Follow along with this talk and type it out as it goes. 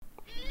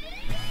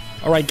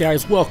All right,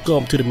 guys,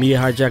 welcome to the Media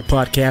Hijack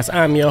Podcast.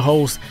 I'm your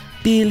host,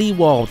 Billy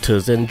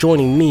Walters, and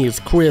joining me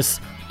is Chris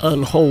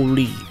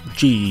Unholy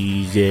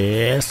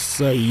Jesus.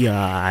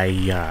 Welcome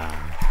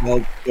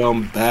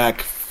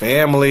back,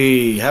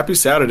 family. Happy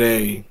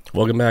Saturday.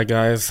 Welcome back,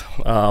 guys.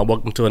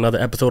 Welcome to another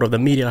episode of the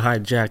Media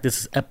Hijack. This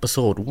is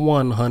episode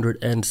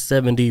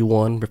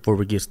 171. Before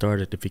we get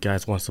started, if you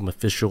guys want some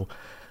official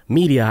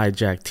Media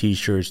Hijack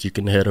t-shirts, you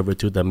can head over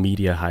to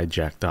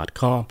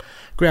themediahijack.com.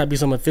 Grab you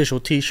some official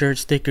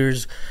t-shirts,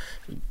 stickers,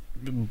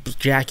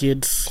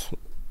 jackets.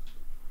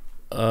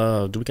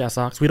 Do we got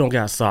socks? We don't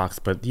got socks,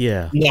 but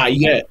yeah. Not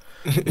yet.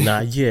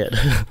 Not yet.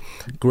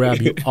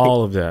 Grab you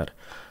all of that.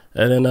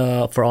 And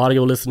then for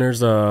audio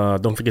listeners,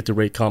 don't forget to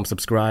rate, comment,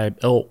 subscribe.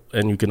 Oh,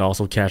 and you can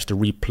also catch the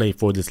replay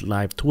for this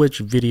live Twitch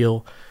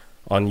video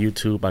on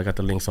YouTube. I got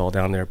the links all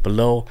down there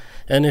below.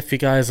 And if you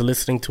guys are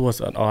listening to us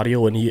on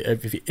audio, and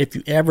if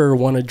you ever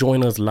want to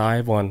join us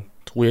live on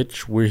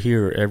Twitch, we're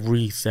here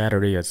every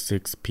Saturday at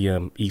 6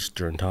 p.m.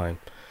 Eastern time.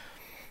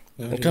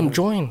 And come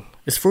join.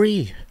 It's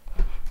free.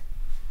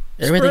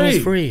 Everything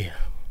is free.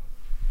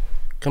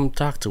 Come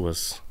talk to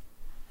us.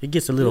 It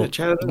gets a little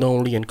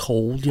lonely and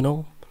cold, you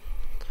know.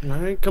 All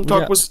right, come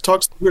talk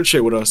weird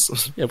shit with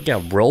us. Yeah, we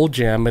got Roll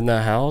Jam in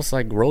the house.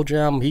 Like Roll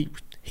Jam,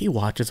 he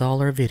watches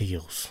all our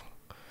videos.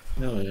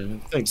 Oh yeah,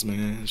 thanks,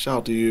 man. Shout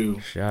out to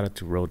you. Shout out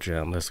to Roll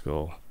Jam. Let's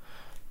go.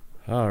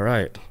 All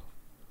right.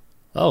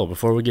 Oh,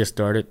 before we get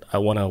started, I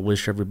want to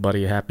wish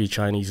everybody a happy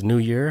Chinese New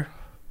Year.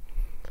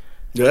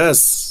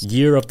 Yes.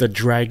 Year of the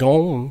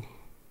Dragon,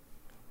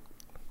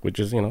 which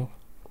is,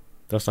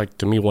 that's like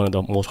to me one of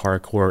the most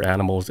hardcore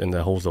animals in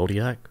the whole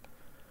zodiac.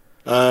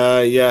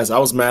 Yes, I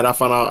was mad. I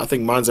found out, I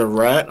think mine's a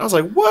rat. I was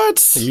like,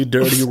 what? You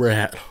dirty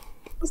rat. I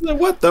was like,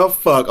 what the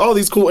fuck? All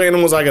these cool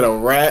animals, I get a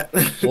rat.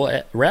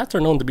 Well, rats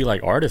are known to be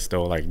like artists,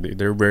 though. Like,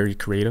 they're very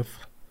creative.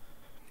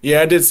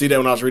 Yeah, I did see that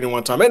when I was reading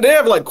one time. And they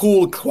have like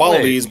cool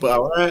qualities, but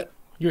a rat.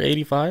 You're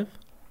 85?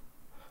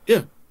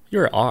 Yeah.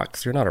 You're an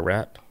ox. You're not a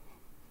rat.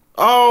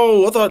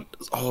 Oh, I thought,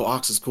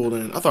 ox is cool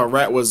then. I thought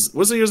rat was,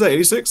 what's the year is that,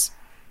 86?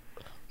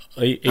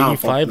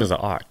 85 is an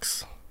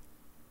ox.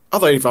 I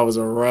thought 85 was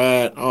a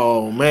rat.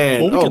 Oh,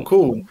 man.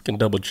 Cool. We can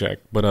double check.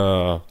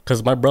 But,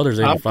 because my brother's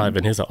 85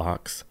 and he's an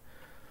ox.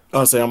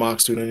 I'll say I'm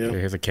ox too then,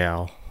 yeah. He's a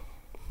cow.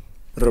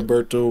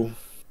 Roberto.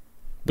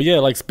 But yeah,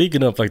 like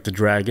speaking of like the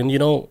dragon, you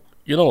know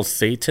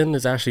Satan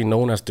is actually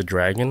known as the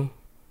dragon?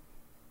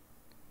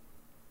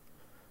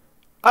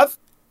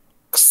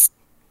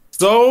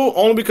 So,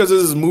 only because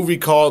there's this movie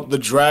called The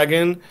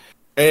Dragon,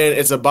 and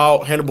it's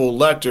about Hannibal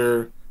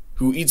Lecter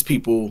who eats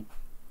people.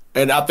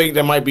 And I think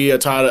there might be a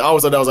tie. I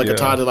always thought that was like a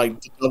tie to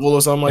like devil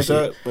or something like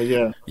that. But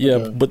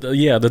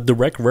yeah, the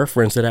direct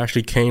reference, it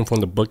actually came from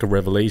the Book of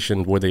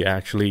Revelation, where they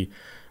actually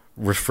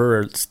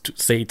referred to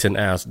Satan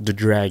as the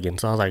dragon.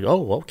 So I was like,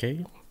 oh,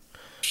 okay,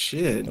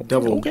 shit,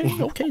 devil.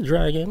 Okay,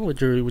 dragon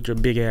with your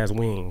big ass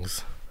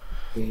wings.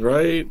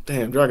 Right,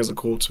 damn, dragons are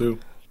cool too.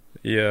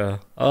 Yeah,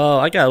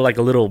 I got like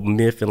a little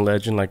myth and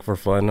legend, like for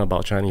fun,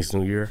 about Chinese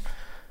New Year.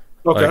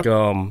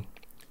 Okay,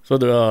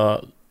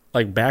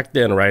 like back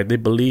then, right, they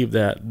believed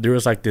that there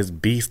was like this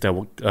beast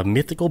a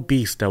mythical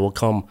beast that will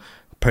come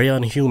prey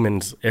on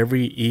humans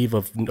every eve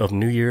of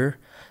New Year's,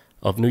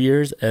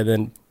 and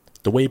then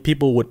the way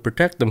people would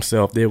protect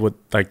themselves, they would,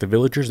 like the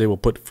villagers, they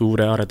would put food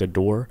out at the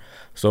door,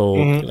 so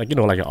like an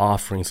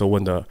offering. So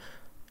when the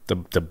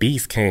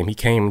beast came, he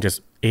came and just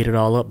ate it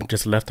all up and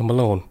just left them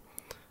alone.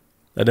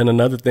 And then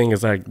another thing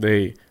is like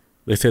they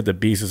said the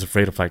beast is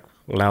afraid of like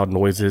loud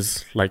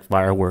noises like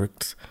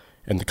fireworks.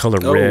 And the color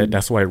red,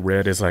 that's why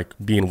red is like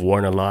being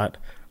worn a lot,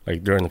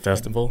 like during the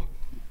festival.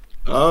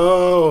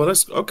 Oh,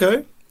 that's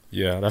okay.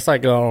 Yeah, that's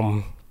like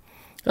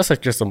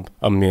just a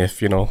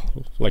myth,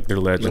 like their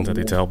legends that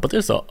they tell. But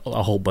there's a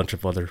whole bunch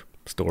of other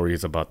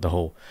stories about the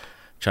whole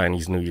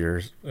Chinese New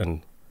Year's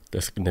and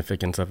the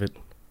significance of it.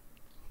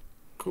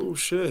 Cool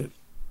shit.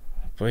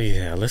 But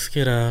yeah, let's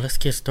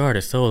get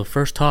started. So the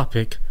first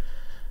topic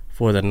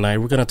for the night,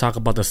 we're gonna talk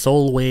about the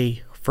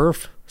Solway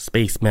Firth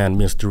Spaceman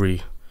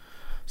mystery.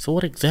 So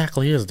what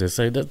exactly is this?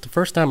 The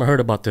first time I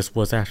heard about this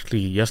was actually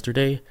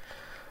yesterday.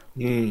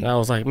 I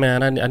was like,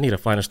 man, I need to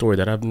find a story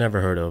that I've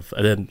never heard of.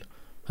 And then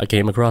I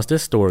came across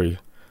this story.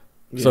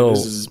 Yeah, so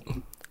this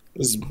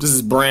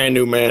is brand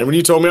new, man. When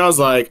you told me, I was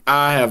like,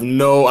 I have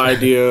no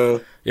idea.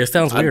 It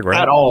sounds weird,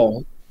 right? At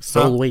all.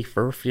 Solway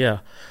Firth, yeah.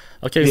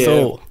 Okay,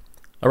 so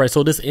all right,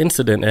 so this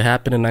incident, it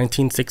happened in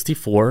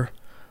 1964.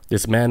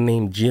 This man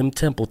named Jim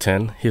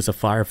Templeton, he's a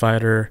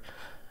firefighter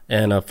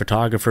and a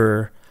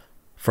photographer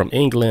from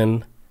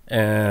England.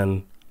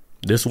 And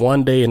this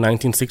one day in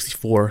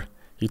 1964,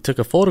 he took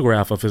a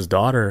photograph of his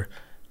daughter,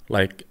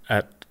 like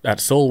at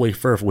Solway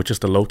Firth, which is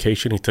the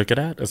location he took it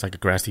at. It's like a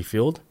grassy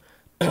field.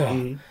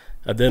 And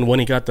then when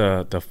he got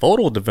the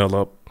photo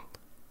developed,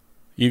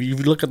 you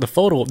look at the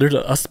photo, there's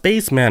a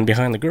spaceman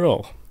behind the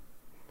girl.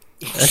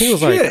 And he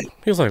was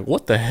like,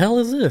 what the hell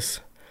is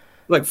this?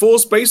 Like full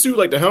spacesuit,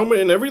 like the helmet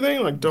and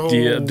everything? Like the whole...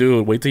 Yeah,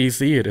 dude, wait till you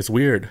see it. It's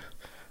weird.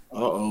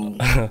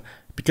 Uh-oh.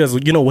 Because,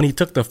 when he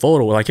took the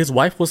photo, like his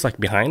wife was like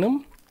behind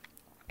him.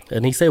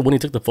 And he said when he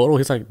took the photo,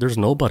 he's like, there's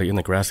nobody in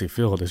the grassy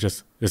field. It's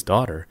just his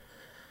daughter.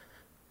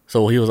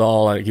 So he was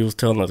all like, he was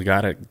telling the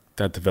guy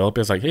that developed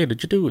it, it's like, hey,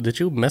 did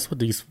you mess with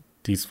these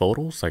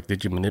photos? Like,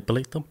 did you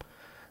manipulate them?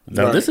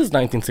 Now, this is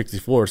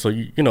 1964, so,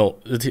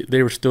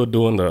 they were still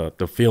doing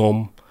the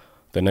film,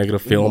 the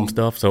negative film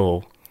stuff,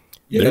 so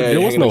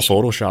there was no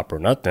Photoshop or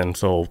nothing,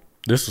 so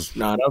this is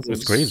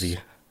it's crazy.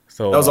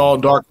 So that was all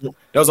dark. That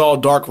was all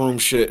dark room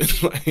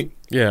shit.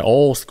 Yeah,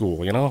 old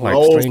school,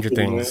 like Stranger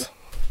Things.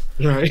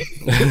 Man. Right.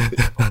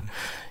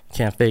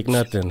 Can't fake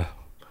nothing.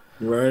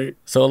 Right.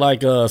 So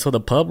so the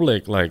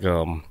public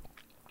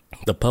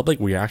the public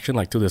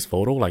reaction to this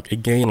photo,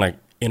 it gained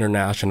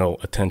international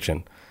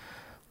attention.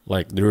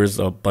 There is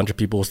a bunch of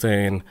people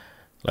saying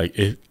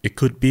it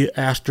could be an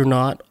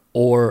astronaut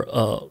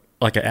or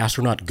an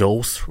astronaut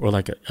ghost or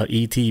a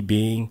ET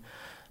being.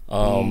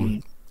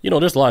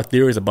 There's a lot of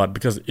theories about it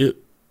because it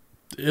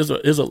is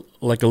a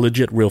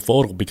legit real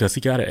photo because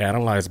he got it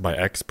analyzed by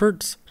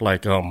experts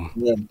like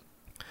the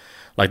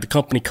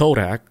company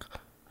Kodak.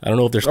 I don't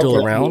know if they're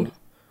still around.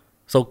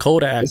 So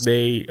Kodak,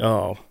 they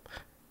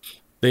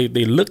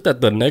looked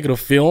at the negative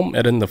film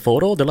and in the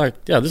photo, they're like,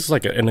 yeah, this is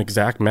an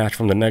exact match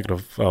from the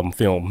negative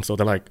film. So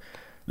they're like,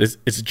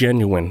 it's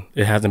genuine.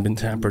 It hasn't been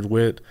tampered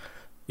with.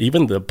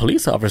 Even the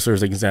police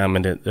officers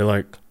examined it. They're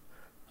like,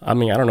 I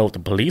don't know if the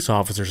police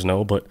officers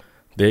know, but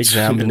they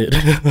examined it,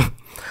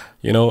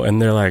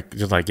 and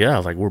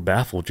they're we're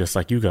baffled just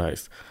like you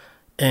guys.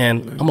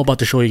 And I'm about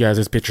to show you guys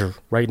this picture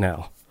right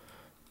now.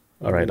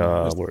 All right,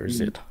 where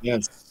is it?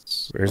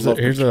 Yes.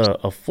 Here's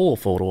a full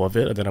photo of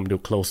it, and then I'm gonna do a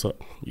close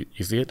up.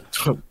 You see it?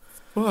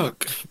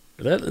 Fuck.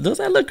 Does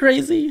that look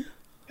crazy?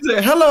 He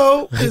said,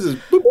 "Hello."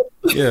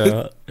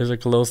 Yeah, there's a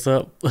close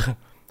up.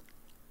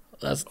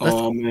 That's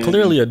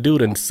clearly a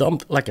dude in some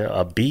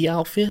a bee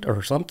outfit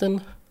or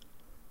something.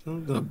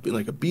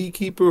 Like a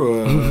beekeeper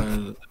or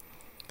an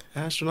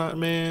astronaut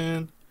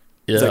man.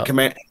 Yeah.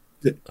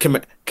 It's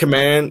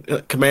command.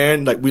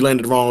 Like we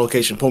landed the wrong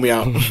location. Pull me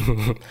out.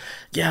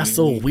 Yeah,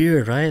 so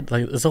weird, right?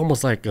 It's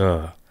almost like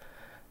a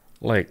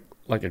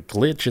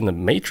glitch in the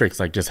Matrix.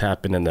 Just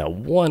happened in that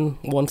one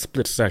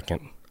split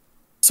second.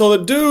 So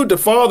the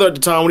father at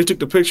the time when he took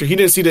the picture, he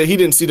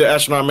didn't see the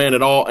astronaut man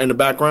at all in the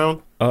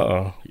background.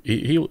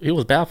 He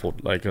was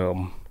baffled.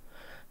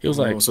 He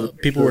was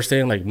people were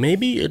saying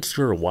maybe it's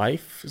your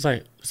wife. It's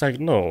like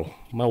no,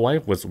 my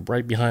wife was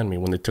right behind me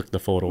when they took the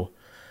photo.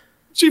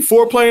 She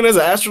foreplaying as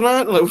an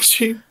astronaut? Was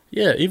she?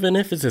 Yeah, even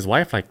if it's his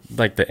wife,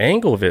 the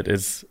angle of it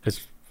is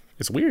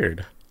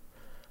weird.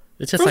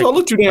 It's just First of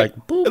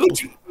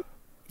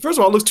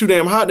all, it looks too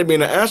damn hot to be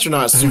in an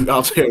astronaut suit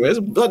out there. It's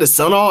the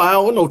sun all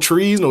out, no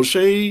trees, no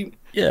shade.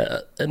 Yeah,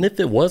 and if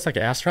it was an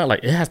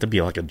astronaut, it has to be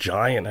a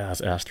giant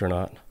ass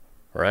astronaut,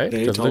 right?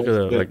 Because look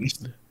at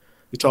he's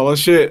tall as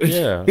shit.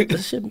 Yeah,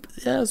 this shit.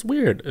 Yeah, it's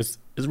weird. It's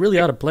really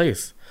out of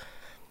place.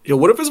 Yo,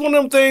 what if it's one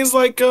of them things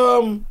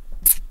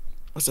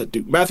what's that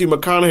dude? Matthew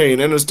McConaughey in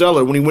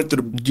Interstellar when he went to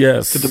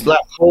the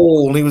black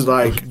hole and he was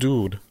like,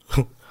 dude,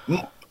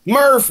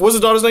 Murph. What's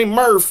his daughter's name?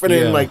 Murph. And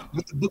then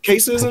with the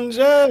bookcases and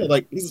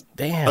he's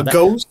a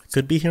ghost.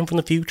 Could be him from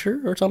the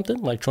future or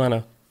something. Trying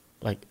to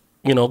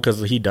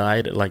because he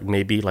died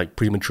maybe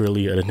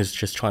prematurely and he's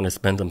just trying to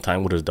spend some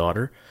time with his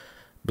daughter.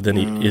 But then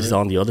he is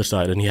on the other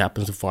side and he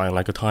happens to find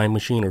a time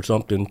machine or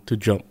something to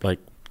jump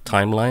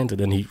timelines, and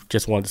then he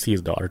just wanted to see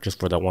his daughter just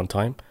for that one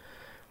time.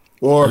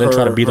 Or and then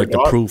try to be the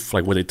proof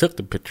where they took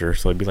the picture.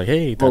 So he'd be like,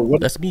 hey,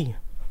 that's me.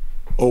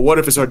 Or what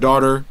if it's her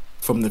daughter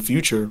from the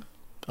future?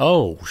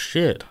 Oh,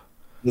 shit.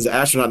 There's an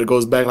astronaut that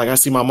goes back I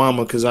see my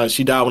mama because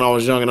she died when I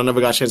was young and I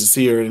never got a chance to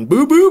see her. And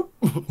boop, boop.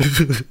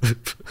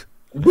 Boop,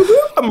 boop.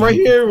 I'm right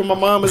here with my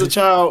mom as a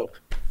child.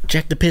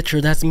 Check the picture.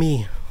 That's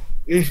me.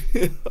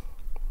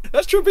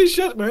 That's trippy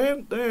shit,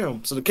 man.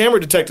 Damn. So the camera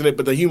detected it,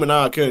 but the human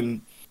eye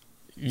couldn't.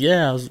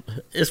 Yeah.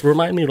 It's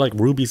reminding me of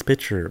Ruby's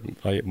picture.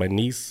 My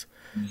niece.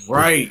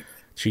 Right.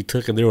 She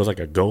took and there was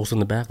a ghost in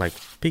the back,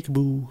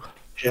 peekaboo.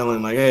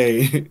 Yelling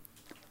hey.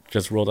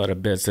 Just rolled out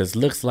of bed. Says,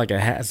 looks like a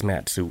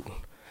hazmat suit.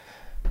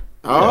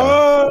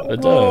 Oh. Yeah,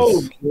 it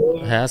does.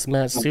 A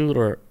hazmat suit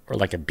or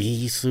a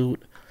bee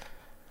suit.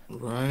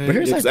 Right. But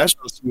here's that's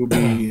supposed to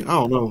be, I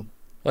don't know.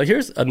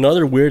 Here's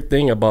another weird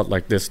thing about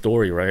this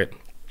story, right?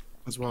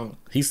 That's wild.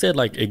 He said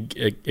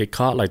it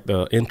caught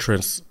the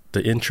interest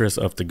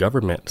of the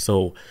government.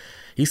 So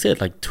he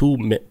said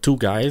two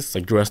guys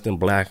dressed in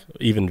black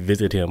even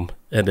visit him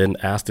and then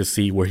asked to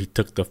see where he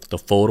took the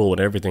photo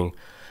and everything.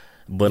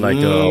 But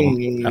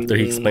after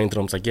he explained to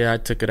them, it's I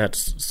took it at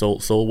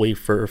Solway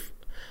Firth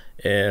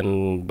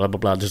and blah blah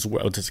blah, just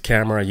this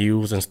camera I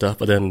use and stuff.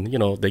 But then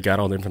they got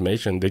all the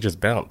information, they just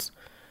bounced.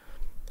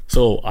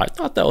 So I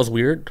thought that was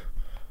weird.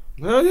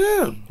 Oh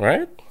yeah,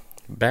 right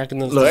back in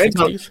the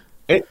 60s.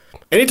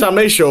 Anytime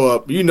they show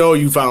up,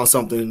 you found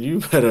something. You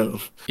better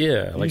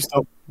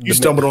you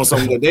stumbled on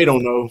something that they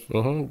don't know.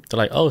 They're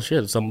like, oh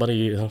shit,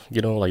 somebody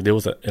there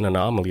was an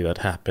anomaly that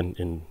happened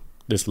in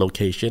this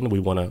location. We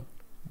want to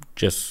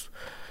just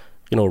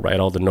write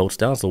all the notes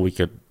down so we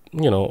could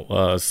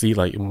see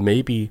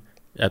maybe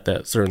at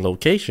that certain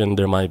location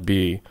there might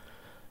be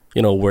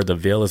where the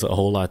veil is a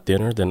whole lot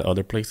thinner than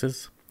other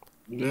places.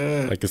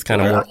 Yeah. Like it's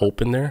kind of more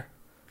open there.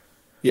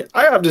 Yeah,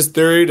 I have this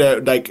theory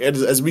that like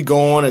as we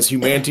go on as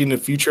humanity in the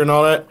future and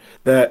all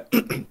that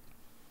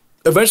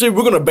eventually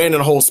we're gonna abandon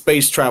the whole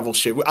space travel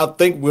shit. I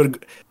think we're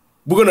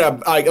gonna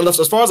like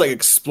as far as like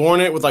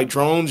exploring it with like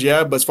drones,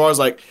 yeah. But as far as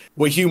like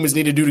what humans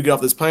need to do to get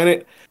off this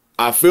planet,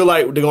 I feel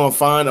like they're gonna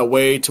find a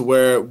way to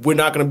where we're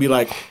not gonna be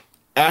like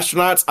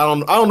astronauts. I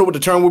don't know what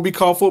the term would be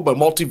called for, but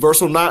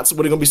multiversal knots.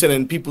 Where they're gonna be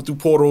sending people through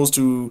portals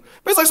to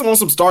basically like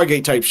some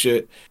Stargate type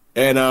shit.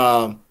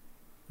 And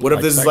what if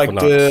Like this is like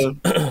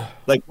the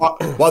like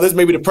while this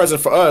may be the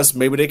present for us,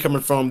 maybe they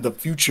coming from the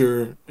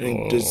future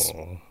and just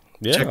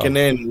checking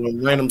in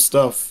on random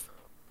stuff,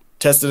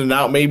 testing it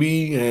out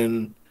maybe,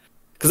 and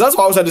because that's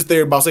why I always had this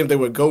theory about the same thing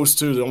with ghosts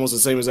too, almost the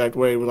same exact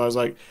way. When I was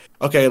like,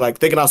 okay, like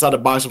thinking outside the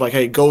box of like,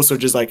 hey, ghosts are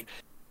just like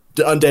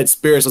the undead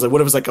spirits. I was like,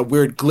 what if it's like a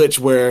weird glitch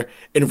where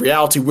in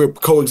reality we're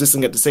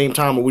coexisting at the same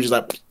time, and we just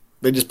like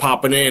they just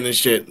popping in and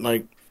shit,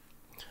 like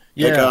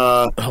in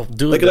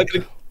the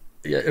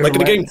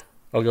game.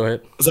 Oh, go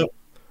ahead. So,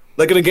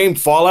 like in the game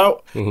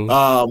Fallout,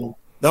 the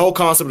whole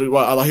concept of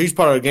a huge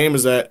part of the game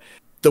is that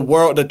the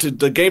world,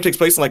 the game takes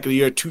place in like the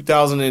year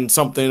 2000 and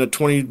something, or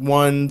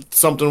 21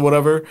 something,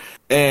 whatever,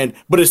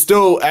 but it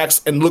still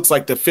acts and looks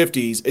like the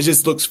 50s. It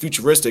just looks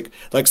futuristic.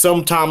 Like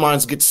some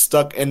timelines get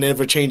stuck and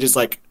never changes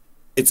like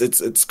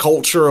its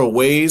culture or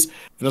ways. And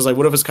I was like,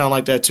 what if it's kind of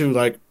like that too?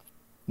 Like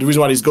the reason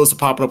why these ghosts are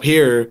popping up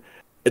here.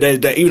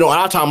 That even though in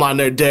our timeline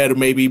they're dead,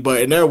 maybe,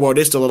 but in their world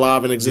they're still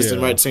alive and existing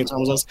right at the same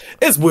time as us.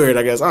 It's weird,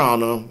 I guess. I don't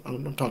know.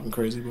 I'm talking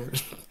crazy,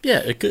 but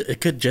yeah,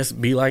 it could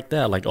just be like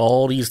that. Like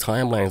all these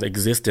timelines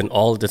existing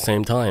all at the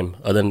same time,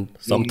 and then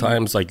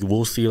sometimes like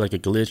we'll see like a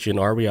glitch in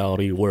our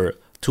reality where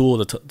two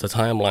of the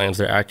timelines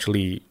are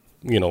actually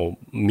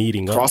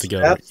meeting up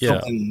together.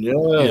 Yeah,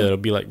 it'll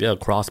be like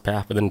cross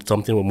path, and then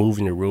something will move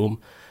in your room.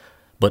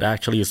 But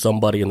actually it's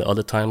somebody in the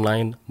other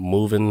timeline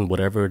moving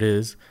whatever it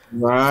is.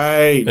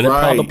 Right, and they're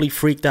probably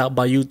freaked out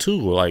by you too.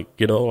 Like,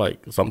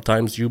 like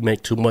sometimes you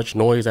make too much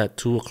noise at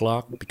 2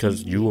 o'clock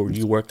because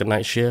you work the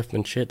night shift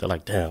and shit. They're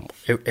like, damn,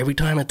 every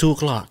time at 2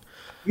 o'clock,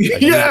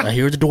 I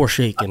hear the door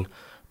shaking.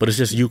 But it's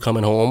just you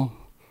coming home.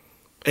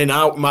 In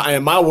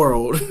my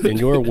world. In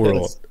your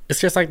world. It's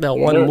just like that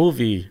one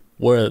movie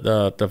where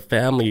the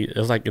family, it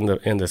was like in the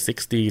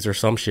 60s or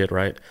some shit,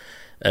 right?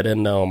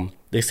 And then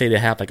they say they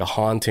have like a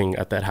haunting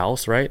at that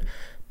house, right?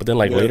 But then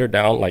like later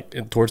down,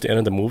 like towards the end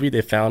of the movie,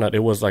 they found out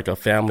it was like a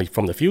family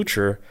from the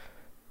future,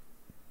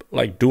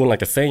 like doing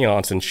like a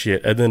seance and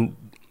shit. And then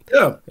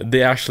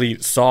they actually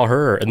saw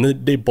her, and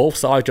then they both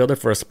saw each other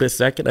for a split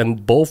second,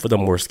 and both of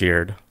them were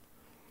scared.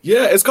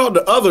 Yeah, it's called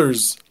The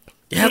Others.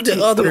 Yeah,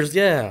 The Others,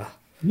 yeah.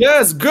 Yeah,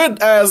 it's good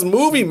as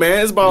movie,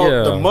 man. It's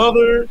about the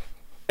mother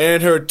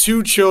and her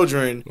 2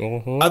 children.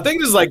 I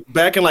think this is like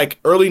back in like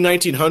early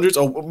 1900s,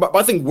 or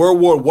I think World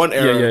War I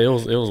era. Yeah,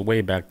 it was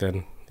way back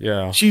then.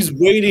 Yeah, she's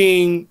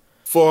waiting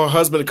for her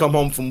husband to come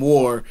home from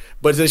war,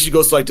 but then she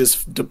goes to like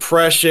this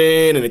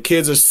depression, and the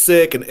kids are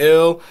sick and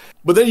ill.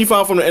 But then you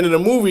find from the end of the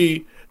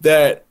movie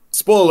that,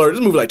 spoiler alert,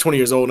 this movie like 20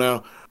 years old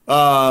now.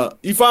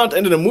 You find at the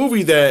end of the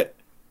movie that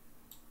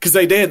because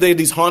they had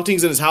these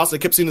hauntings in his house, they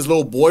kept seeing this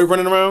little boy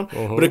running around,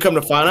 but they come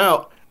to find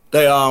out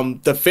that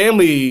the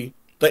family.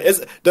 Like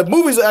the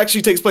movie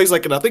actually takes place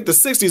like in I think the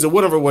 60s or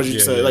whatever it was you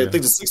said, like I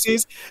think the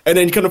 60s, and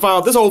then you come to find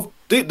out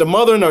the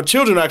mother and her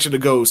children are actually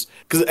the ghosts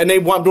and they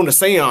wound up doing a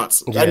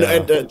seance, and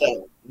the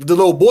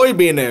little boy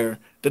being there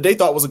that they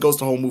thought was a ghost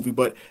the whole movie,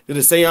 but did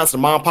a seance, the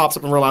mom pops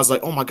up and realizes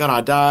like, oh my god,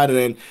 I died, and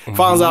then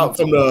finds out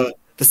from the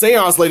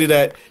seance lady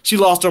that she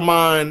lost her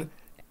mind,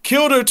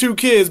 killed her 2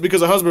 kids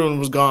because her husband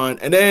was gone,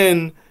 and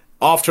then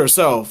offed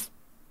herself.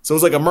 So it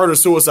was like a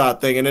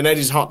murder-suicide thing, and then they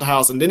just haunt the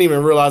house and didn't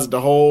even realize it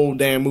the whole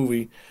damn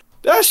movie.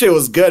 That shit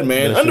was good,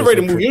 man.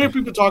 Underrated movie. You hear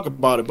people talk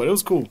about it, but it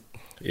was cool.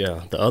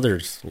 Yeah, The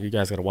Others. You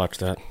guys got to watch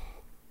that.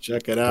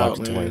 Check it out,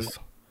 man. Twice.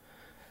 All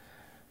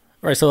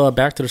right, so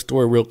back to the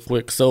story real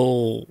quick.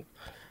 So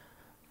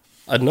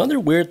another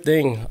weird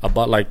thing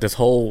about like this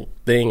whole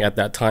thing at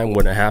that time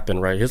when it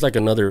happened, right? Here's like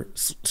another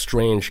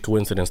strange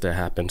coincidence that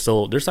happened.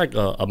 So there's like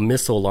a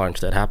missile launch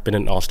that happened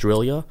in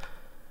Australia,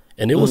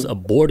 and it was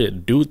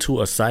aborted due to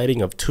a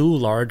sighting of 2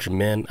 large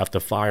men at the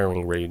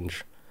firing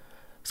range.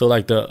 So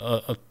like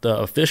the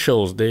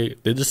officials, they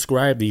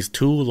describe these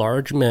 2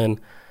 large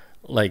men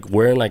like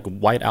wearing like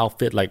white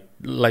outfit, like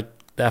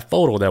that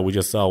photo that we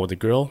just saw with the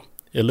girl.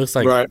 It looks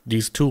like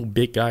these 2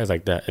 big guys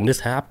like that, and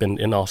this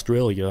happened in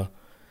Australia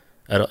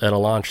at a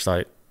launch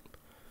site,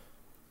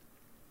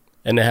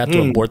 and they had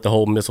to abort the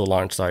whole missile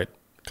launch site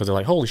because they're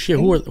like, holy shit,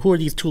 who are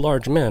these 2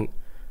 large men?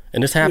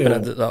 And this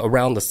happened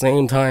around the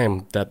same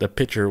time that the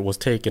picture was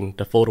taken,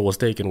 the photo was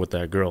taken with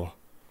that girl.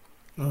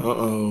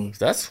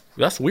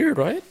 That's weird,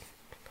 right?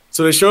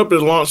 So they show up at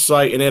the launch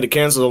site and they had to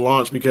cancel the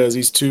launch because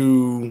these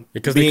 2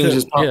 beings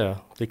just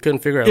popped. They couldn't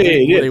figure out who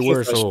they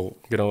were, so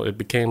it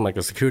became like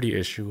a security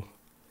issue.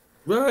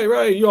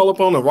 Right. You all up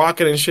on the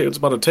rocket and shit. It's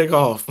about to take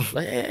off.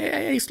 Like,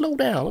 hey, slow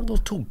down. Look at those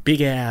 2 big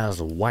ass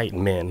white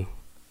men.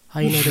 How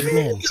you know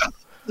they're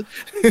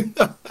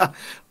men?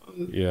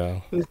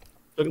 Yeah.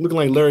 Looking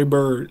like Larry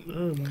Bird.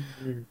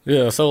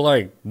 Yeah, so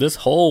like this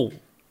whole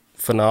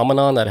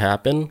phenomenon that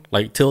happened,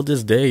 like till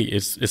this day,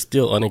 it's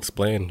still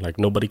unexplained. Like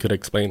nobody could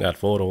explain that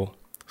photo.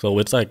 So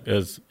it's like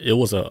it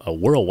was a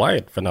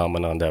worldwide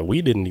phenomenon that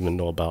we didn't even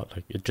know about.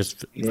 Like it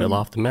just fell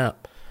off the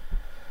map.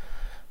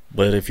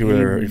 But if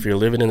you're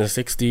living in the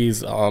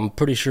 '60s, I'm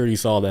pretty sure you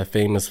saw that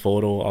famous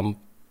photo.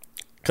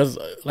 Because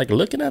like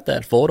looking at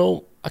that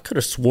photo, I could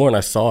have sworn I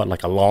saw it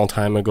like a long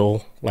time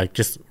ago, like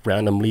just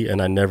randomly,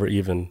 and I never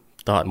even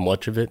thought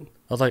much of it.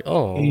 I was like,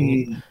 oh,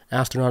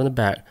 astronaut in the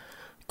back,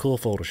 cool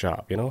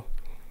Photoshop, you know?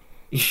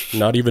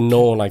 Not even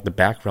knowing like the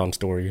background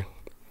story.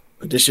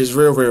 This shit's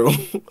real.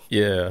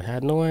 Yeah,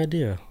 had no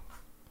idea.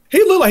 He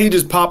looked like he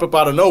just popped up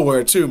out of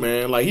nowhere too,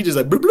 man. Like he just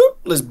like bloop bloop,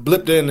 just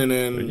blipped in and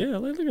then. Yeah,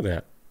 look at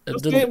that.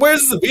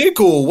 Where's his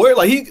vehicle?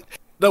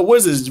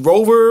 Where's his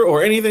rover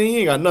or anything? He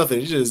ain't got nothing.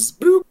 He just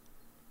bloop.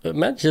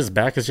 Imagine his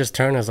back is just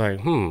turned. It's like,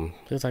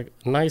 it's like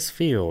nice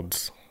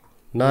fields.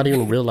 Not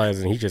even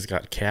realizing he just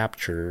got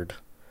captured.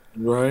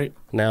 Right.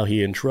 Now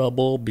he in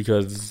trouble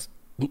because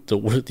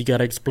you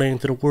gotta explain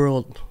to the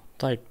world.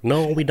 It's like,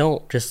 no, we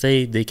don't. Just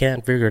say they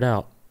can't figure it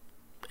out.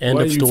 End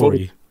of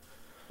story.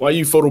 Why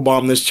you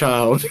photobomb this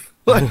child?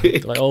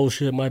 like, oh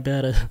shit, my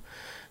bad.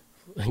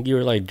 You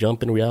were like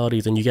jumping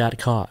realities and you got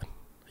caught.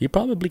 He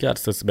probably got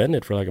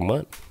suspended for like a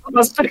month. I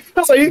was like,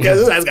 this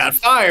guy's got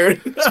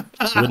fired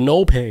with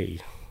no pay.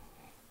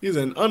 He's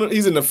in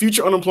the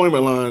future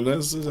unemployment line.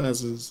 That's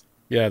his.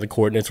 Yeah, the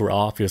coordinates were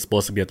off. He was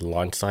supposed to be at the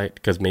launch site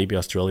because maybe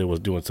Australia was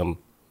doing some,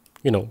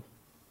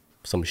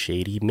 some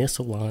shady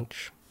missile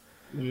launch.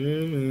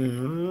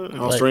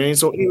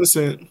 Australians so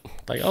innocent.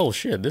 Like, oh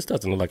shit, this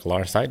doesn't look like a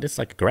launch site. This is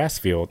like a grass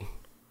field.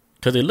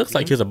 Because it looks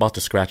like he's about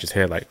to scratch his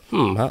head. Like,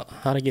 how'd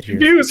I get here?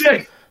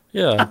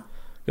 Yeah.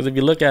 Because if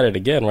you look at it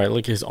again, right,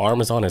 look, his arm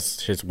is on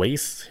his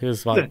waist. He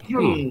was like,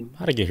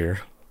 how'd I get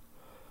here?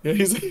 Yeah,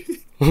 he's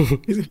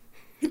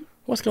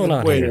what's going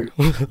on here?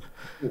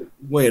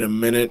 Wait a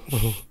minute.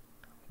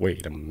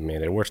 Wait a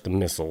minute. Where's the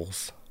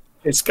missiles?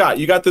 Hey, Scott,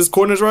 you got this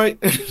coordinates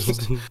right?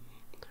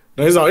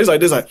 No, he's like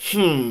this, like,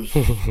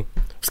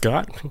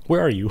 Scott,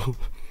 where are you?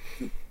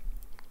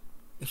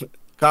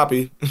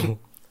 Copy.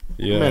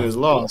 Yeah. Man is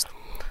lost.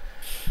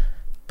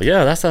 But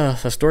yeah, that's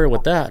a story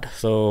with that.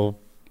 So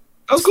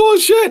that's cool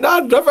as shit. Damn,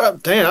 I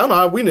don't know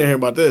how we didn't hear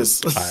about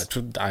this.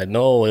 I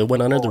know it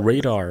went under the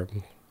radar.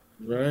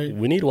 Right.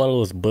 We need one of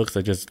those books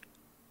that just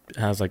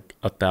has like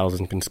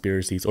 1,000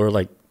 conspiracies or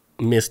like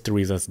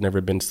mysteries that's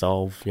never been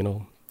solved.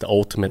 The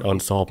ultimate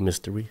unsolved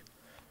mystery.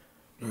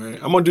 Right.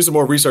 I'm gonna do some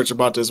more research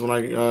about this when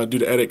I do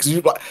the edit.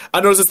 Cause I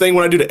notice this thing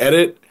when I do the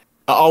edit.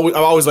 I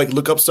always like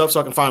look up stuff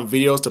so I can find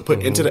videos to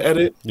put into the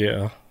edit.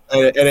 Yeah.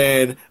 And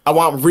then I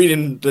want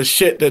reading the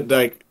shit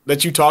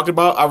that you talked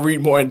about. I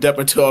read more in depth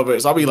into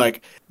it, so I'll be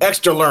like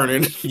extra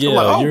learning. Yeah,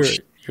 like,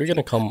 you're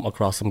gonna come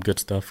across some good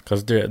stuff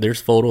because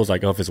there's photos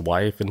like of his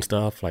wife and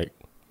stuff like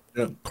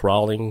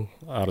crawling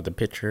out of the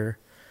picture.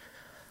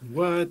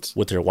 What?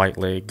 With their white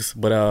legs,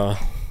 but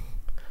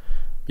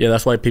yeah,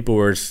 that's why people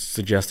were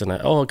suggesting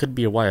that. Oh, it could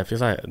be a wife.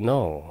 It's like,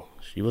 no,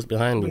 she was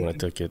behind me when I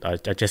took it. I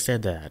just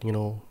said that,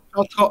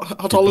 How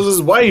tall is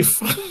his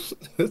wife?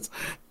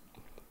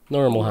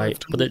 Normal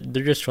height, but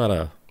they're just trying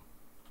to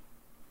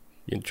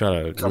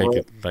make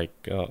it like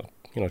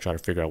try to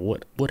figure out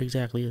what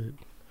exactly is it.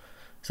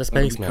 It's a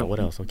spaceman. What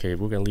else? Okay,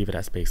 we're gonna leave it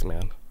at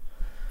spaceman.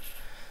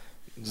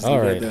 All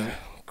right,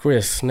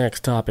 Chris.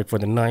 Next topic for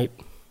the night.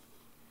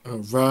 All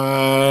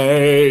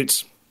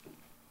right.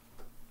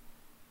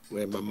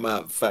 Where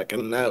my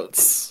fucking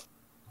notes?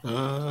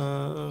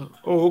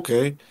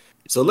 Okay.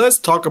 So let's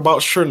talk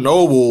about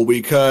Chernobyl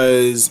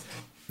because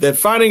they're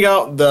finding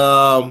out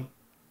the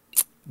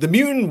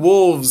mutant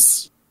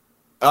wolves.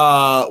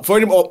 For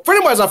anybody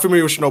who's not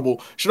familiar with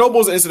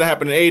Chernobyl is an incident that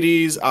happened in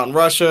the 80s out in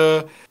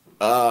Russia.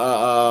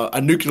 A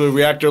nuclear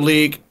reactor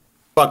leak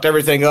fucked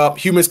everything up.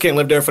 Humans can't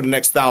live there for the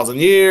next 1,000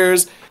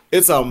 years.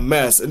 It's a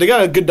mess. And they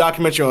got a good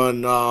documentary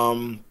on, I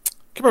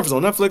can't remember if it's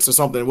on Netflix or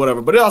something, whatever.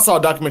 But I saw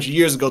a documentary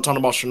years ago talking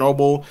about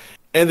Chernobyl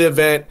and the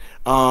event.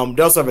 They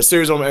also have a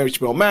series on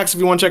HBO Max if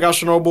you want to check out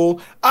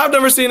Chernobyl. I've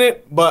never seen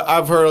it, but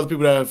I've heard other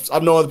people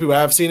I've known other people that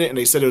have seen it, and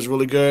they said it was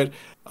really good.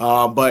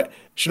 But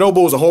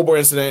Chernobyl was a horrible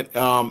incident.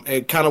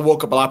 It kind of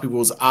woke up a lot of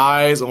people's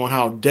eyes on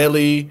how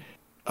deadly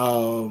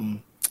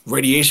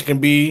radiation can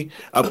be.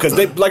 Because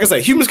like I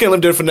said, humans can't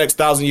live there for the next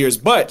 1,000 years.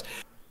 But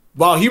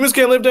while humans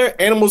can't live there,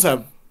 animals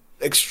have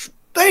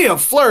they have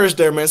flourished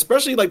there, man.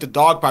 Especially like the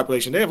dog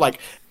population. They have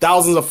like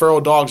thousands of feral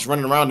dogs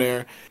running around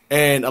there,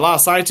 and a lot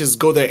of scientists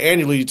go there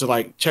annually to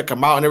like check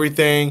them out and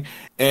everything,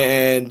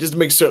 and just to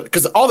make sure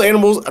because all the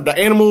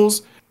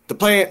animals, the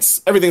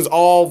plants, everything's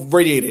all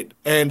radiated,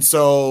 and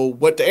so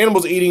what the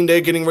animals are eating,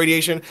 they're getting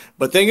radiation.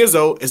 But thing is,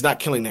 though, it's not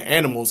killing the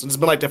animals, and it's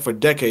been like that for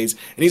decades.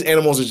 And these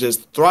animals are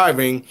just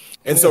thriving.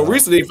 And so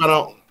recently, they found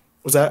out.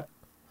 What's that?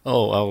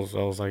 Oh, I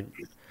was like.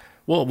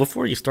 Well,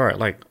 before you start,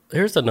 like,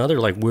 here's another,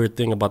 like, weird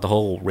thing about the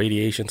whole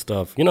radiation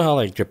stuff. You know how,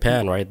 like,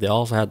 Japan, right? They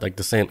also had, like,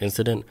 the same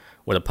incident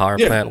where the power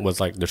plant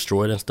was, like,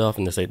 destroyed and stuff.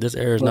 And they say, this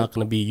area is not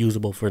going to be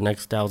usable for the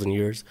next 1,000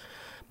 years.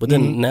 But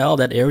then now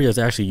that area is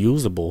actually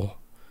usable.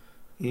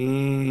 So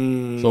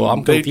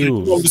I'm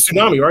confused. The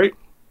tsunami, right?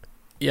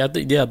 Yeah,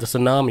 the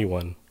tsunami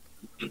one.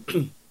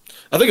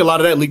 I think a lot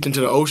of that leaked into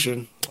the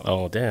ocean.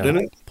 Oh, damn.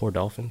 Didn't it? Poor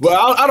dolphins.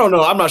 Well, I don't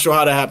know. I'm not sure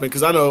how that happened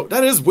because I know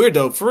that is weird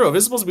though. For real,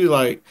 it's supposed to be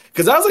like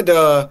because that was like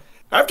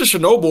after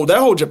Chernobyl, that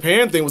whole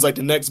Japan thing was like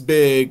the next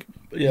big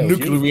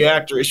nuclear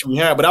reactor issue we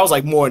had. But that was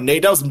like more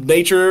that was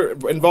nature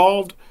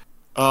involved.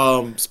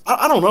 So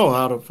I don't know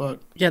how the fuck.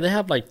 Yeah, they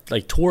have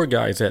like tour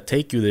guides that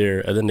take you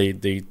there, and then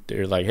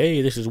they're like,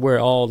 hey, this is where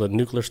all the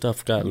nuclear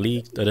stuff got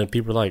leaked, and then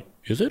people are like,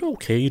 is it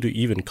okay to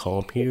even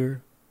come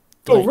here?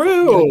 For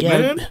real,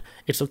 man.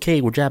 It's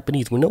okay. We're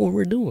Japanese. We know what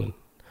we're doing.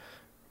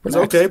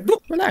 Relax, it's okay.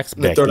 Relax,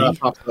 Becky.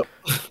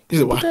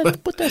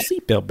 Put that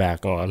seatbelt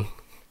back on.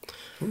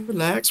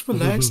 Relax.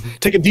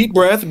 Take a deep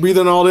breath. Breathe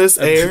in all this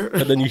air.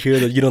 And then you hear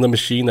the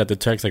machine that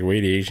detects like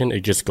radiation.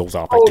 It just goes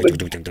off.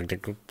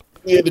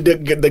 Yeah,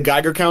 the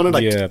Geiger counter.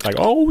 Like, yeah, it's like,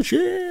 oh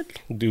shit,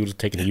 dude's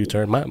taking a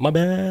U-turn. My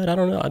bad. I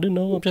don't know. I didn't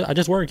know. I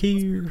just work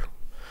here.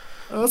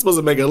 I was supposed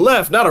to make a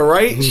left, not a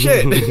right.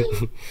 Shit.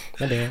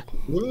 My bad.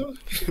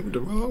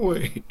 The wrong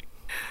way.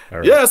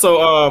 Right. Yeah,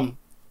 so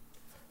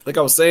like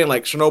I was saying,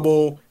 like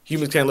Chernobyl,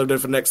 humans can't live there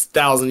for the next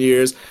 1,000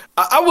 years.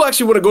 I will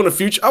actually want to go in the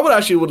future. I would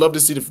love to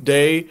see the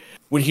day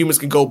when humans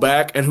can go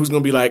back and who's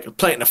going to be like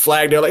planting a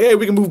flag there, like, hey,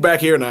 we can move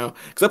back here now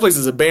because that place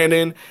is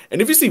abandoned.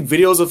 And if you see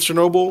videos of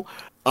Chernobyl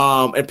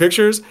and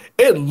pictures,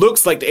 it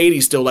looks like the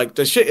 80s still. Like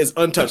the shit is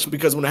untouched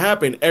because when it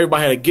happened,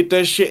 everybody had to get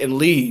that shit and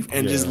leave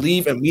and just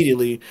leave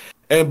immediately.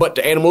 But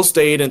the animals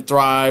stayed and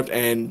thrived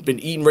and been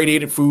eating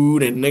radiated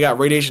food and they got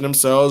radiation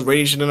themselves,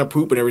 radiation in their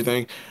poop and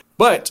everything.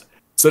 But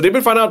so they've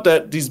been finding out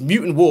that these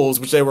mutant wolves,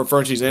 which they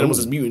refer to these animals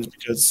as mutants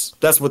because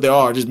that's what they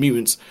are, just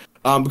mutants.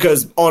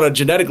 Because on a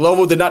genetic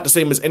level, they're not the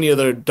same as any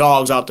other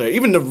dogs out there.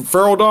 Even the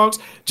feral dogs,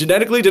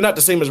 genetically, they're not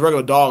the same as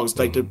regular dogs.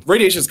 Like the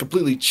radiation has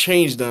completely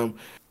changed them.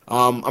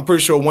 I'm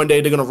pretty sure one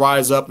day they're going to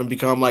rise up and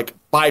become like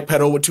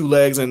bipedal with 2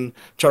 legs and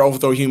try to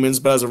overthrow humans.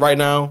 But as of right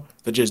now,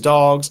 they're just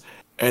dogs.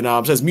 And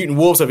it says mutant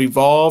wolves have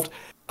evolved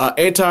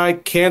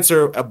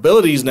anti-cancer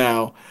abilities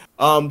now.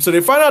 So they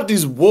find out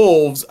these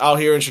wolves out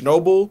here in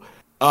Chernobyl,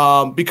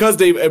 because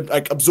they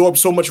absorb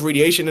so much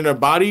radiation in their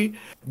body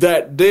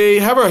that they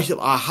have a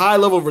high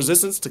level of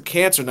resistance to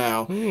cancer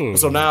now.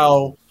 So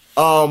now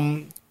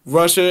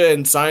Russia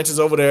and scientists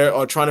over there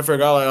are trying to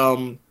figure out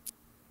like,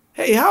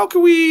 hey, how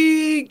can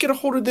we get a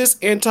hold of this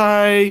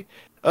cancer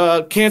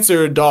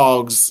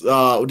dogs,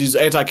 these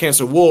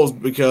anti-cancer wolves,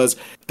 because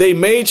they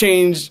may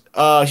change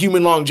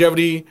human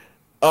longevity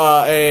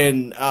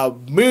in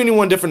many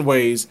one different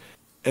ways.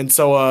 And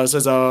so it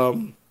says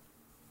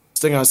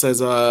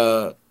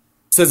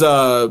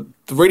the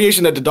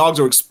radiation that the dogs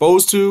are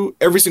exposed to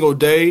every single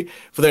day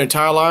for their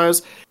entire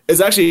lives is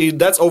actually,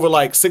 that's over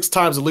like 6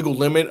 times the legal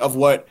limit of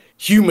what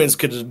humans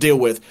could deal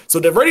with. So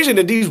the radiation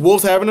that these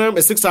wolves have in them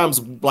is 6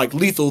 times like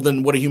lethal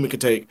than what a human could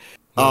take.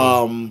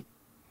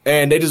 And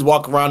they just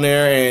walk around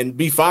there and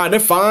be fine. They're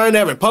fine.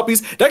 They're having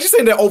puppies. They're actually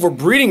saying they're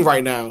overbreeding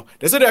right now.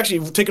 They said they're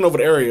actually taking over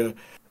the area.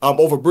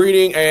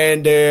 Overbreeding,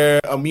 and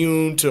they're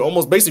immune to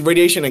almost basically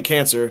radiation and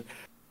cancer.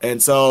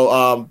 And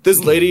so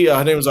this lady,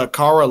 her name is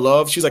Kara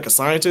Love. She's like a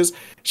scientist.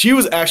 She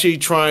was actually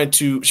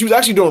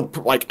doing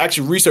like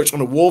actually research on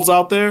the wolves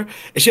out there.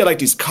 And she had like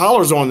these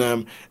collars on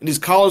them. And these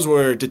collars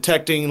were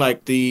detecting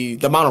like the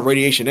amount of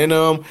radiation in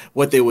them,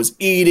 what they was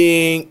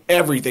eating,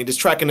 everything, just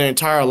tracking their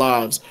entire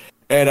lives.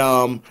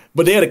 And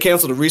but they had to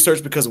cancel the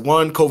research because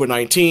one,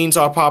 COVID-19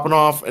 started popping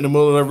off in the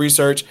middle of the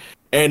research,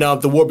 and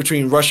the war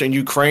between Russia and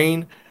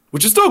Ukraine,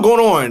 which is still going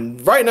on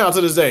right now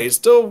to this day. It's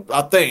still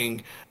a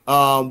thing.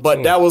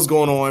 But that was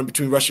going on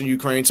between Russia and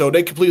Ukraine. So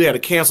they completely had to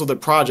cancel the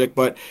project.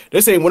 But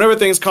they're saying whenever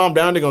things calm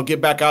down, they're going to get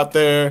back out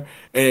there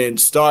and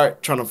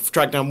start trying to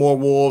track down more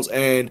wolves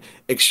and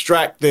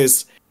extract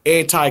this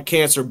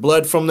anti-cancer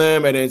blood from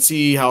them and then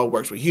see how it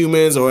works with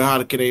humans, or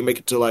how can they make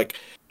it to like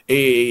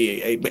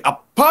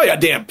probably a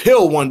damn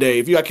pill one day.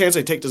 If you got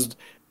cancer, take this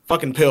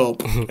fucking pill.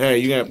 Hey,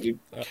 you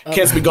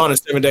cancer be gone in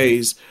 7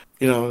 days.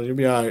 You know, you'll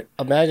be all right.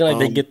 Imagine like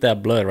they get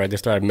that blood, right? They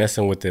start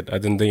messing with it,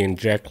 and then they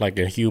inject like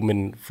a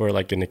human for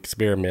like an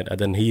experiment, and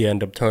then he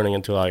end up turning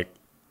into like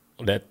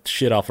that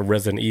shit off of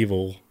Resident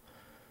Evil.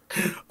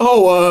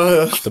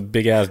 The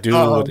big ass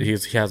dude. He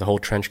has a whole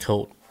trench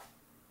coat.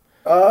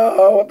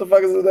 What the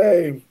fuck is his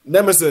name?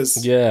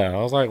 Nemesis. Yeah,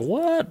 I was like,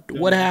 what?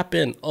 What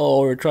happened? Oh,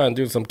 we're trying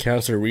to do some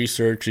cancer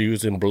research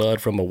using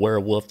blood from a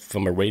werewolf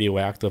from a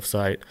radioactive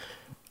site.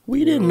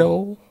 We didn't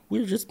know. We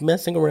were just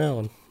messing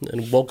around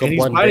and woke up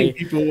one day.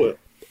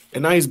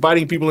 And now he's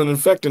biting people and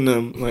infecting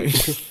them. Like,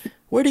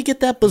 where'd he get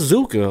that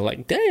bazooka?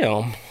 Like,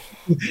 damn.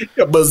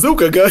 A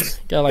bazooka, guys.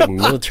 Got like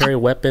military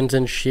weapons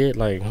and shit.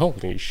 Like,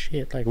 holy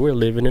shit. Like, we're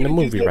living in a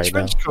movie right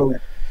now.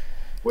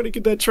 Where'd he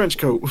get that trench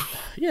coat?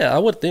 Yeah, I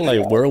would think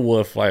like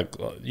werewolf, like,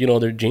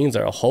 their genes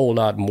are a whole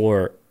lot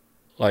more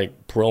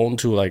like prone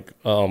to like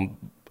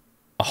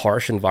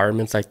harsh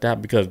environments like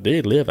that because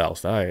they live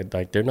outside.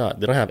 Like they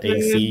don't have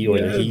AC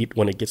or the heat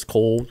when it gets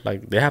cold.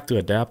 Like they have to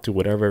adapt to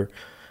whatever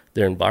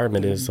their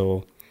environment is.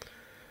 So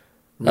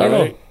I don't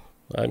know.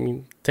 I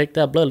mean, take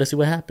that blood. Let's see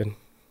what happened.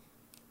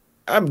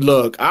 I'm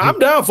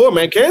down for it,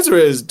 man. Cancer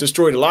has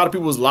destroyed a lot of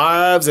people's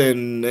lives,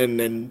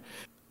 and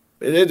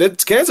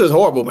cancer is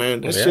horrible,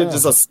 man. That shit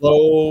is a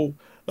slow.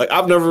 Like,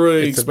 I've never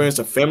really experienced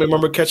a family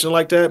member catching it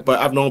like that, but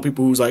I've known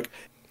people whose like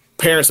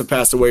parents have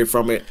passed away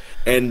from it,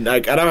 and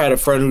like I had a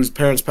friend whose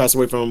parents passed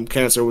away from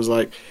cancer. Was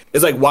like,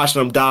 it's like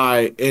watching them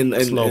die in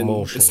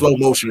slow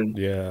motion.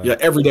 Yeah.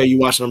 Every day you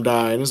watching them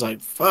die, and it's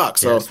like fuck.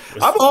 So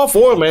I'm all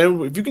for it,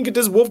 man. If you can get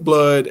this wolf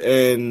blood,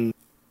 and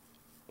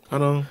I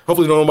don't know,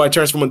 hopefully nobody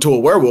transform into a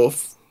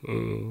werewolf.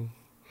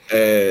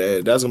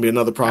 That's gonna be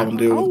another problem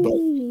to deal with.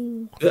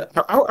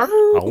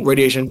 But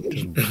radiation,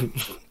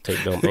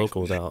 take them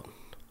ankles out.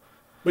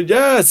 But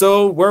yeah,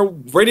 so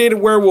radiated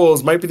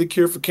werewolves might be the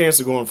cure for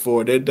cancer going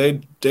forward.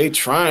 They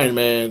trying,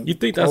 man. You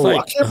think that's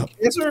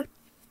cancer?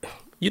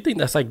 You think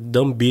that's like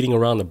them beating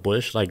around the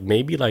bush? Like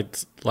maybe like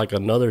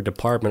another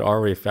department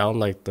already found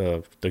like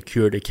the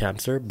cure to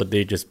cancer, but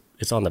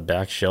it's on the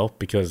back shelf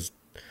because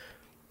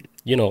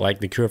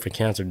like the cure for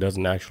cancer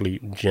doesn't actually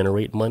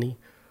generate money.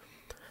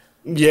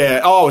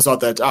 Yeah, I always thought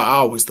that.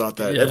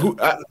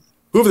 Yeah.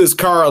 Whoever this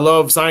Cara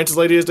Love scientist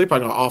lady is, they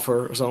probably gonna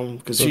offer or something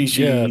because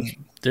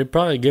they're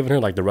probably giving her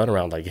like the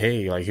runaround, like,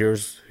 hey, like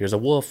here's a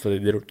wolf. They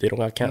don't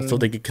got cancer, so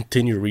they could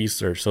continue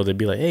research. So they'd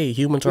be like, hey,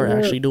 humans are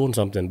actually doing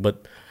something,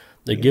 but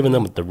they're giving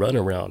them the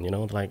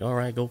runaround. Like, all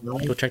right, go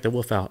check the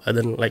wolf out, and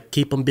then like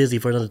keep them busy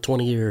for another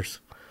 20 years,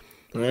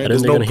 and then they're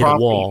gonna hit the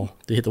wall.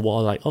 They hit the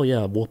wall, like, oh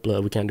yeah, wolf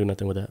blood. We can't do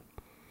nothing with that.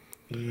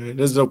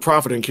 There's no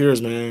profit in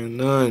cures, man.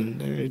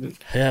 None.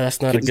 Yeah,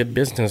 that's not a good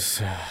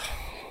business.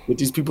 Get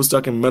these people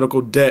stuck in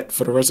medical debt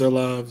for the rest of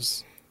their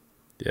lives.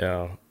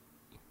 Yeah.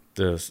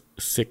 The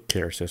sick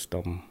care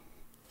system.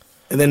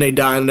 And then they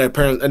die, and their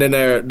parents, and then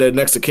their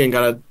next of kin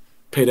gotta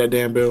pay that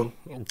damn bill.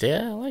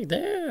 Yeah, like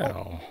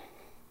damn.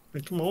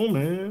 Like, come on,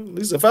 man. At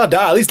least if I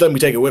die, at least let me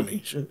take it with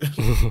me.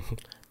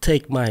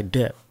 Take my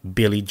debt,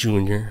 Billy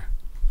Jr.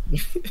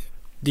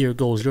 There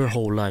goes your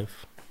whole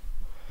life.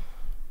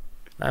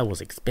 That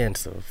was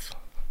expensive.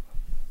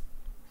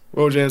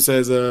 Rojan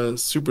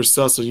says, super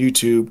sus on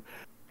YouTube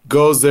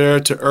goes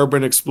there to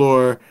Urban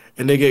Explorer,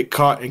 and they get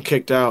caught and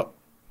kicked out.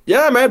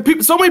 Yeah,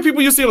 man. So many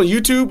people you see on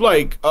YouTube,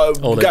 like, got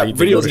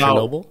videos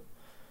out.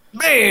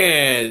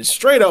 Man,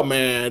 straight up,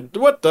 man.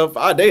 What the?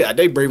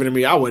 They braver than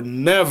me. I would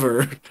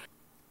never,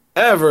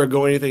 ever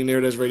go anything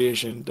near this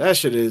radiation. That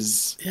shit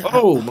is. Yeah,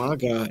 oh my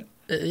god.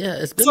 Yeah,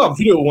 it's been. I saw a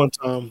video one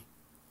time.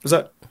 Was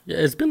that? Yeah,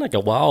 it's been like a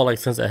while, like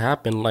since it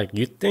happened. Like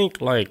you think,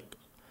 like,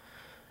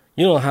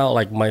 how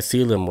like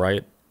mycelium,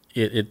 right?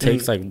 It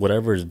takes like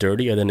whatever is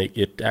dirty, and then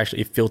it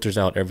actually filters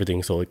out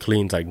everything, so it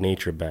cleans like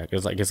nature back.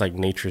 It's like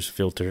nature's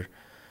filter.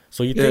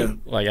 So you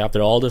think like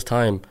after all this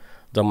time,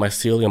 the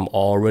mycelium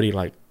already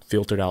like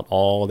filtered out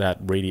all that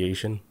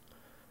radiation.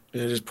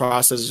 Yeah, this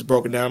process is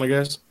broken down, I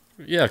guess.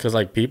 Yeah, because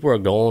like people are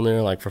going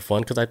there like for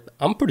fun. Because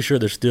I'm pretty sure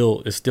it's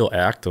still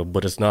active,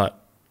 but it's not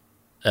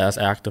as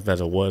active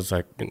as it was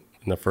like in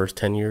the first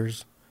 10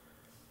 years.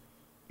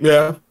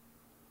 Yeah.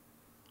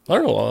 I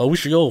don't know. We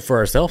should go for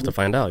ourselves to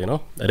find out. I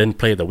didn't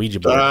play the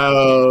Ouija board. I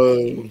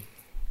don't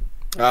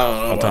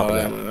know. On top of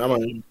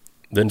that,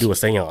 then do a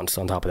seance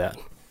on top of that.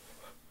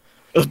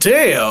 Oh,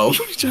 damn.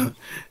 Trying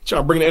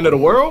to bring the end of the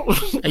world?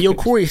 Hey, yo,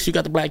 Corey, you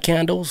got the black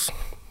candles?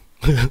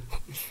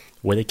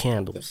 Where the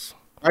candles?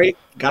 Right.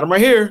 Got them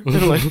right here.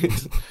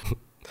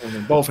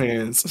 In both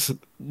hands.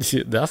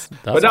 That's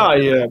but no,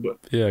 yeah.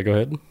 Yeah, go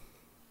ahead.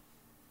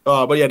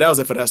 But yeah, that was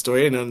it for that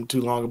story. Ain't nothing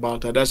too long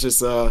about that. That's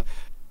just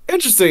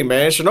interesting,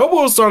 man. Chernobyl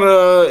was sort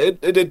of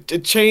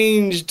it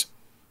changed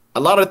a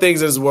lot of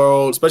things in this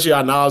world, especially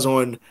our knowledge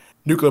on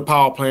nuclear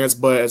power plants.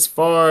 But as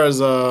far as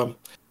I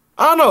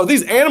don't know,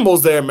 these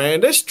animals there,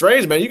 man, they're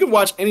strange, man. You can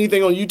watch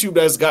anything on YouTube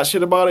that's got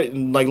shit about it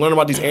and like learn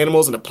about these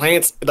animals and the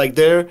plants like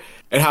there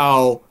and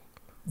how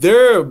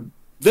them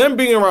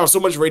being around so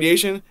much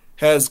radiation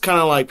has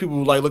kind of like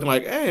people like looking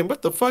like, hey,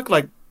 what the fuck?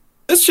 Like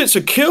this shit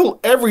should kill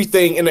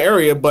everything in the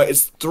area, but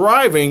it's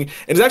thriving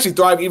and it's actually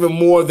thriving even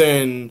more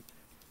than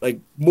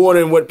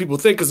what people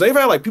think, because they've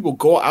had like people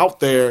go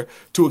out there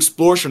to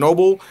explore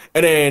Chernobyl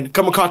and then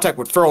come in contact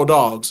with feral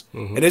dogs,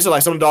 and they said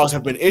like some of the dogs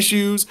have been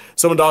issues,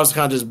 some of the dogs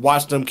kind of just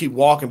watch them keep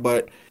walking,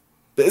 but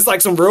it's like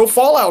some real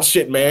Fallout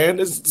shit, man.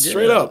 It's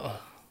straight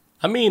up.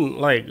 I mean,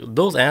 like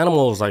those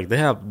animals, like they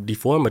have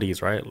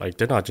deformities, right? Like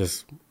they're not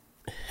just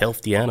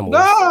healthy animals.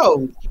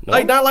 No?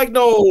 Like not like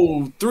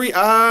no 3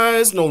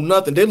 eyes, no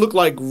nothing. They look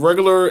like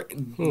regular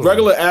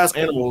ass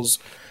animals.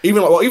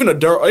 Even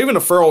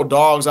the feral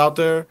dogs out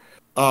there.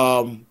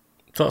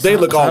 They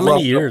look all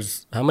rough.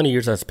 How many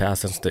years has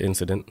passed since the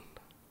incident?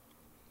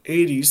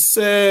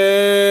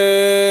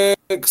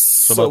 86.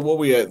 So what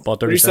we at? About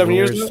 37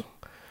 years now?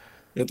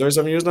 Yeah,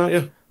 37 years now,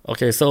 yeah.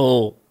 Okay,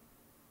 so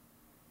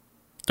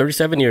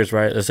 37 years,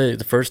 right? Let's say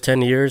the first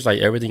 10 years,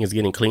 like everything is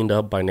getting cleaned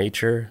up by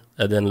nature.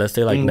 And then let's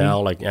say like now,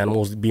 like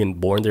animals being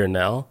born there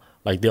now,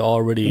 like they're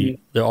already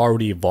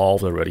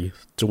evolved already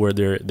to where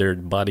their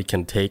body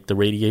can take the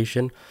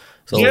radiation.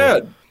 So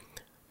yeah.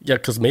 Yeah,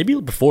 because maybe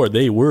before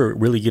they were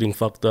really getting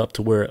fucked up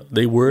to where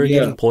they were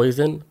getting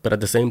poisoned, but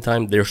at the same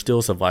time they're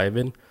still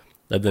surviving.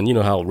 And then you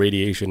know how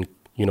radiation,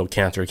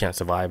 cancer can't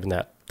survive in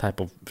that type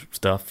of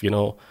stuff,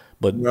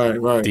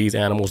 But these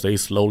animals, they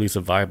slowly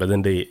survive, but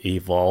then they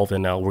evolve,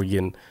 and now we're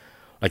getting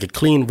like a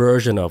clean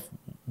version of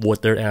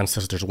what their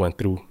ancestors went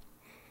through.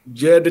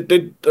 Yeah,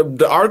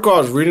 the article I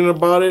was reading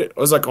about it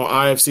was like on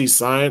IFC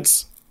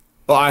Science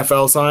or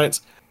IFL Science.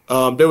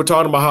 They were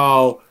talking about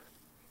how,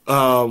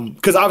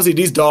 because obviously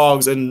these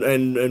dogs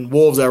and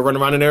wolves that run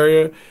around an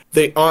area,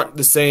 they aren't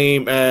the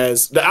same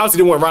as obviously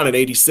they weren't around in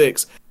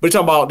 '86, but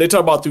they talk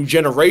about through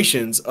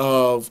generations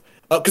of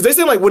because they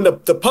say like when the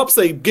pups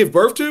they give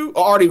birth to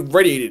are already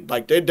radiated,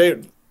 like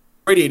they're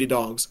radiated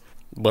dogs.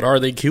 But are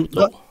they cute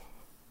though?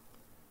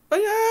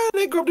 But yeah,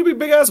 they grow up to be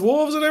big ass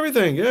wolves and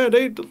everything. Yeah,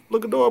 they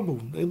look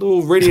adorable. They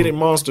little radiated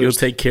monsters. You'll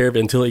take care of it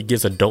until it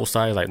gets adult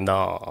size. Like,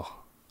 nah,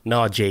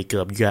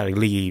 Jacob, you gotta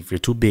leave. You're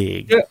too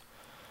big.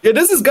 Yeah,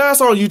 this is guy I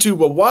saw on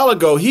YouTube a while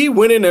ago. He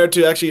went in there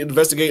to actually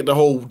investigate the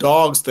whole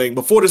dogs thing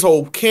before this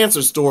whole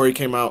cancer story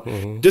came out.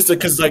 Just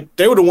because like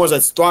they were the ones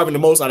that's thriving the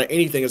most out of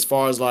anything as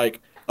far as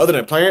like other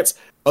than plants,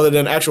 other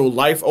than actual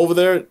life over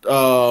there.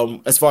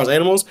 As far as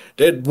animals,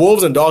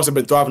 wolves and dogs have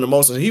been thriving the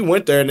most. And he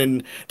went there and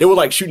then they were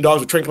like shooting dogs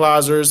with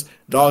tranquilizers.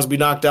 Dogs be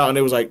knocked out and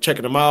they was like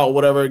checking them out or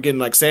whatever, getting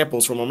like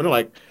samples from them. And they're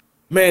like,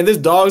 man, this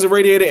dog's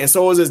irradiated and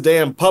so is this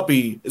damn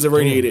puppy is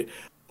irradiated.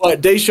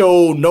 But they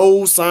show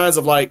no signs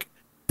of like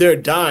they're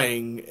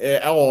dying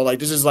at all. Like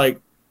this is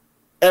like,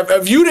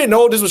 if you didn't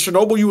know this was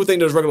Chernobyl, you would think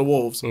there's regular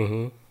wolves.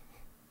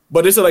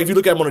 But they said like if you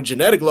look at them on a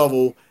genetic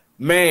level,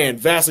 man,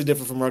 vastly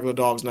different from regular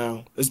dogs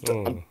now.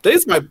 They're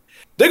gonna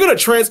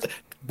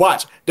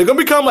watch. They're gonna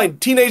become like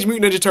Teenage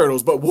Mutant Ninja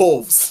Turtles, but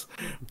wolves.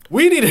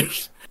 We're gonna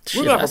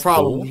have a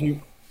problem.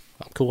 Cool.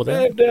 I'm cool with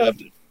that.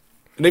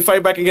 And they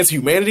fight back against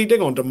humanity. They're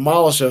gonna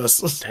demolish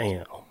us.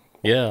 Damn.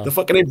 Yeah.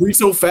 They breathe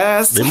so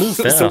fast. They move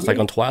fast, like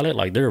on Twilight.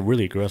 Like they're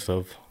really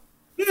aggressive.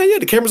 Yeah.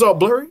 The camera's all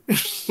blurry. Yeah,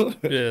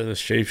 the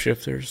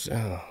shapeshifters.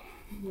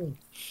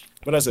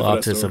 But that's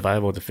it. To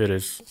survival of the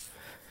fittest.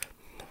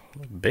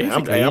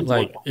 Basically,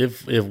 like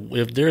if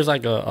there's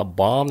like a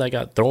bomb that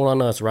got thrown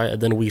on us, right,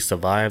 and then we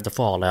survive the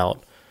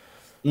fallout.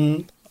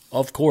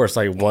 Of course,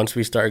 like once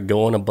we start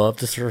going above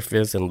the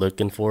surface and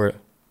looking for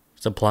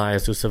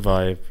supplies to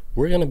survive,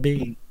 we're gonna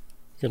be,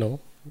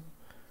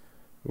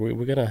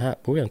 we're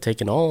gonna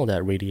take in all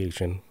that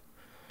radiation.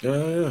 Yeah.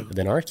 And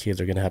then our kids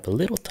are gonna have a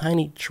little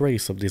tiny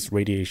trace of this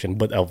radiation,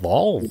 but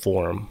evolved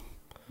form.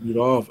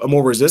 A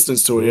more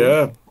resistance to it,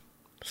 yeah.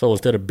 So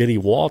instead of Billy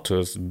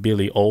Walters,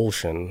 Billy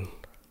Ocean.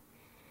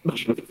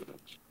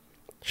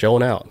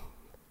 Showing out.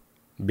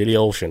 Billy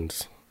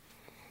Oceans.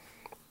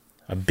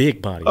 A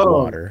big body of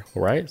water,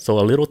 right? So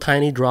a little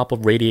tiny drop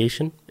of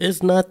radiation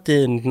is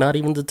nothing, not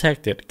even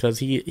detected, because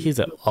he's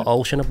an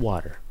ocean of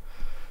water.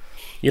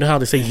 You know how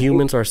they say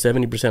humans are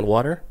 70%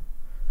 water?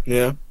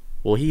 Yeah.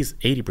 Well, he's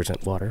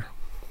 80% water.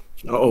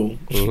 Full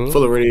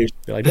of radiation.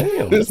 They're like,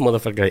 damn, this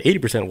motherfucker got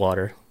 80%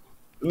 water.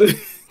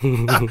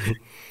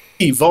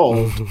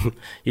 Evolved.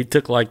 He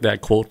took like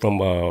that quote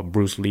from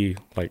Bruce Lee,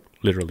 like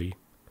literally.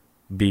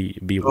 Be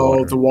water.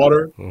 Oh, the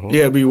water?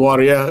 Yeah, be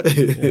water, yeah.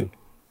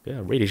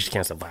 Yeah, radiation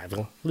can't survive.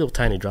 A little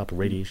tiny drop of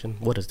radiation.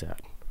 What is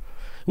that?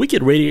 We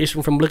get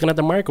radiation from looking at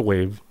the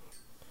microwave.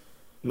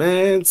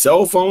 Man,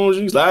 cell phones,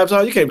 use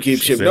laptops, you can't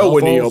keep shit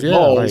nowhere near your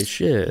balls. Like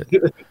shit.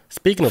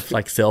 Speaking of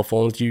like cell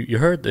phones, you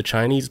heard the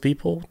Chinese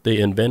people, they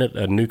invented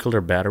a nuclear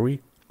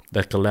battery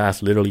that could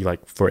last literally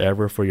like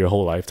forever for your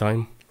whole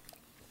lifetime.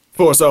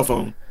 For a cell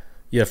phone?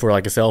 Yeah, for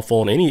like a cell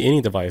phone,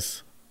 any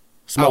device.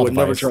 Small device,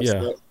 never trust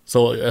that.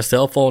 So a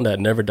cell phone that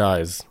never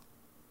dies.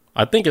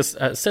 I think it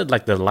said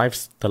like the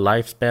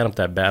lifespan of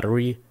that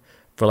battery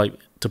for like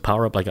to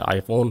power up like an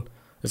iPhone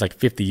is like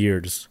 50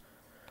 years.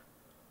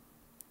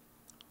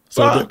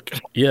 So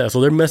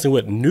so they're messing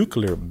with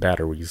nuclear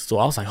batteries. So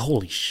I was like,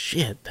 holy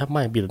shit, that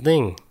might be the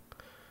thing,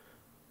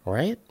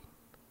 right?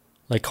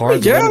 Like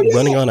cars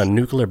running on a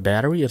nuclear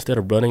battery instead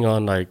of running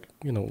on like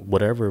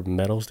whatever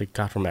metals they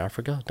got from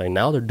Africa. Like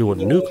now they're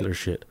doing nuclear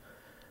shit.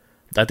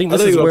 I think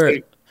this is where.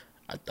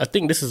 I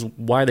think this is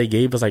why they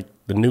gave us like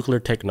the nuclear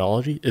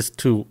technology is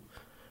to,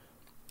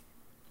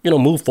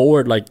 move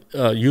forward like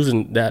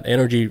using that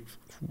energy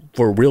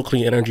for real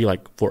clean energy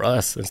like for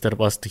us instead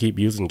of us to keep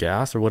using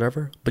gas or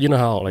whatever. But you know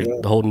how like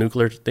the whole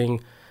nuclear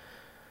thing,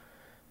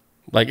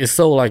 like it's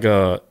so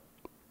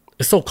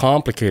it's so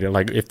complicated.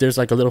 Like if there's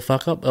like a little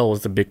fuck up,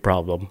 it's a big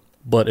problem.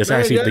 But it's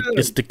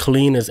it's the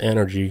cleanest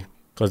energy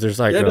because there's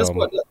like that's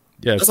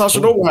how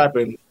Chernobyl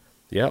happened.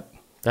 Yep,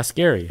 that's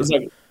scary. It's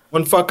like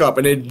one fuck up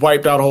and it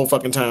wiped out a whole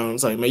fucking town.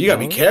 It's like, man, you gotta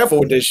be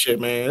careful with this shit,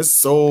 man. It's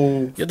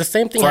so the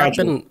same thing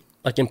happened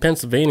like in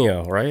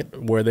Pennsylvania, right?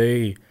 Where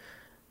they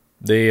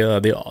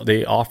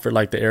offered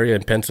like the area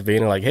in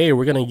Pennsylvania, like, hey,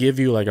 we're gonna give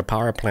you like a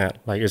power plant,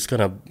 like it's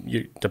gonna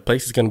the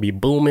place is gonna be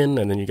booming,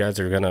 and then you guys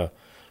are gonna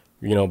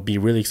be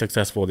really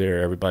successful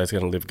there. Everybody's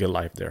gonna live a good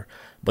life there.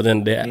 But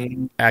then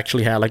they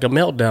actually had like a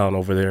meltdown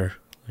over there,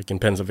 like in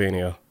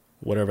Pennsylvania,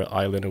 whatever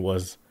island it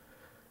was.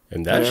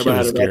 And that shit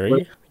is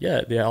scary.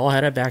 Yeah, they all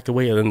had evacuated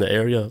away. And in the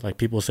area, like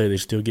people say they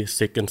still get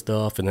sick and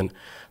stuff. And then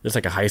there's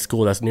like a high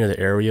school that's near the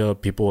area.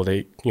 People,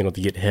 they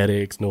get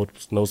headaches,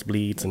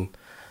 nosebleeds. And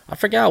I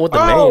forgot what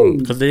the name,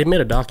 because they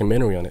made a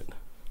documentary on it.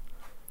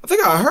 I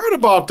think I heard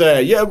about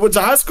that. Yeah, was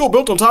the high school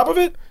built on top of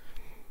it?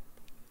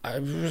 I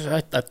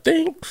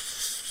think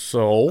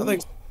so.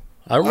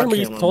 I remember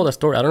you told that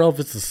story. I don't know if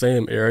it's the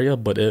same area,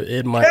 but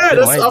it might. Yeah,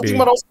 that's I'm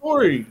thinking about that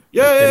story.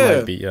 Yeah, it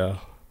might be. Yeah.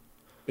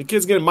 The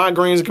kids getting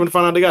migraines and coming to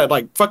find out they got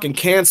like fucking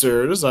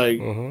cancer. It's like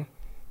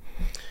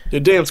the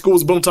damn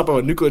school's built on top of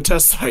a nuclear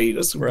test site.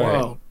 That's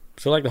wild.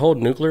 So like the whole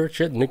nuclear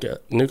shit, nuclear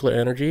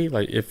energy,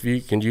 like if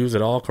you can use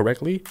it all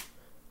correctly,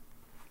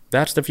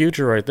 that's the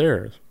future right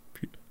there.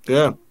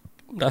 Yeah.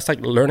 That's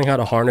like learning how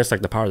to harness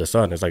like the power of the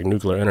sun. It's like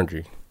nuclear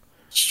energy.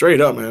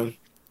 Straight up, man.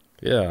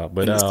 Yeah,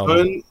 but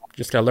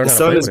just gotta learn how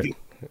to play with it.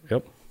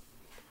 Yep.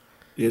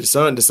 Yeah,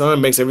 the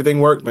sun makes everything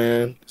work,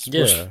 man.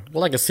 Yeah,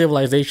 well, like a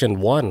civilization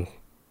one,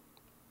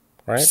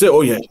 right? Still,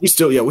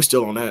 we're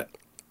still on that.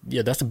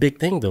 Yeah, that's a big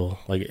thing though.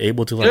 Like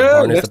able to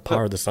harness the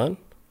power of the sun.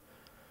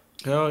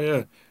 Hell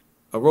yeah.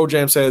 Road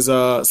Jam says,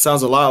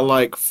 sounds a lot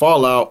like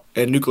Fallout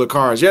and nuclear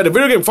cars. Yeah, the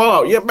video game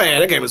Fallout. Yeah, man,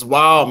 that game is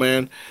wild,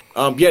 man.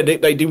 Yeah,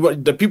 they do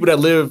the people that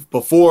lived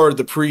before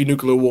the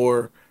pre-nuclear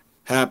war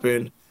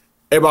happened.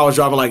 Everybody was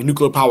driving like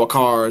nuclear power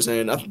cars,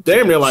 and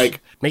damn near like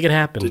make it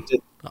happen.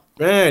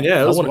 Man,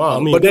 yeah, it was wild.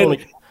 I mean, but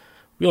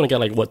we only got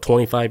like what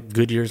 25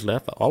 good years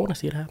left. I want to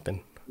see it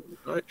happen.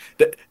 Right.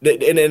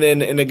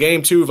 In the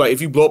game too, like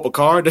if you blow up a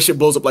car, that shit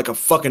blows up like a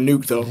fucking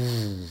nuke though.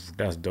 Ooh,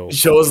 that's dope.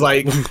 So it's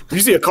like if you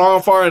see a car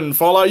on fire and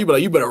Fallout, you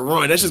better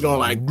run. That's just going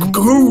like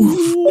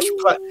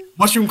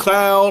mushroom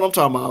cloud. I'm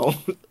talking about.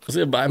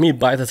 I mean,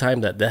 by the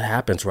time that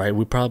happens, right,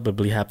 we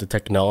probably have the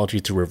technology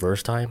to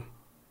reverse time.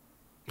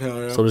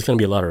 Yeah. So there's gonna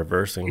be a lot of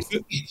reversing.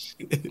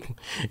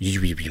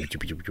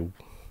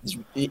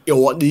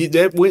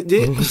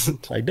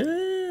 Like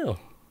damn.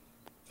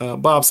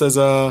 Bob says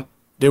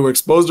they were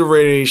exposed to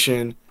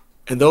radiation,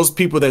 and those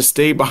people that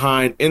stayed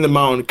behind in the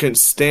mountain couldn't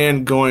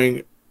stand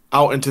going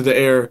out into the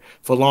air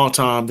for a long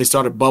time. They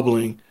started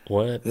bubbling.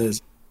 What? And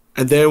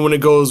then when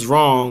it goes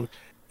wrong,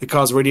 it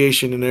caused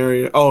radiation in the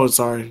area. Oh,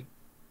 sorry.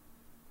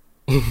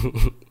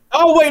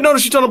 Oh wait, no,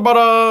 she's talking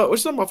about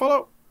what's she talking about?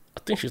 Fallout?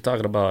 I think she's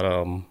talking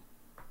about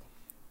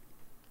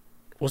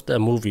what's that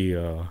movie?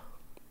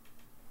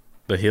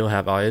 The Hill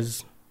Have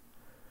Eyes.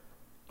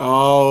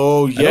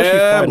 Oh yeah, I know she's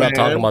probably not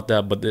talking about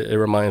that, but it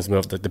reminds me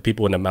of the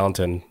people in the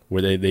mountain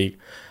where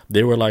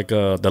they were like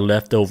the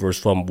leftovers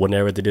from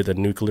whenever they did the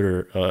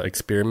nuclear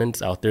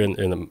experiments out there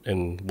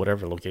in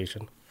whatever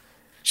location.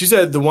 She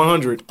said the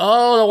 100.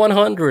 Oh, the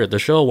 100, the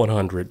show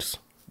 100s. Is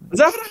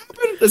that what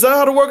happened? Is that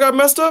how the world got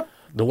messed up?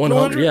 The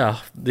 100, yeah.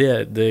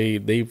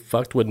 They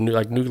fucked with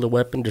nuclear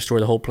weapon,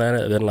 destroyed the whole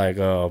planet, and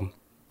then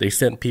they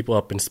sent people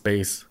up in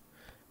space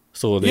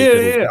so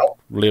they can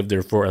live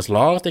there for as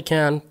long as they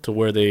can to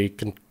where they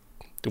can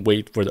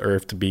wait for the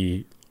Earth to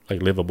be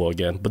like livable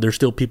again. But there's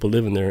still people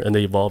living there, and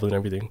they evolve and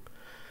everything.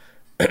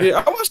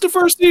 Yeah, I watched the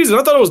first season.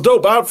 I thought it was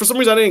dope. For some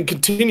reason, I didn't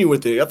continue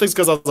with it. I think it's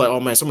because I was like, oh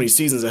man, so many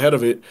seasons ahead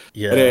of it.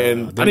 Yeah,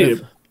 and I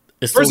needed.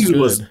 First season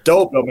was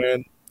dope though,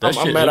 man.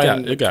 I'm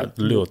mad it got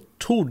a little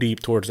too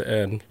deep towards the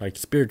end, like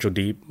spiritual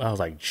deep. I was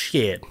like,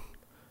 shit,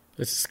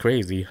 this is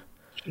crazy.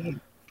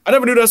 I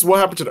never knew that's what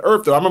happened to the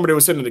Earth though. I remember they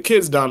were sending the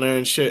kids down there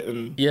and shit.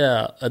 And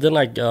yeah, and then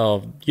like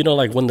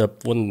like when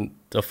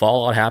the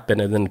fallout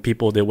happened, and then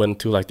people they went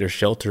to like their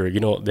shelter.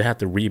 They had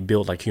to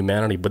rebuild like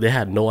humanity, but they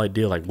had no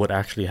idea like what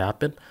actually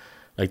happened.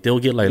 Like they'll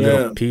get like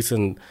little pieces,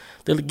 and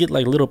they'll get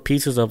like little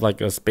pieces of like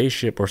a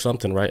spaceship or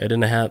something, right? And then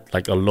they had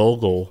like a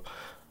logo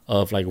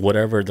of like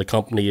whatever the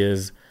company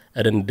is,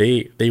 and then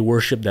they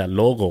worship that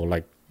logo,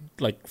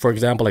 like for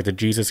example, like the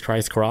Jesus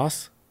Christ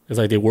cross. It's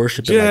like they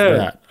worship it like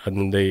that,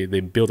 and they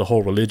build a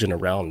whole religion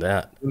around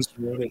that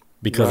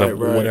because of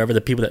whatever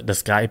the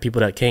sky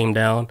people that came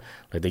down,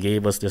 like they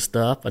gave us this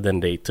stuff, and then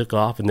they took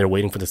off, and they're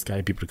waiting for the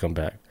sky people to come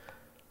back.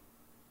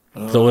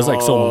 So it's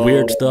like some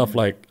weird stuff.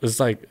 Like it's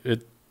like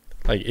it,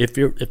 like if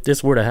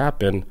this were to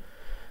happen,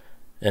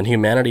 and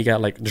humanity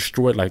got like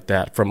destroyed like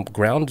that from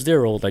ground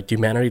zero, like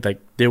humanity, like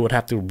they would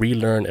have to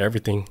relearn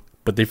everything,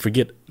 but they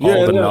forget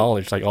all the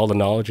knowledge. Like all the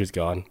knowledge is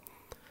gone.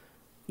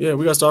 Yeah,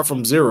 we gotta start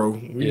from zero.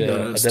 We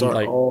gotta start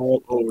like,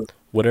 all over.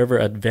 Whatever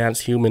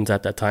advanced humans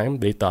at that time,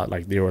 they thought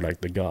like they were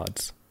like the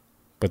gods,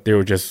 but they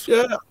were just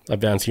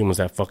advanced humans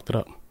that fucked it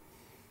up.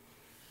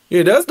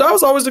 Yeah, that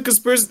was always the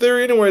conspiracy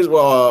theory, anyways.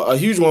 Well, a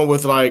huge one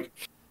with like,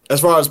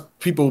 as far as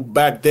people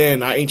back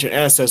then, our ancient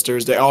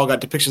ancestors, they all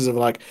got depictions of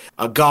like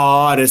a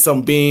god and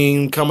some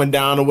being coming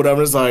down or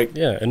whatever. It's like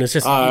and it's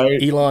just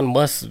Elon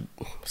Musk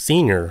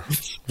Senior.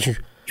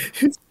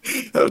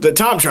 The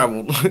time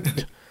travel.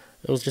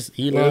 It was just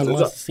Elon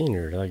Musk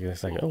Senior. Like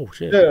it's like, oh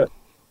shit. Yeah.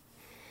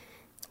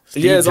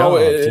 Steve Jobs,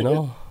 always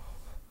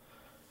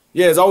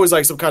Yeah, it's always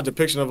like some kind of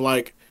depiction of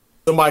like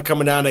somebody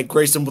coming down and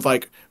grace them with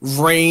like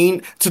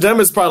rain. To them,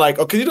 it's probably like,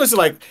 okay, it's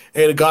like,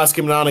 hey, the gods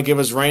came down and give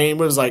us rain.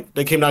 But it's like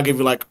they came down and gave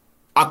you like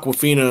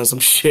Aquafina or some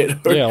shit.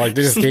 Yeah, like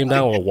they just came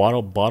down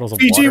with bottles of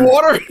Fiji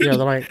water. water. Yeah,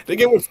 they're like, They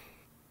gave it.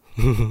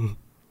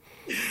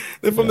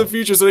 They're from the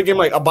future, so they gave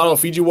like a bottle of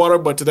Fiji water,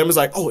 but to them it's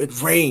like, oh,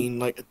 it rained.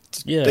 Like,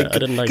 yeah, I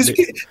didn't like.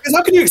 Because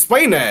how can you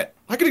explain that?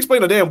 How can you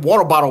explain a damn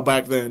water bottle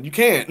back then? You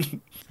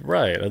can't.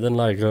 Right, and then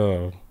like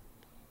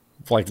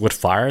with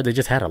fire, they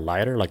just had a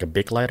lighter, like a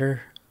big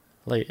lighter.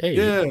 Like, hey,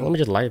 let me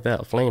just light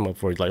that flame up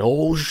for you. Like,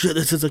 oh shit,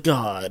 this is a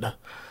god.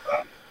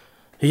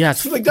 He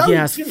has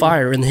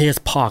fire in his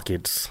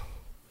pockets.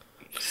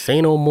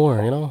 Say no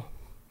more, you know.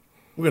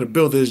 We're gonna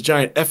build this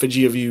giant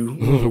effigy of you.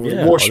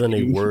 Yeah, and then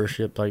they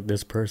worship like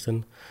this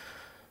person.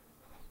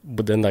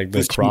 But then like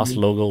the cross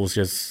logo was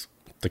just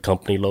the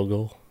company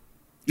logo.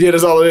 Yeah,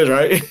 that's all it is,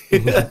 right?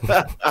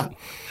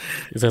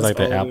 It says like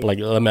the Apple. Like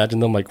imagine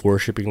them like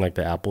worshiping like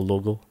the Apple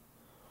logo.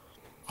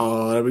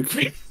 Oh, that'd be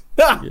great.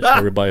 Yeah,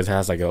 everybody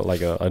has like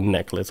a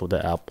necklace with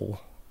the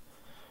apple.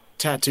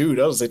 Tattooed.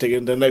 I was say taking it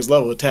to the next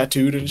level.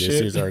 Tattooed and This shit.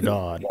 This is our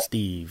god,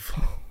 Steve.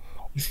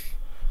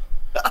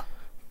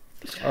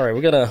 All right,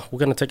 we're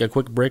gonna take a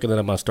quick break and then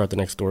I'm gonna start the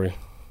next story.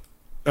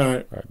 All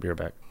right, be right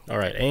back. All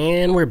right,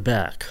 and we're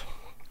back.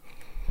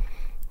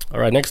 All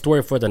right, next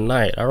story for the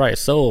night. All right,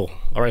 so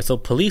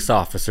police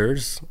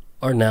officers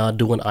are now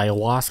doing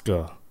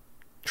ayahuasca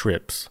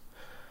trips.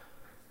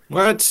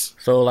 What?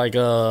 So like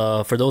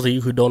for those of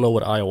you who don't know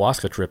what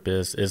ayahuasca trip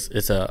is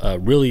it's a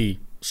really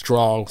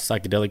strong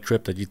psychedelic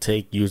trip that you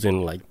take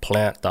using like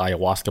the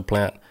ayahuasca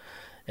plant,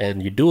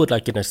 and you do it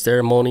like in a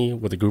ceremony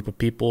with a group of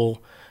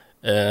people,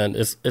 and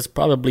it's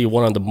probably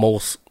one of the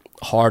most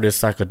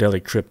hardest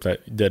psychedelic trip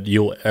that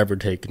you'll ever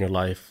take in your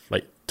life.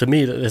 Like to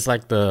me, it's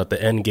like the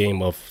end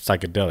game of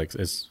psychedelics.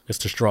 It's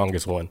the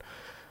strongest one,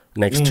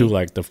 next to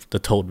like the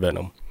toad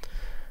venom.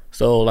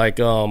 So like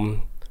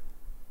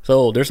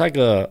so there's like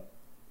the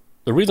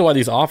reason why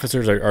these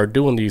officers are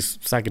doing these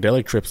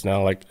psychedelic trips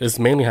now, like it's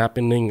mainly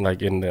happening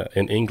like in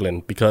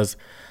England, because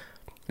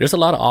there's a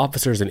lot of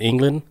officers in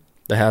England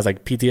that has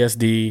like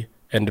PTSD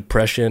and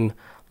depression,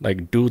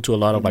 like due to a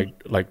lot of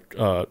like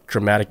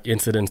traumatic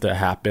incidents that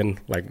happened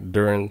like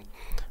during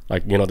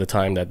like, you know, the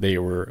time that they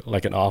were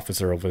like an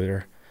officer over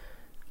there.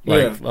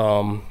 Like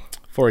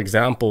for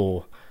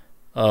example,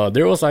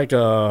 there was like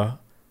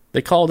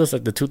they call this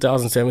like the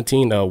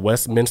 2017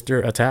 Westminster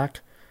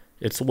attack.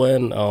 It's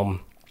when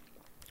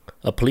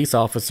a police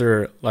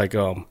officer like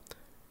a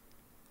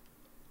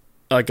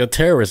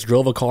terrorist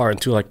drove a car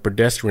into like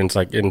pedestrians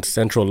like in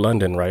central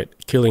London, right,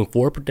 killing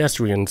 4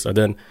 pedestrians and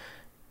then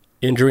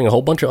injuring a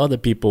whole bunch of other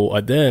people,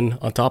 and then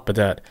on top of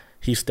that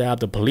he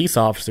stabbed a police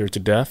officer to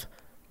death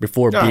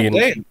before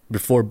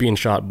being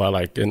shot by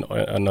like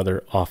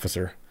another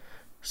officer.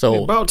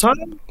 So about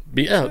time.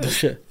 Yeah,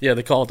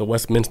 they call it the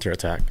Westminster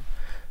attack.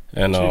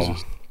 And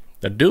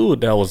the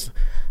dude that was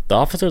the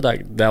officer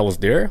that was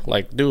there,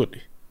 like,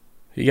 dude,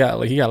 he got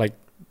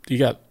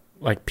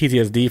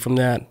PTSD from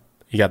that.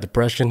 He got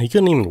depression. He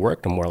couldn't even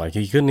work no more. Like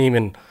he couldn't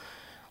even,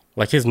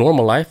 like his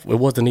normal life, it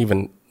wasn't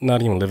even,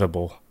 not even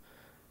livable.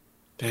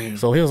 Damn.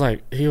 So he was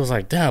like,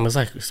 damn, it's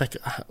like,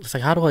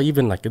 how do I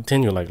even like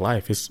continue like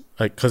life? It's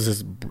like, cause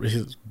his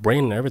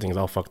brain and everything is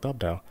all fucked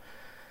up now.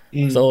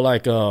 So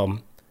like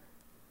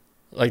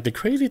the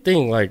crazy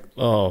thing, like,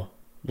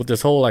 with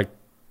this whole like,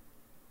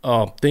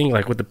 thing,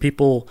 like with the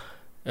people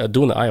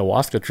doing the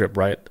ayahuasca trip,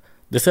 right?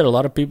 They said a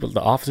lot of people,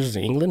 the officers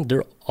in England,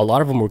 a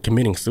lot of them were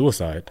committing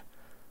suicide.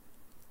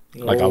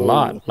 Like a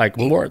lot, like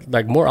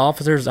more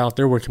officers out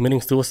there were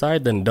committing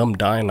suicide than them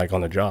dying like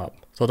on the job.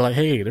 So they're like,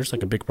 hey, there's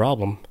like a big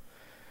problem.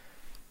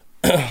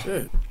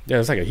 Yeah,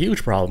 it's like a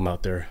huge problem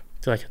out there.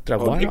 It's like, they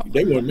wouldn't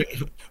they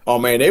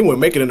wouldn't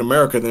make it in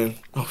America then.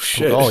 Oh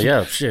shit. Oh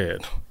yeah,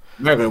 shit.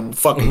 America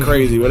fucking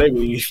crazy. Where they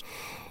be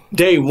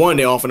day one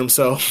they offer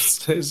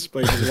themselves. This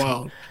place is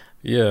wild.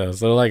 Yeah,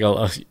 so like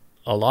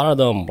a lot of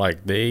them,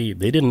 like they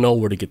didn't know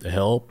where to get the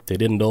help. They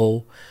didn't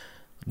know.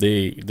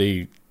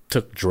 They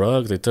took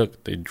drugs.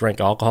 They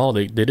drank alcohol.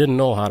 They didn't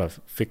know how to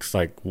fix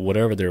like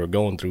whatever they were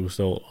going through.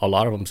 So a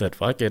lot of them said,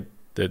 "Fuck it."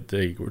 That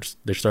they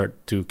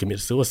start to commit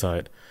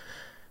suicide.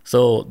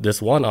 So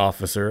this one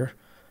officer,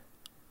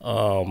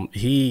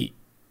 he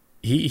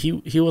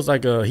was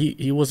like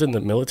he was in the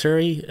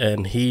military,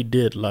 and he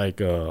did like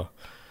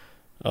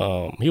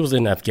he was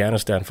in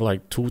Afghanistan for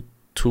like two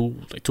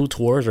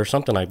tours or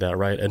something like that,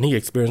 right? And he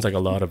experienced like a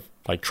lot of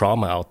like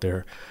trauma out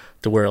there,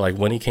 to where like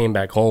when he came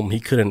back home, he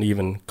couldn't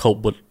even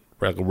cope with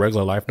like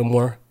regular life no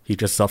more. He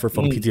just suffered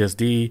from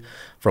PTSD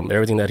from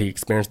everything that he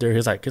experienced there.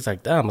 He's like,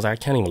 damn, I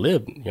can't even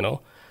live, you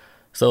know.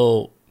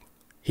 So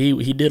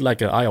he did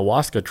like an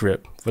ayahuasca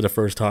trip for the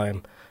first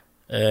time,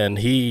 and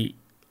he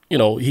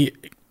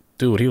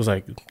was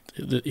like,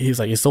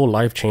 it's so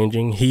life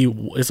changing.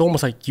 It's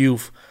almost like you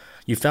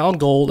found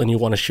gold and you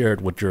want to share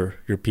it with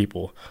your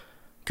people.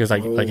 Because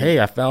like, hey,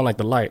 I found like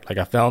the light, like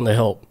I found the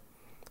help,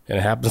 and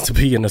it happens to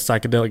be in a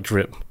psychedelic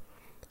trip.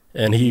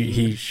 And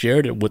he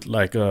shared it with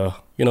like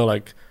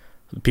like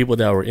the people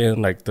that were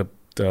in like the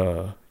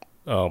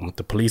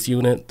police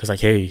unit. It's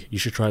like, hey, you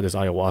should try this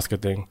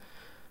ayahuasca thing,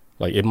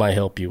 like it might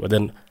help you. And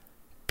then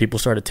people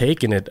started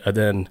taking it, and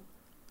then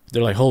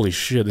they're like, holy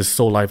shit, this is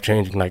so life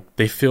changing. Like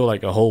they feel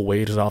like a whole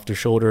weight is off their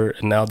shoulder,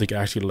 and now they can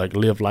actually like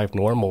live life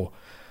normal.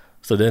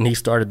 So then he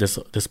started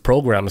this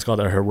program. It's called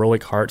the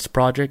Heroic Hearts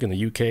Project in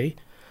the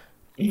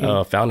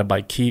UK, founded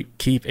by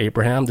Keith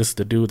Abraham. This is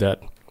the dude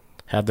that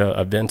had the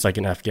events like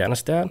in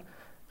Afghanistan.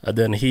 And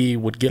then he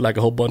would get like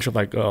a whole bunch of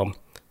like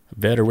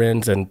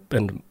veterans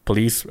and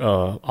police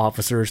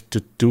officers to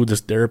do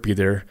this therapy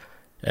there,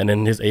 and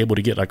then he's able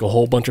to get like a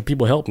whole bunch of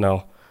people help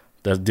now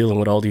that's dealing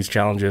with all these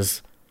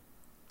challenges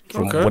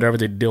from whatever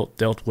they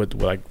dealt with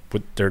like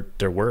with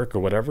their work or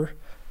whatever.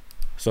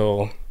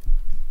 So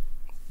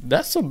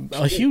that's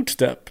a huge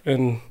step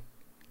in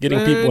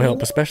getting people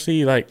help,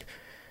 especially like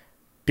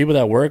people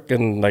that work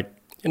and like,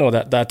 you know,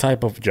 that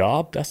type of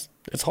job.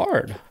 It's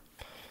hard.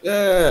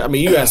 Yeah, I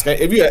mean,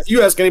 if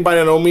you ask anybody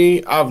that know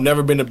me, I've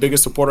never been the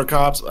biggest supporter of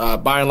cops.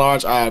 By and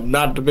large, I'm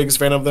not the biggest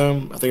fan of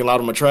them. I think a lot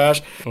of them are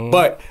trash.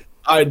 But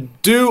I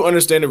do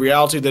understand the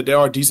reality that there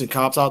are decent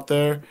cops out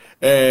there,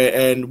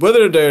 and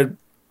whether they're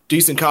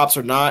decent cops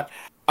or not,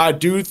 I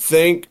do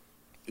think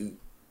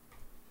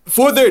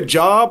for their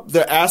job,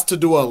 they're asked to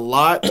do a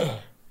lot.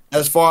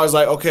 As far as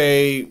like,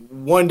 okay,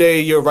 one day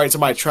you'll write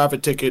somebody a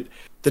traffic ticket.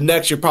 The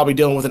next, you're probably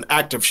dealing with an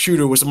active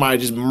shooter with somebody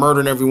just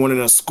murdering everyone in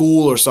a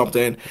school or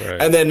something.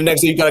 Right. And then the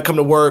next day, you got to come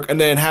to work and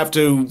then have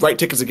to write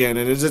tickets again.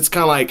 And it's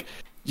kind of like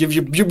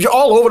you're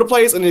all over the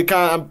place, and it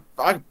kind of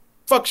I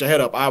fucks your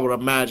head up, I would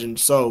imagine.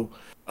 So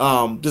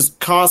just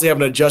constantly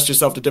having to adjust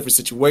yourself to different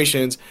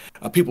situations,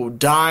 people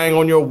dying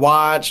on your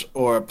watch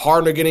or a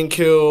partner getting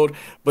killed,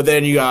 but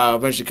then you got to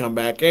eventually come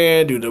back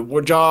in, do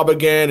the job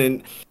again,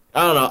 and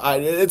I don't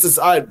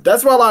know.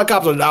 That's why a lot of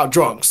cops are out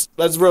drunks.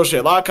 That's real shit.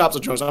 A lot of cops are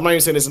drunks. I'm not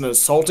even saying this in an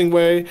insulting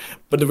way,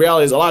 but the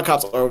reality is a lot of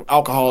cops are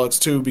alcoholics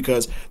too,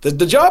 because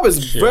the job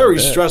is very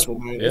stressful,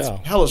 man. Yeah.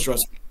 It's hella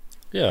stressful.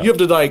 Yeah. You have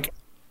to like.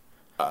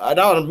 I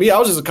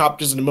was just a cop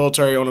just in the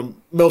military on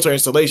a military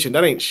installation.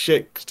 That ain't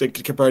shit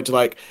compared to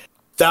like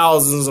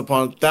thousands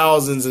upon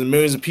thousands and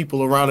millions of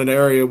people around an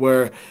area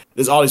where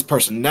there's all these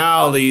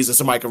personalities and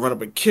somebody can run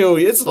up and kill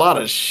you. It's a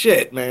lot of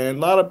shit, man. A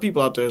lot of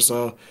people out there.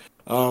 So.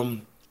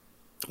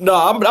 No,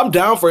 I'm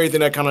down for anything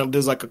that kind of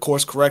does like a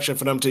course correction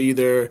for them to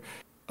either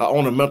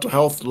on a mental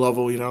health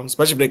level, you know,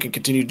 especially if they can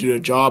continue to do their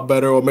job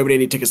better, or maybe they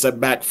need to take a step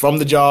back from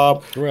the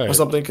job or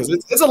something, because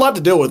it's a lot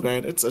to deal with,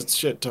 man. It's a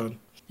shit ton.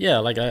 Yeah,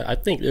 like I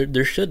think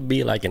there should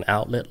be like an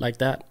outlet like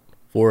that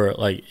for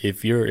like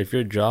if your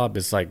job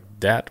is like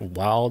that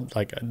wild,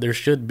 like there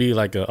should be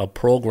like a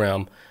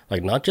program,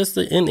 like not just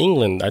in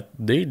England.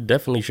 They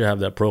definitely should have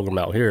that program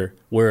out here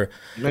where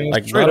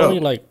like not only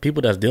like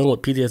people that's dealing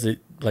with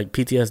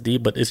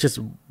PTSD, but it's just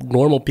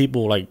normal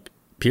people, like,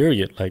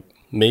 period. Like,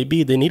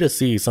 maybe they need to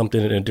see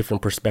something in a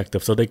different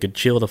perspective so they could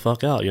chill the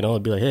fuck out, you know,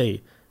 and be like,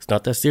 hey, it's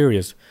not that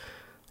serious.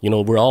 You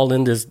know, we're all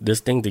in this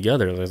thing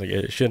together. Like,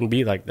 it shouldn't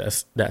be like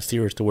that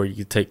serious to where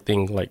you take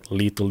things like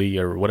lethally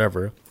or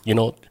whatever. You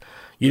know,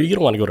 you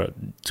don't want to go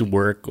to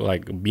work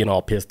like being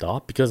all pissed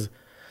off, because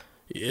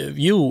if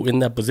you in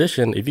that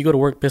position, if you go to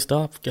work pissed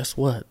off, guess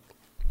what?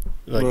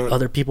 Like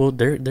other people,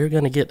 they're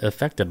gonna get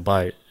affected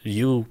by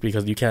you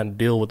because you can't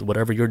deal with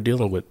whatever you're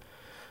dealing with.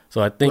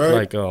 So I think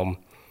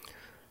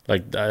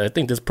I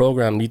think this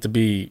program needs to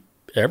be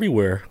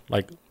everywhere.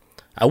 Like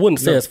I wouldn't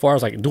say as far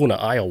as like doing an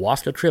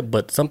ayahuasca trip,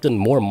 but something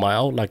more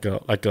mild, like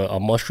a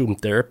mushroom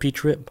therapy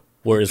trip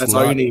where it's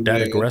not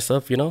that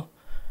aggressive, you know.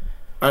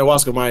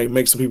 Ayahuasca might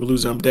make some people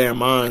lose their damn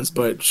minds,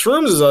 but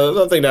shrooms is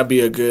I think that'd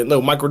be a good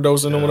little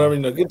microdosing or whatever. You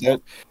know, get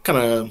that kind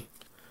of.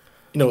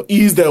 You know,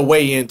 ease their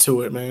way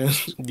into it, man.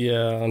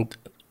 Yeah, and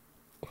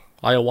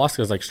ayahuasca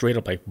is like straight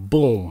up like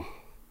boom.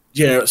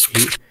 Yeah,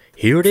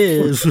 here it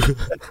is.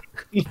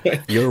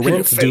 Your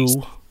rent's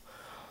due.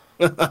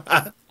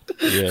 Yeah,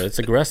 it's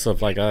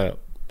aggressive. Like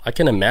I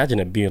can imagine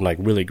it being like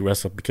really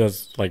aggressive,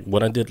 because like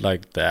when I did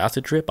like the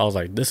acid trip, I was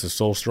like, this is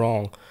so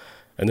strong,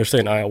 and they're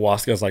saying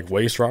ayahuasca is like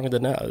way stronger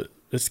than that.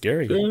 It's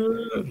scary.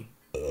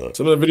 Yeah.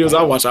 Some of the videos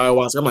I watch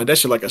ayahuasca, I'm like, that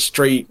shit like a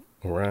straight.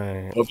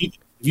 Right. Well,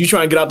 if you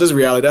try and get out this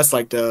reality, that's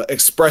like the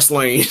express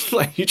lane.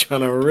 Like you trying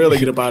to really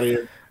get up out of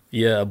here.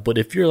 Yeah, but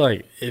if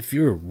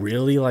you're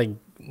really like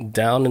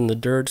down in the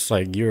dirt,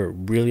 like you're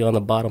really on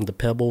the bottom of the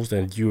pebbles,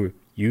 and you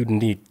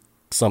need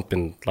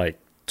something like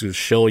to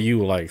show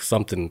you like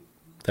something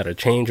that'll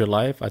change your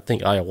life, I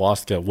think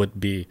ayahuasca would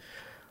be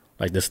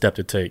like the step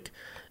to take.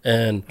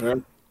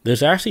 And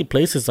there's actually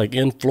places like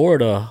in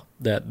Florida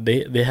that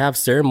they have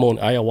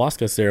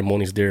ayahuasca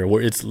ceremonies there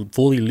where it's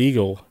fully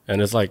legal,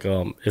 and it's like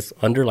it's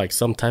under like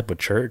some type of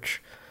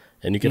church,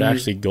 and you can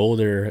actually go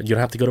there. You don't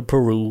have to go to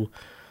Peru,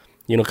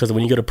 you know, because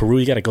when you go to Peru,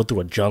 you got to go through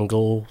a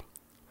jungle.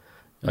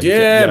 Like you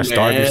got to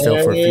starve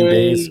yourself for a few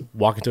days,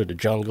 walking through the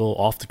jungle,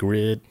 off the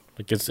grid.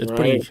 Like it's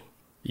pretty.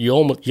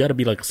 You got to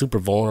be like super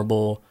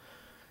vulnerable.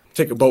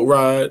 Take a boat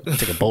ride.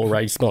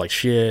 You smell like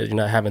shit. You're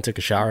not having to take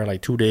a shower in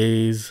like 2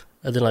 days,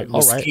 and then like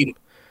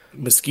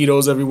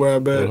mosquitoes everywhere, I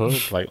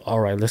bet. Like, all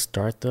right, let's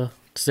start the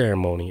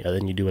ceremony, and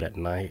then you do it at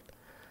night,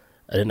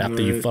 and then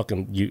after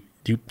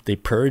they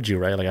purge you,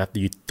 right? Like after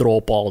you throw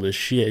up all this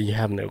shit and you're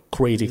having a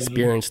crazy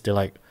experience, they're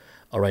like,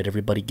 all right,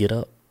 everybody get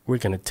up, we're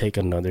gonna take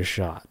another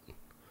shot.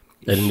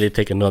 and then they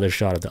take another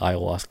shot at the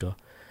ayahuasca,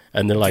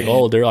 and they're like,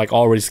 oh, they're like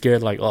already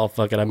scared, like, oh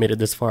fuck it, I made it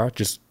this far,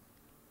 just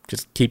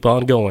keep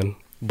on going.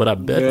 But I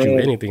bet you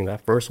anything,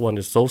 that first one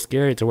is so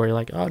scary to where you're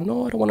like, oh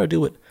no, I don't want to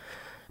do it.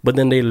 But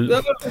then they're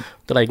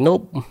like,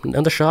 nope,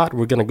 another shot,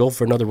 we're gonna go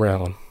for another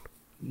round.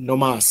 No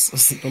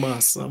mas, no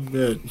mas, I'm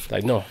good.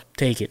 Like, no,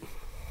 take it.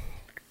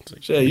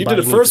 Like, yeah, you did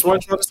the first one,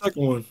 try the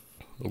second one.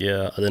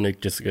 Yeah, and then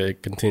it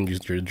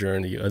continues your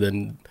journey. And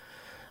then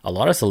a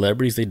lot of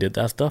celebrities, they did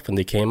that stuff, and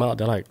they came out,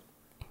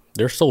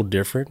 they're so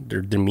different.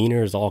 Their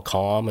demeanor is all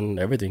calm and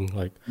everything.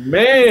 Like,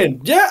 man,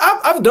 yeah,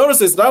 I've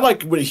noticed this. Not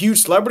like with huge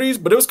celebrities,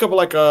 but it was a couple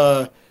like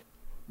I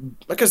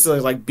guess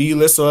like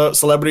B-list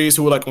celebrities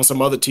who were like on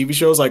some other TV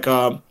shows. Like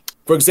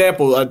for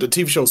example, the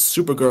TV show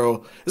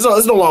Supergirl. It's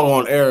no longer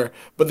on air,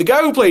 but the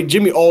guy who played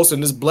Jimmy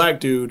Olsen, this black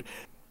dude,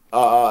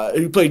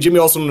 who played Jimmy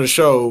Olsen on the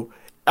show.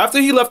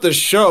 After he left the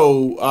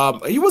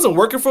show, he wasn't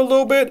working for a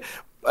little bit,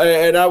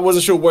 and I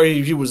wasn't sure where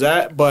he was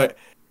at, but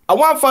I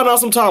want to find out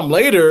sometime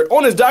later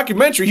on his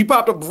documentary. He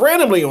popped up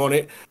randomly on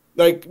it,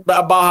 like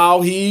about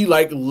how he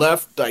like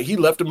left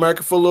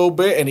America for a little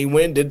bit, and he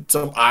went and did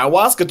some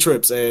ayahuasca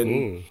trips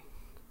and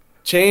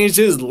changed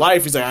his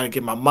life. He's like, I gotta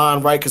get my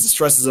mind right because the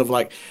stresses of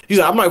like, he's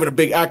like, I'm not even a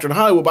big actor in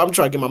Hollywood, but I'm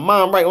trying to get my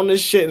mind right on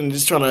this shit and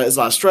just trying to. It's a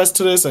lot of stress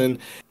to this, and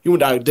he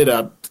went out and did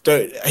a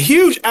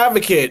huge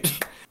advocate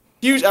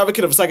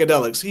of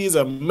psychedelics. He's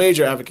a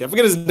major advocate. I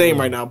forget his name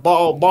right now.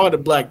 Bald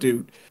black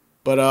dude.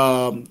 But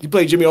he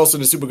played Jimmy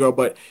Olsen in Supergirl,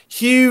 but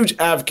huge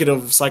advocate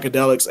of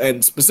psychedelics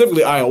and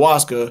specifically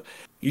ayahuasca.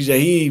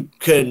 He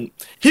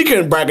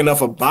couldn't brag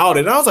enough about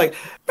it. And I was like,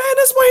 man,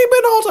 that's where he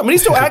been all the time. I mean,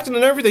 he's still acting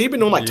and everything. He's been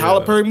doing like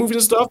Tyler Perry movies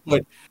and stuff,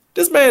 but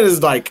this man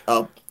is like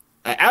an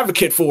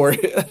advocate for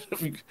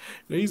it.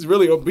 he's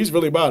really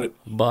about it.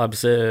 Bob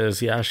says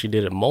he actually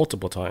did it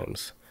multiple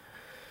times.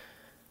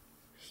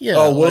 Yeah.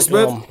 Oh, Will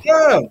Smith?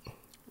 Yeah.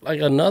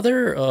 Like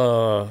another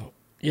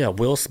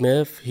Will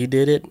Smith, he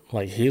did it.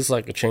 Like, he's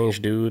like a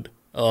changed dude.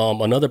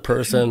 Another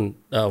person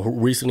who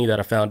recently that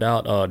I found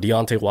out,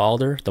 Deontay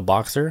Wilder, the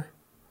boxer.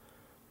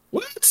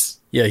 What?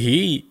 Yeah,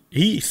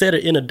 he said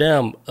it in a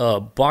damn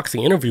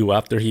boxing interview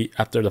after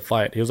the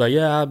fight. He was like,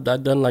 yeah, I've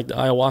done like the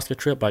ayahuasca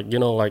trip. Like,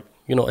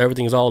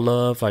 everything's all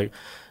love. Like,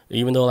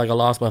 even though like I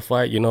lost my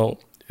fight,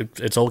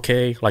 it's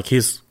okay. Like,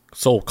 he's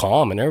so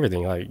calm and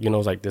everything. Like,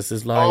 it's like, this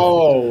is life.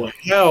 Oh,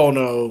 hell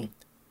no.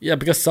 Yeah,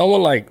 because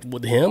someone like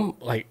with him,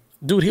 like,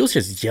 dude, he was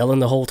just yelling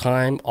the whole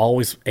time,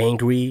 always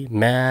angry,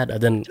 mad,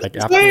 and then like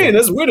after. Man,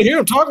 it's weird to hear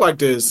him talk like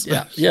this.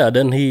 Yeah.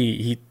 Then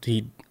he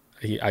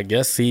I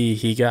guess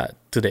he got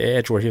to the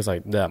edge where he was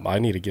like, "Damn, I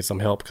need to get some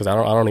help because I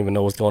don't even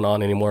know what's going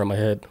on anymore in my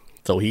head."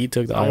 So he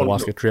took the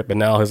ayahuasca trip, and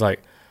now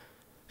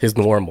his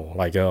normal.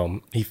 Like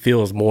he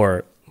feels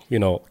more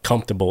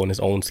comfortable in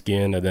his own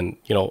skin, and then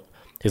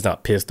he's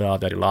not pissed off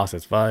that he lost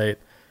his fight.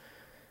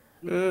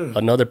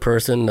 Another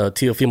person,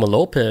 Teofimo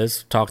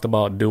Lopez, talked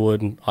about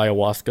doing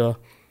ayahuasca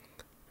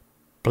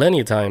plenty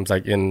of times,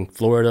 like in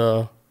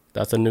Florida.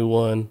 That's a new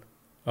one.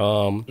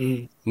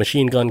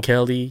 Machine Gun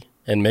Kelly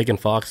and Megan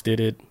Fox did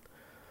it.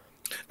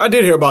 I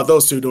did hear about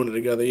those two doing it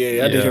together.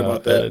 Yeah, I did hear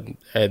about that.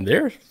 And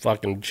they're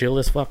fucking chill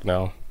as fuck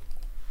now.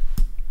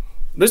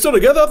 They're still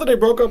together after they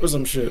broke up or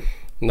some shit?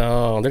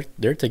 No,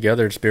 they're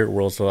together in spirit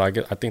world, so I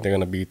think they're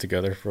gonna be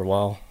together for a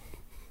while.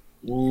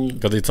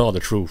 Because they saw the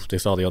truth. They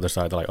saw the other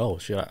side. They're like, oh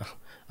shit,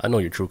 I know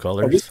your true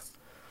colors.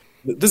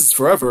 This is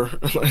forever.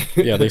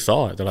 Yeah, they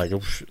saw it. They're like,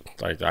 oh,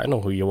 I know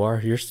who you are.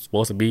 You're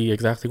supposed to be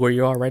exactly where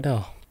you are right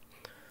now.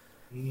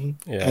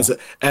 Yeah.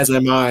 As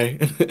am I.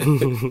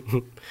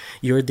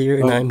 You're there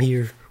and I'm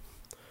here.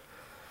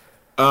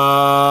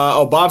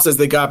 Bob says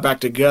they got back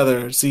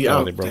together. See,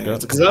 they broke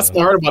up. Because that's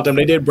what I heard about them.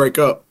 They did break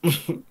up.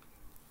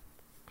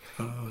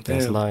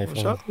 That's life.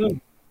 Shout out to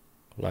them.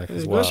 Life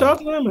is wild. Shout out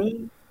to them,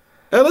 man.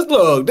 Hey, let's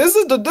look. This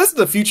is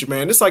the future,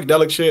 man. This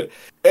psychedelic shit.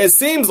 It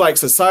seems like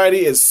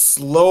society is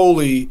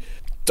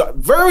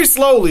very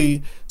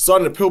slowly,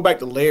 starting to peel back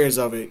the layers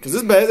of it because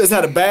it's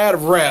had a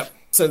bad rep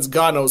since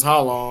God knows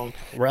how long.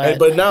 Right.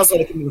 But now it's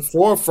starting to come to the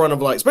forefront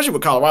of especially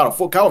with Colorado.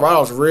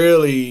 Colorado's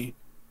really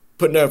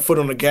putting their foot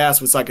on the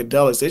gas with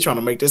psychedelics. They're trying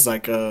to make this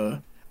like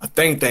a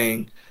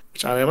thing.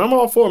 Which I'm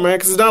all for, man,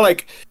 because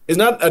it's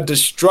not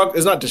destructive.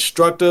 It's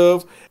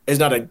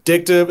not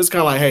addictive. It's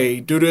kind of like,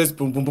 hey, do this,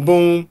 boom, boom, boom,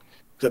 boom.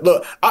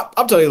 Look,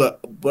 I'm telling you,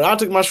 when I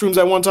took my shrooms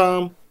at one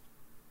time,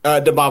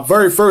 my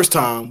very first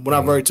time when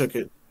I took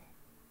it,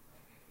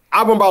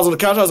 I remember I was on the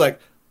couch. I was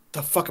like,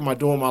 "The fuck am I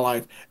doing in my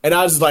life?" And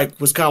I just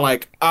was kind of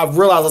like, I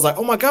realized I was like,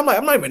 "Oh my god,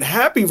 I'm not even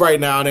happy right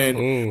now." And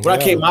then when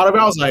I came out of it,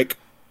 I was like,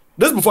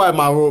 "This is before I had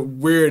my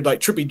weird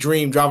trippy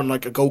dream driving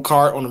like a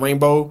go-kart on the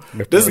rainbow."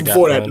 This is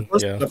before that.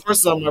 The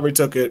first time I ever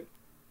took it,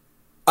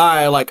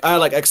 I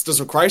had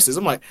existential crisis.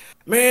 I'm like,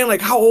 man,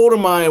 how old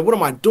am I? What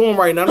am I doing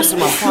right now? This is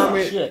my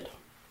apartment.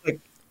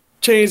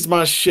 Changed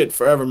my shit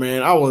forever,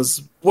 man. I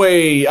was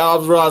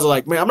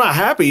realizing man, I'm not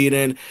happy. And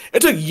then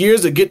it took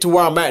years to get to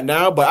where I'm at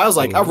now, but I was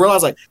like, I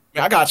realized man,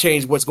 I gotta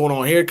change what's going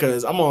on here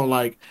because I'm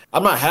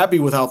not happy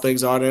with how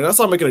things are. And I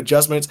started making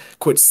adjustments,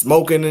 quit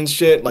smoking and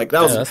shit. That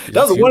was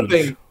the one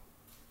thing.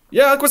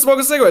 Yeah, I quit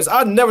smoking cigarettes.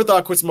 I never thought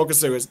I quit smoking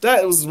cigarettes.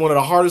 That was one of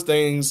the hardest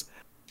things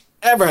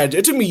ever had.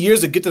 It took me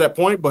years to get to that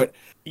point, but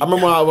I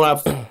remember when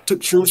I took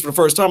shrooms for the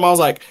first time, I was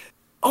like,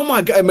 "Oh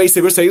my god!" It made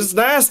cigarettes taste it's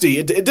nasty.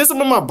 It did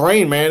something in my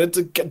brain, man.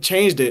 It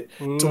changed it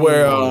to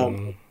where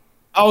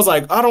I was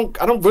like, I don't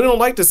really don't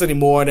like this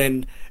anymore. And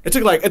then it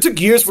took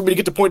years for me to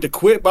get to the point to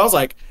quit. But I was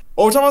like,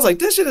 over time, I was like,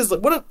 this shit is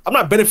like, I'm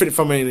not benefiting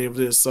from any of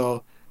this.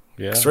 So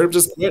Yeah. straight up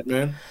just quit,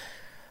 man.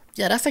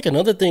 Yeah, that's like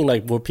another thing,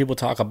 like where people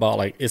talk about,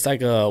 like it's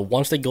like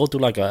once they go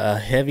through like a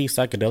heavy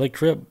psychedelic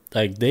trip,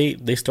 like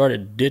they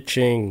started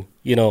ditching,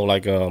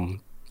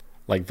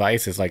 like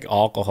vices like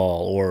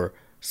alcohol or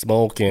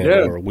smoking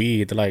Yeah, or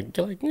weed. They're like,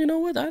 you know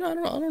what? I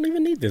don't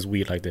even need this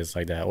weed like this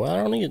like that. Well, I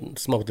don't need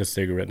to smoke this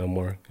cigarette no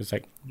more. It's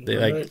like they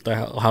right.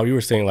 how you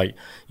were saying, like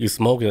you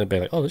smoke it and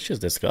be like, oh, this shit's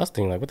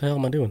disgusting. Like what the hell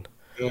am I doing?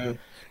 Yeah. And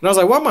I was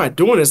like, why am I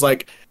doing this?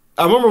 Like,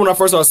 I remember when I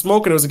first started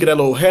smoking, it was to get that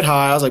little head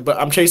high. I was like, but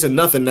I'm chasing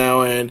nothing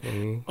now,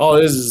 and all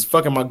this is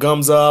fucking my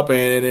gums up,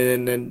 and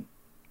it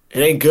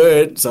ain't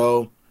good.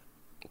 So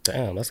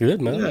Damn, that's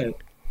good, man.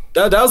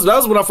 yeah, that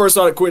was when I first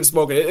started quitting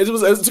smoking. It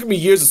took me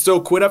years to still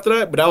quit after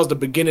that, but that was the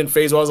beginning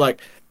phase where I was like,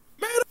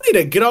 man, I need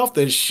to get off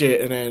this shit.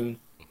 And then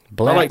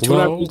I'm like Black two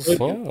and a half years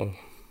lungs. later,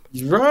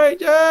 Yeah.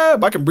 right? Yeah,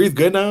 if I can breathe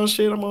good now,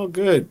 shit, I'm all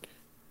good.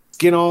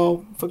 Skin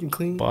all fucking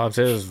clean. Bob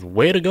says,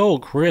 "Way to go,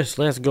 Chris.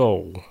 Let's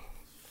go."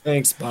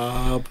 Thanks,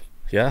 Bob.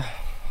 Yeah,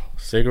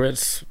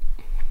 cigarettes.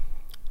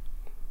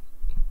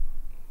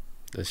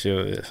 That shit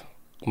is.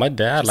 My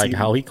dad, like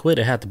how he quit,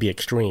 it had to be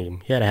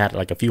extreme. He had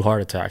like a few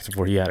heart attacks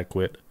before he had to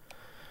quit.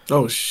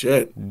 Oh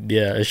shit!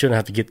 Yeah, it shouldn't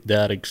have to get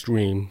that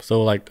extreme.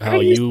 So like I how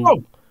didn't used to you,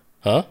 smoke.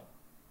 huh?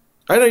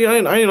 I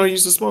didn't know you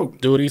used to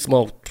smoke. Dude, he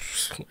smoked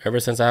ever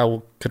since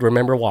I could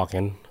remember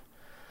walking.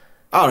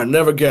 I would have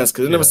never guessed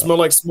because it never Yeah. smelled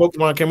like smoke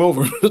when I came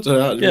over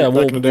Yeah, well,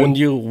 back in the day.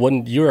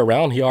 when you're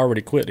around, he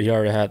already quit. He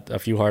already had a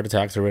few heart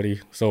attacks already.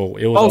 So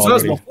it was Oh, so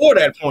that's already before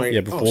that point.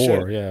 yeah Oh shit.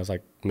 before. Yeah, it was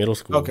like middle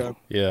school. Okay.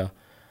 Yeah.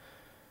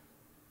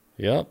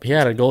 Yep, he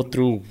had to go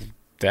through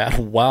that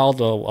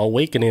wild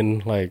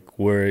awakening, like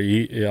where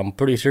I'm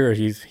pretty sure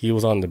he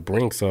was on the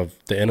brinks of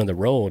the end of the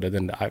road, and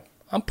then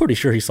I'm pretty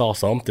sure he saw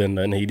something,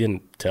 and he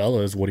didn't tell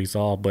us what he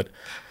saw, but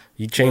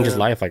he changed his Yeah.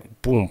 life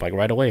like boom, like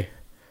right away.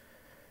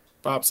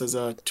 Bob says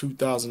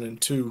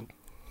 2002.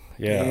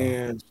 Yeah,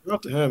 And shout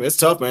out to him. It's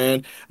tough,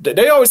 man.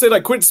 They always say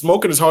like quitting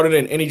smoking is harder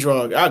than any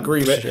drug. I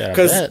agree, man. yeah, I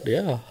Because bet,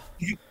 yeah,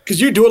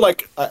 you do it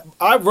like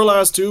I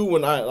realized too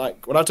when I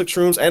took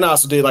shrooms and I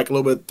also did like a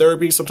little bit of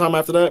therapy sometime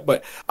after that.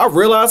 But I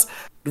realized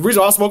the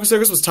reason I was smoking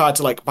cigarettes was tied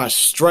to like my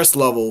stress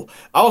level.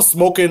 I was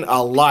smoking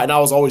a lot and I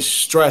was always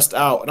stressed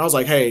out. And I was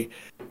like, hey,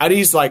 I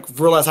need to like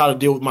realize how to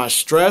deal with my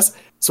stress.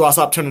 So I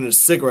stopped turning to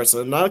cigarettes,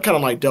 and I kind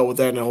of like dealt with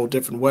that in a whole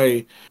different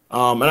way.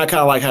 And I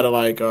kind of like had to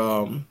like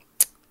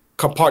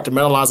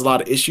compartmentalize a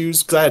lot of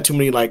issues because I had too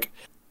many like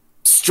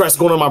stress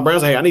going on in my brain. I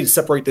was like, hey, I need to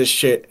separate this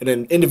shit and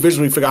then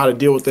individually figure out how to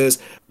deal with this.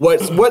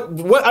 What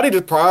I need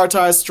to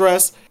prioritize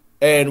stress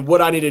and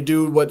what I need to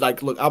do. What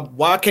like look,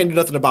 I can't do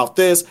nothing about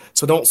this,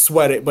 so don't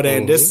sweat it. But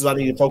then this is I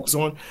need to focus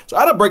on. So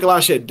I had to break a lot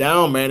of shit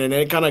down, man, and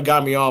it kind of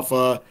got me off.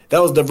 That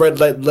was the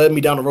led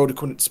me down the road to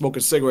quit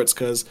smoking cigarettes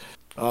because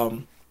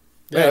man,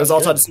 it was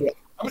all types of shit.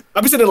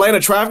 I be sitting in Atlanta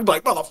traffic,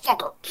 like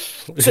motherfucker,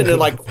 sitting in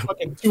like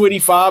fucking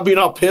 285, being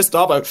all pissed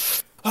off, like,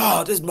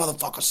 oh, this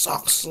motherfucker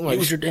sucks. I'm like,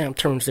 use your damn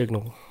turn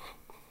signal.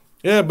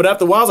 yeah, but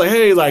after a while, I was like,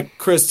 hey, like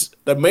Chris,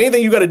 the main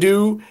thing you got to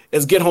do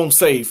is get home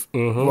safe,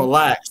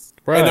 relax,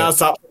 Right. and now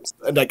stop.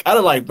 Like I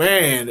was like,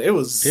 man, it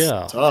was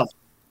Yeah. tough.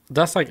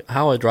 That's like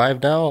how I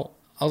drive now.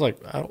 I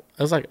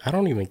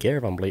don't even care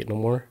if I'm late no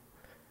more.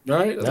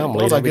 Right? Now I'm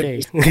I was late like,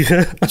 every day.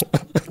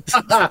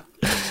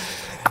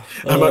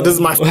 this is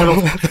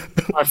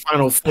my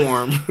final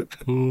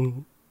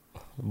form.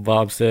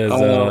 Bob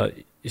says,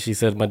 she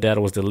said my dad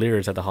was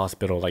delirious at the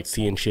hospital, like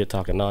seeing shit,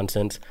 talking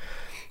nonsense.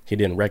 He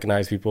didn't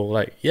recognize people.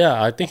 Like,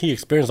 yeah, I think he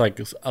experienced like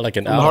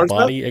an out of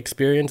body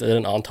experience, and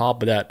then on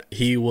top of that,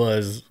 he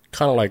was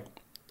kind of like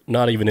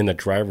not even in the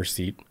driver's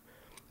seat.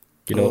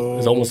 You know,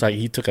 it's almost like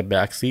he took a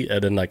back seat,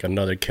 and then like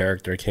another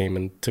character came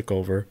and took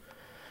over.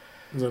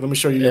 Let me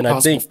show you. And I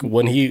think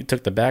when he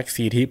took the back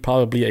seat, he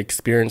probably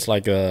experienced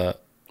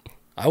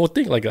I would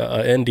think like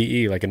a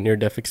NDE, like a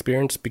near-death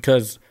experience,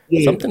 because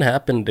something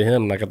happened to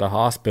him like at the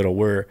hospital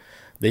where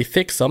they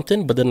fixed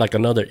something, but then like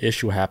another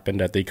issue happened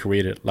that they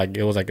created. Like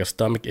it was like a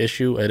stomach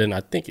issue, and then I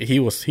think he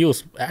was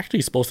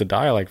actually supposed to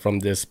die like from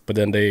this, but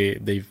then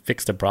they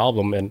fixed the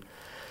problem, and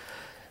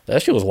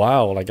that shit was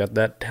wild. Like at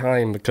that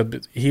time,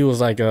 because he was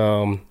like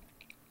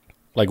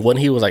when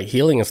he was like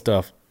healing and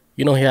stuff,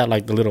 you know, he had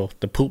like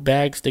the poop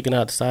bag sticking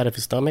out the side of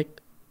his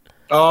stomach.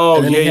 Oh,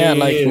 And then he had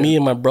like yeah. me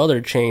and my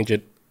brother change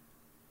it.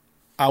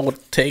 I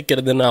would take it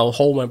and then I would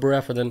hold my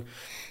breath and then,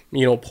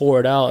 you know, pour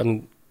it out.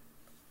 And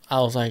I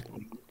was like,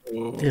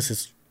 this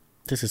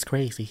is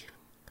crazy.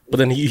 But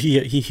then he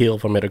healed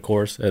from it, of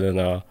course, and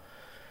then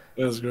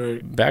That's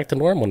great. back to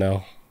normal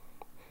now.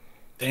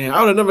 Damn,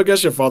 I would have never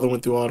guessed your father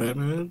went through all that,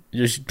 man.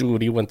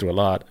 Dude, he went through a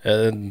lot.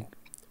 And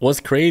what's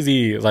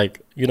crazy,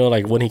 like, you know,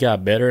 like when he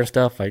got better and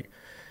stuff, like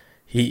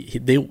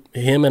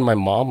him and my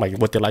mom, like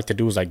what they like to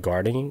do is like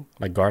gardening,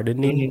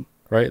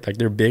 right? Like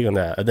they're big on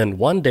that. And then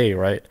one day,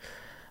 right,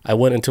 I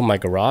went into my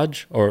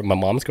garage or my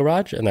mom's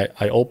garage, and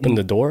I opened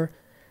the door.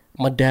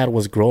 My dad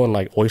was growing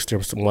like oyster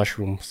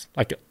mushrooms,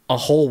 like a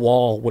whole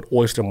wall with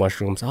oyster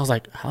mushrooms. I was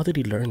like, how did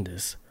he learn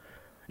this?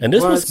 And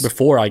this was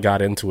before I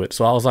got into it.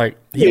 So I was like,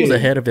 he was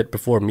ahead of it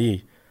before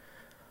me.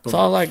 So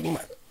I was like,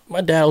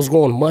 my dad was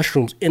growing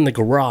mushrooms in the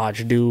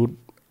garage, dude.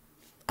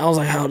 I was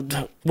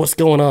like, what's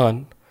going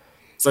on?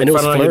 Like, and it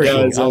was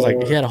flourishing. I was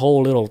like, he had a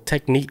whole little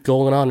technique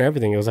going on and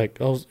everything. It was like,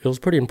 it was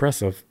pretty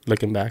impressive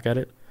looking back at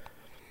it.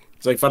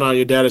 It's like finding out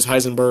your dad is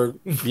Heisenberg.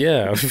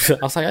 Yeah. I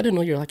was like, I didn't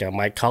know you're like a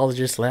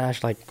mycologist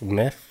 / like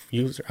meth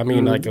user. I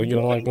mean, like, you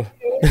know, like,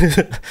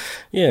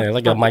 yeah,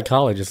 like a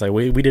mycologist. Like,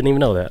 we didn't even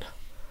know that.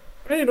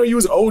 I didn't know you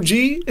was OG.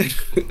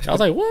 I was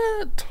like,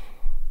 what?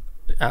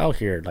 Out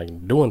here,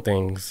 like, doing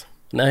things.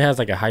 Now he has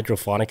like a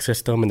hydroponic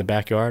system in the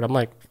backyard. I'm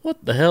like, what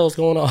the hell is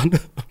going on?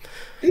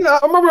 Yeah,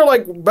 I remember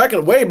like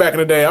way back in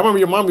the day. I remember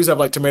your mom used to have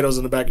like tomatoes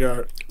in the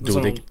backyard.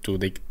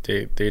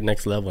 They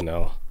next level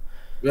now.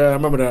 Yeah, I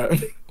remember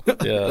that.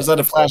 Yeah, I just had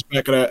a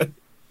flashback of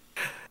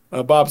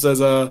that. Bob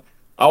says, "I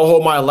will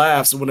hold my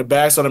laughs when the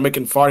bag started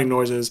making farting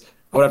noises.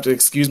 I would have to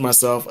excuse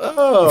myself."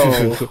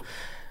 Oh,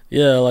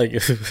 yeah, like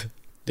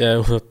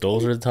yeah,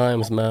 those are the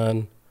times,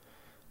 man.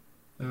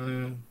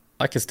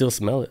 I can still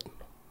smell it.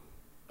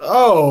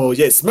 Oh,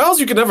 yeah. Smells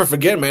you can never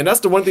forget, man.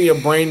 That's the one thing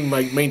your brain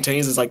like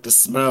maintains is like the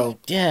smell.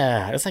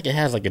 Yeah, it's like it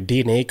has like a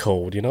DNA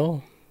code, you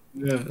know?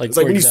 Yeah. Like, it's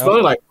like when you smell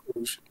it, like...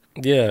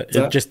 Yeah,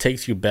 it just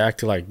takes you back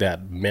to like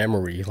that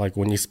memory. Like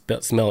when you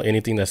smell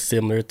anything that's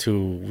similar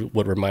to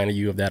what reminded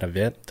you of that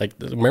event. Like,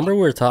 remember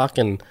we were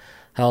talking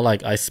how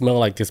like I smell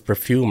like this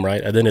perfume,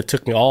 right? And then it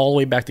took me all the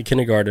way back to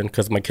kindergarten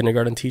because my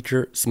kindergarten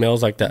teacher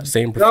smells like that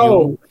same perfume.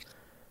 No.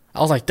 I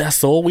was like, that's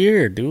so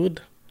weird,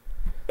 dude.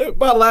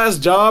 My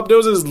last job, there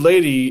was this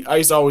lady I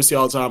used to always see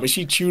all the time, and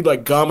she chewed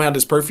like gum, had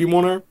this perfume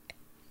on her.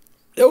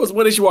 It was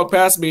one day she walked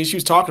past me, and she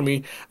was talking to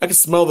me. I could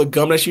smell the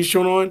gum that she was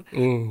chewing on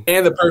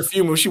and the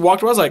perfume. When she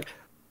walked away, I was like,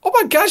 oh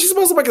my God, she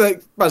smells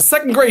like my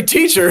second grade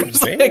teacher.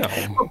 It's like,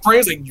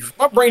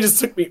 my brain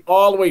just took me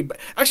all the way back.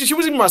 Actually, she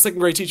wasn't even my second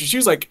grade teacher. She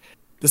was like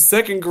the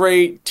second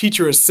grade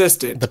teacher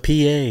assistant. The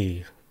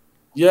PA.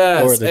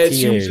 Yes. Or the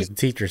TA, the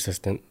teacher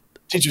assistant.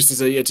 Teacher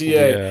assistant, yeah, TA.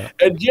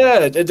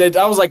 Yeah. And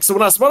I was like, so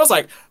when I smelled, I was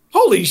like,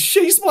 holy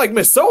shit, you smell like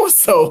Miss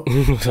So-and-so.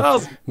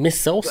 Miss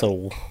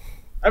So-so.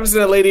 I haven't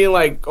seen that lady in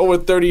like over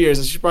 30 years,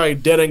 and she's probably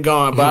dead and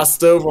gone, but I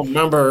still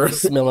remember her.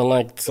 Smelling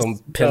like some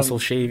pencil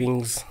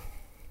shavings.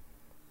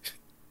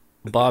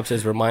 Bob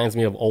says, reminds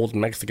me of old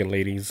Mexican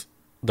ladies.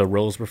 The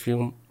rose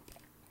perfume.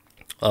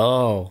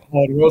 Oh,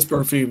 the rose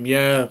perfume,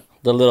 yeah.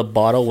 The little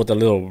bottle with the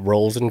little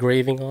rose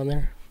engraving on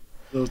there.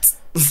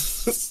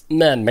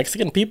 Man,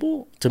 Mexican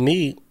people, to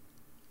me,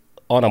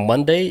 on a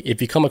Monday,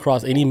 if you come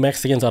across any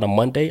Mexicans on a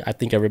Monday, I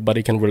think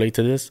everybody can relate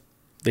to this.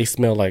 They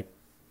smell like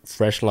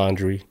fresh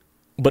laundry.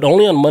 But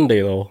only on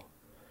Monday, though.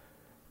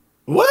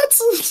 What?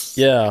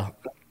 Yeah.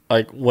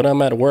 Like, when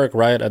I'm at work,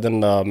 right, and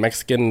then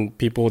Mexican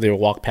people, they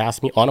walk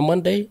past me on a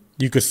Monday,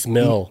 you could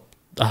smell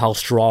how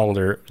strong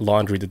their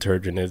laundry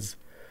detergent is.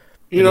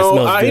 You know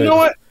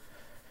what?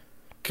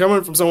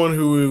 Coming from someone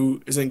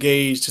who is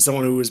engaged to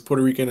someone who is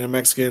Puerto Rican and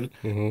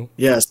Mexican,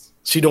 yes,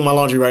 she doing my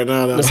laundry right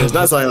now. So it's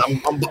not like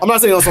I'm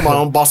not saying on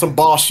some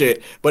boss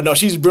shit, but no,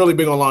 she's really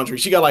big on laundry.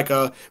 She got like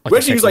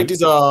where she use like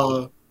these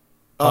I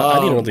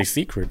didn't know these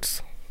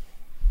secrets.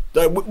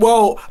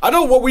 Well, I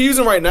know what we're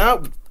using right now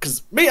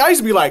because me, I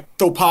used to be like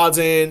throw pods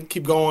in,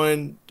 keep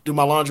going, do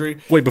my laundry.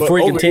 Wait, before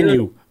you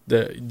continue,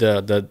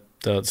 the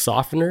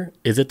softener,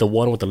 is it the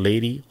one with the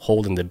lady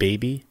holding the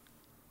baby?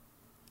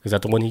 Is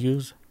that the one you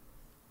use?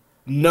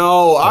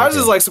 No, ours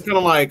is like some kind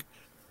of like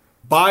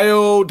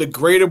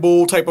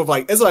biodegradable type of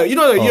like, it's like, you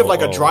know, you have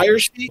like a dryer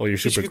sheet. Oh, you're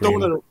super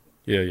clean.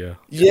 Yeah.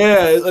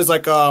 Yeah, it's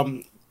like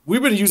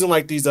we've been using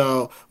like these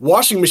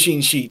washing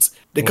machine sheets.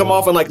 They come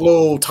off in like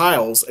little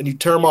tiles, and you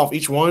turn them off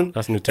each one.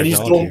 That's new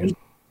technology.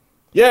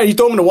 You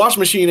throw them in the washing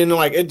machine, and then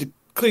like it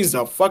cleans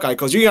the fuck out.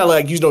 Because you gotta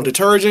like use no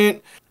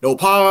detergent, no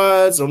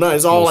pods, no nothing.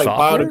 It's all like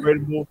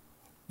biodegradable.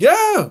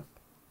 Yeah.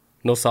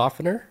 No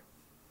softener.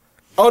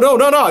 Oh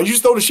no! You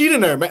just throw the sheet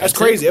in there, man. That's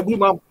crazy. It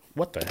blew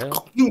what the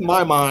hell? Blew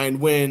my mind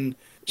when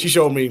she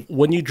showed me.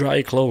 When you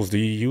dry clothes, do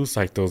you use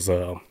like those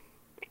little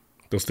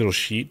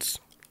sheets?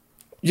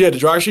 Yeah, the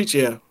dryer sheets.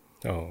 Yeah.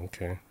 Oh,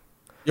 okay.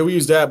 Yeah, we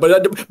use that,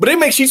 but they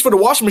make sheets for the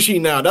washing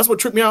machine now. That's what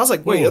tripped me out. I was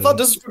like, wait, I thought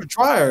this was for the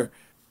dryer.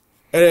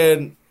 And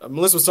then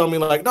Melissa was telling me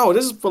like, no,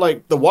 this is for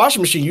like the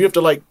washing machine. You have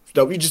to like,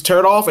 you just tear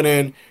it off and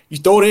then you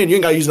throw it in. You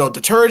ain't gotta use no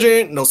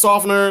detergent, no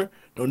softener,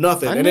 no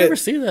nothing. I never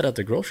see that at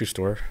the grocery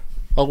store.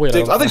 Oh wait,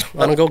 I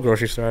don't go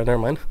grocery store. Never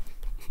mind.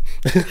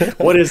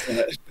 What is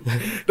that?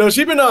 No,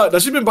 she's been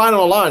buying it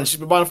online. She's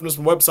been buying it from this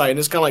website, and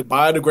it's kind of like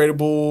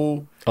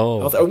biodegradable.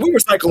 Oh, we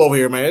recycle over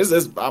here, man.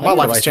 My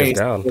life has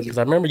changed. Because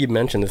I remember you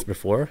mentioned this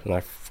before, and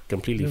I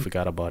completely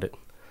forgot about it.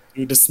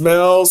 Dude, the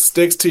smell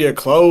sticks to your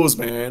clothes,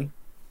 man.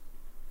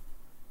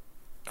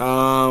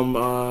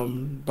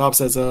 Bob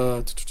says,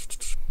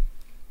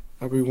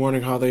 I'll be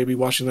wondering how they be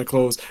washing their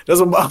clothes.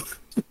 That's what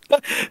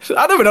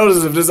I never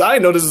noticed this. I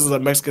didn't know this is a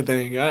Mexican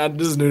thing.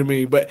 This is new to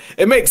me, but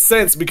it makes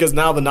sense because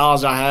now the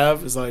knowledge I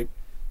have is like,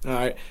 all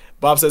right.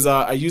 Bob says,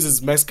 I use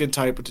this Mexican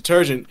type of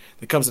detergent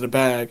that comes in a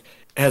bag.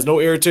 It has no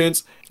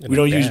irritants. We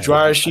don't use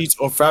dryer sheets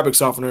or fabric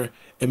softener.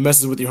 It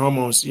messes with your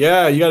hormones.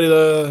 Yeah, you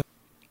gotta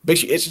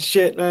makes you itch and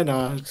shit.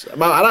 Nah.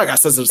 I got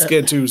sensitive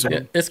skin too. So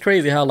it's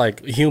crazy how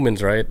like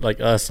humans, right? Like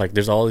us, like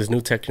there's all this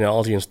new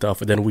technology and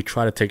stuff, and then we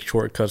try to take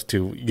shortcuts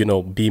to, you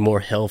know, be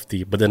more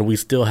healthy. But then we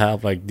still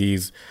have like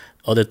these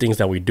other things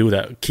that we do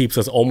that keeps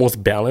us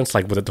almost balanced,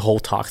 like with the whole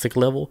toxic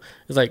level.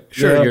 It's like,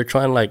 sure, you're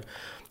trying to like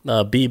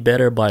be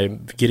better by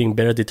getting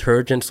better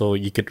detergent so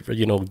you could,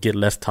 you know, get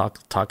less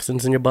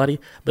toxins in your body.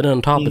 But then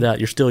on top of that,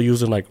 you're still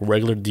using like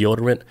regular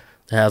deodorant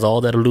that has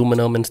all that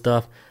aluminum and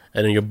stuff,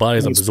 and then your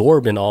body's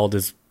absorbing all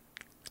this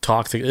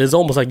toxic. It's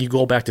almost like you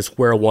go back to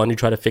square one. You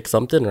try to fix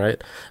something,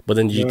 right? But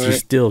then you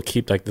still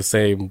keep like the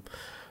same,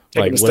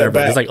 like whatever.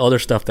 There's like other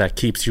stuff that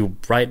keeps you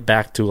right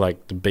back to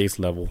like the base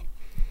level.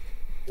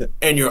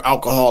 And you're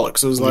alcoholic,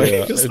 so it's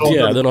like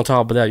Then on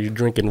top of that, you're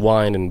drinking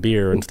wine and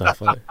beer and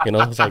stuff. Like, you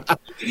know, it's like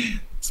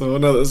so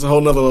it's a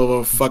whole nother level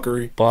of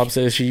fuckery. Bob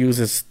says she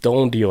uses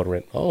Stone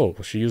deodorant. Oh,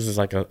 she uses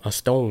like a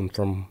stone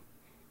from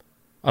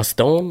a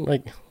stone,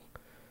 like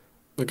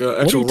an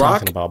actual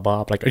rock. Talking about,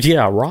 Bob? Like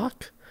a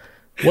rock.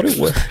 What?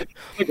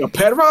 Like a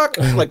pet rock,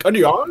 like under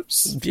your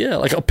arms? Yeah,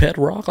 like a pet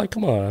rock. Like,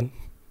 come on.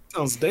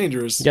 Sounds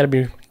dangerous. You gotta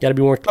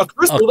be more. A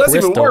crystal. That's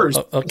even worse.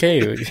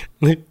 Okay,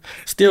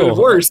 still even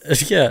worse.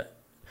 Yeah.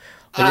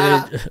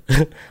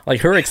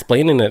 Like her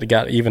explaining it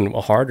got even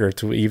harder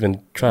to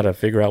even try to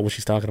figure out what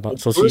she's talking about.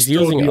 So she's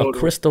using a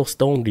crystal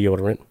stone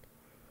deodorant.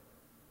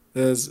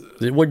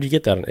 Where'd you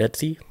get that, on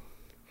Etsy?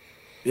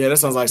 Yeah, that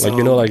sounds like something.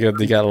 You know, like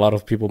they got a lot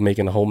of people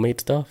making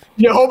homemade stuff.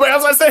 Yeah, homemade. I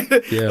was like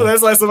saying, yeah,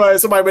 that's like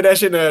somebody made that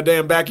shit in a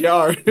damn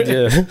backyard.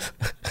 Yeah,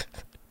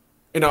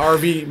 in an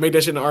RV, made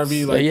that shit in an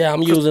RV. Like, yeah,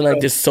 I'm using like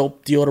this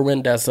soap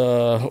deodorant that's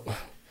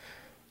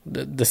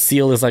the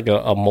seal is like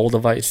a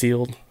Moldavite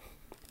seal.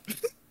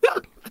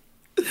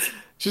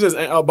 She says,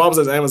 Bob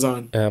says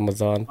Amazon.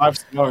 5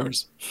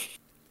 stars.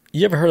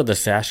 You ever heard of the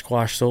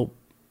Sasquatch soap?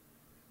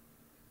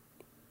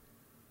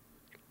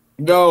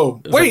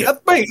 No. Wait, I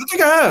think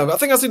I have. I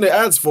think I've seen the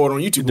ads for it on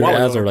YouTube. The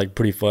ads are like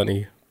pretty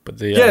funny. But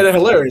they're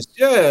hilarious.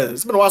 Yeah,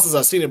 it's been a while since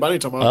I've seen it, but I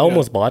didn't talk about it. I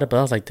almost bought it, but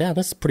I was like, damn,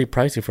 this is pretty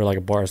pricey for like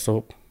a bar of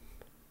soap.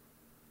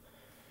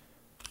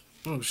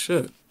 Oh,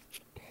 shit.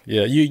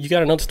 Yeah, you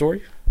got another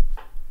story?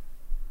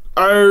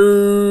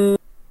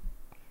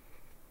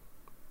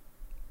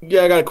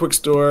 Yeah, I got a quick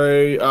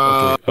story.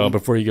 Okay.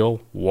 Before you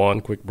go,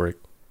 one quick break.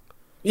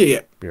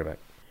 Yeah. Be right back.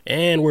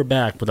 And we're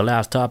back with the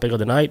last topic of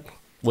the night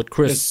with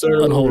Chris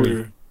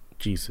Unholy.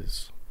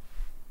 Jesus.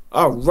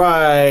 All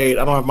right.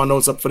 I don't have my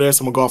notes up for this.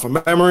 I'm going to go off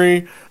of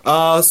memory.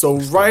 So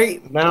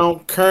right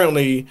now,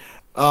 currently,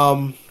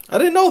 I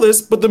didn't know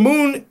this, but the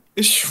moon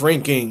is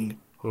shrinking.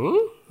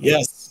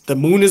 Yes, the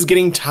moon is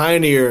getting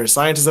tinier.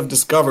 Scientists have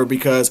discovered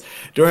because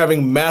they're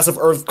having massive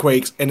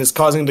earthquakes and it's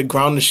causing the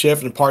ground to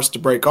shift and parts to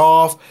break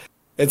off.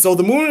 And so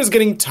the moon is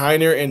getting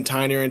tinier and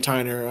tinier and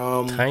tinier.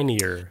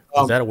 Tinier.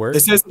 Is that a word?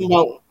 It says something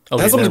about. It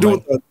has something to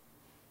do with.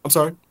 I'm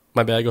sorry.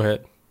 My bad. Go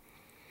ahead.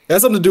 It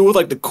has something to do with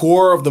like the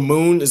core of the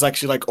moon is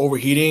actually like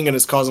overheating and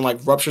it's causing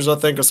like ruptures, I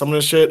think, or some of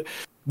this shit.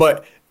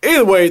 But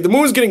either way, the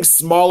moon is getting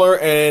smaller,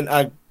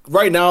 and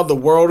right now the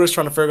world is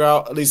trying to figure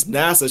out. At least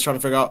NASA is trying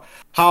to figure out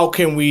how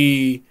can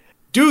we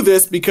do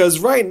this, because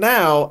right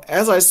now,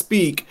 as I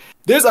speak,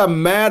 there's a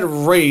mad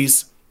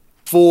race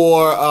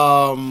for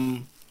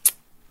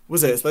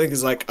what's it? I think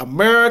it's like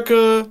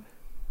America,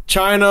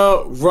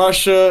 China,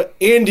 Russia,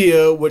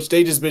 India, which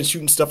they just been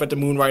shooting stuff at the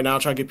moon right now,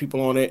 trying to get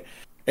people on it,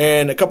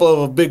 and a couple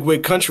of big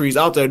wig countries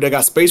out there that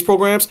got space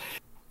programs.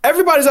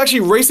 Everybody's actually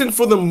racing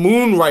for the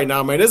moon right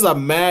now, man. There's a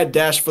mad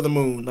dash for the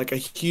moon, like a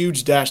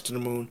huge dash to the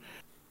moon.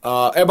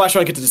 Everybody's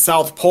trying to get to the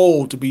South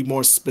Pole, to be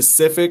more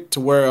specific, to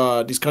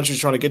where these countries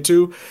are trying to get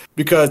to,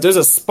 because there's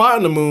a spot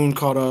on the moon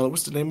called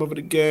what's the name of it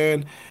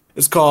again?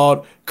 It's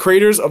called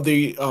Craters of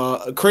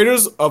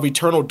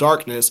Eternal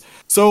Darkness.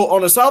 So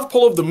on the South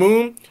Pole of the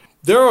moon,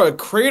 there are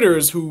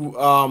craters who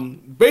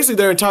basically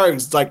their entire,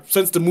 like,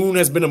 since the moon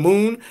has been a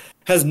moon,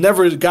 has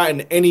never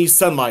gotten any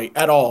sunlight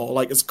at all.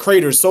 Like, it's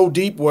craters so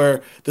deep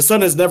where the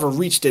sun has never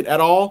reached it at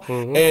all.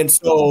 Mm-hmm. And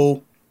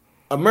so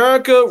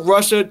America,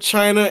 Russia,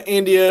 China,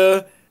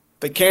 India,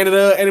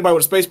 Canada, anybody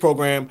with a space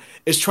program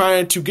is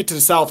trying to get to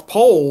the South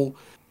Pole.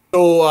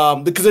 So,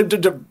 because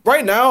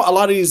right now, a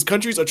lot of these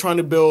countries are trying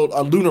to build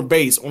a lunar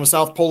base on the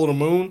South Pole of the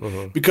moon,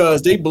 mm-hmm.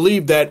 because they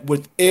believe that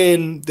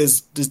within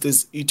this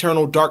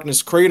eternal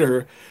darkness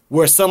crater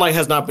where sunlight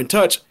has not been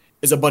touched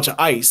is a bunch of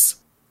ice.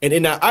 And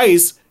in that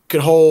ice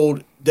could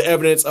hold the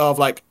evidence of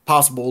like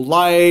possible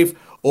life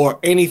or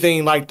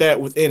anything like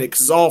that within it,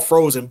 because it's all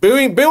frozen.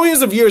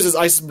 Billions of years this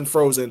ice has been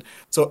frozen.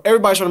 So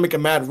everybody's trying to make a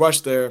mad rush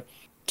there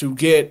to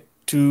get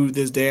to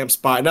this damn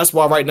spot. And that's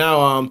why right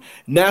now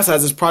NASA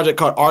has this project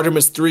called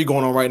Artemis 3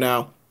 going on right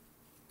now.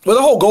 Well,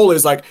 the whole goal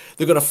is like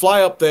they're going to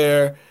fly up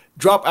there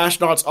drop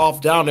astronauts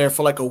off down there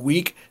for like a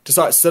week to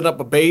start setting up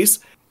a base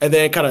and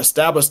then kind of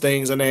establish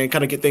things and then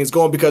kind of get things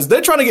going because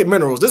they're trying to get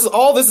minerals. This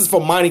is for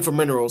mining for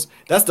minerals.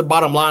 That's the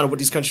bottom line of what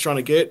these countries trying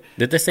to get.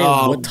 Did they say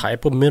what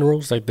type of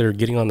minerals like they're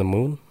getting on the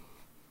moon?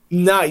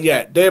 Not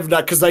yet. They have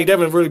not, because like they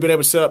haven't really been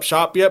able to set up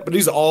shop yet. But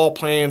these are all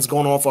plans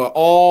going on for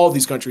all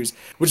these countries,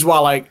 which is why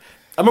like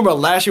I remember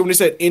last year when they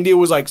said India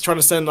was like trying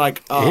to send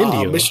like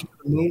a mission to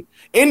the moon.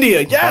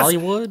 India, yes,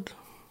 Bollywood,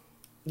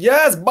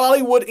 yes,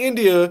 Bollywood,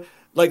 India.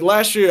 Like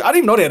last year, I didn't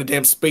even know they had a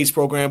damn space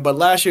program, but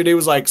last year they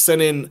was like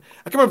sending,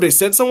 I can't remember if they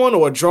sent someone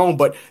or a drone,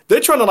 but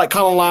they're trying to like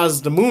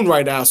colonize the moon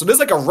right now. So there's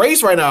like a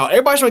race right now.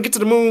 Everybody's trying to get to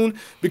the moon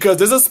because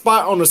there's a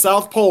spot on the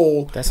South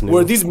Pole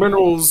where these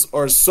minerals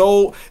are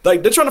so,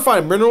 like they're trying to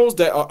find minerals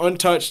that are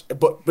untouched,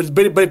 but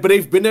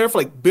they've been there for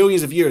like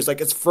billions of years. Like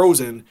it's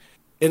frozen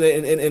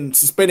in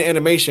suspended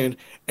animation,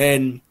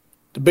 and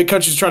the big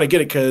countries are trying to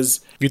get it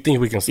because you think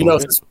we can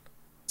smoke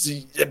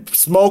it?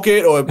 Smoke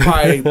it or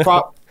probably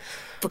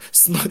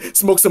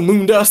smoke some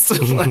moon dust.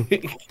 Shit,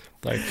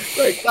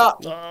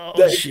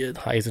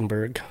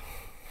 Heisenberg.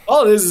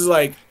 All it is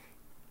like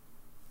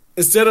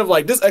instead of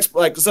like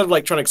instead of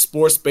like trying to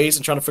explore space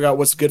and trying to figure out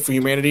what's good for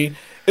humanity,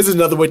 this is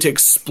another way to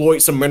exploit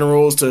some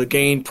minerals to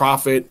gain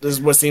profit. This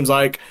is what it seems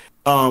like.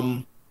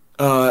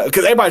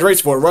 Because everybody's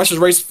racing for it. Russia's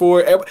racing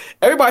for it.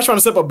 Everybody's trying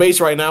to set up a base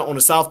right now on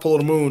the South Pole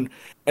of the moon.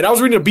 And I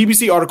was reading a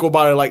BBC article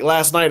about it like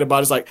last night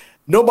about it's like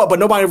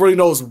nobody really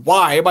knows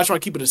why. Everybody's trying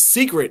to keep it a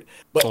secret.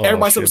 But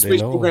everybody's in the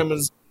space program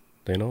is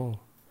they know.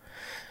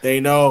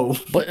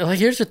 But like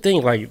here's the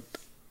thing, like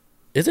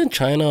isn't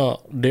China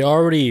they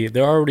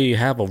already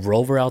have a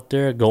rover out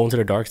there going to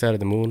the dark side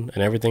of the moon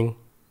and everything?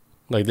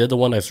 Like they're the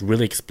one that's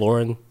really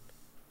exploring.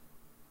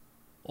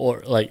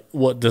 Or like,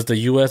 what does the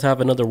U.S. have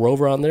another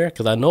rover on there?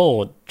 Because I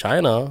know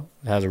China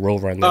has a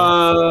rover on there.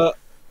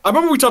 I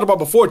remember we talked about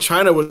before.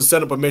 China was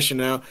set up a mission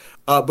now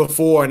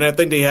before, and I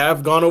think they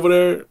have gone over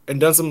there and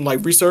done some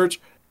like research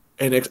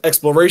and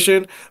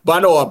exploration. But I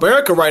know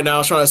America right now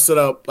is trying to set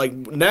up, like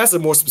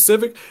NASA more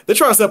specific. They're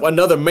trying to set up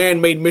another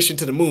man-made mission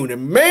to the moon,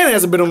 and man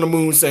hasn't been on the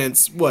moon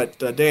since what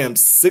the damn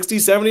 60s,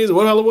 70s,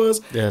 what the hell it was.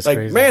 Yeah, like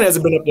crazy. Man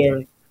hasn't been up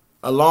there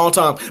a long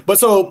time. But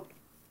so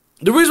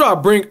the reason why I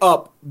bring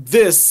up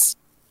this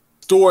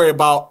story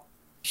about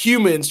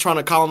humans trying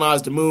to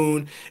colonize the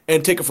moon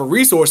and take it for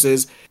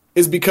resources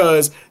is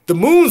because the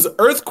moon's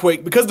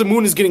earthquake, because the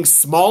moon is getting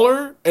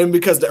smaller and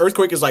because the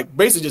earthquake is like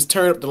basically just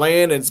tearing up the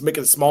land and it's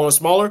making it smaller and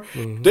smaller,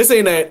 they're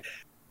saying that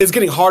it's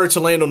getting harder to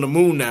land on the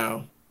moon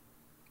now.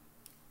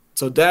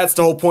 So that's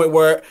the whole point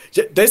where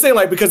they say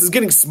like because it's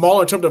getting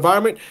smaller in terms of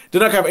environment, they're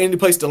not going to have any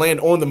place to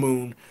land on the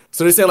moon.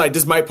 So they're saying like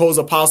this might pose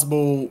a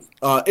possible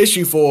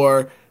issue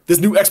for this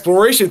new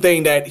exploration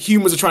thing that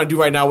humans are trying to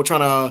do right now. We're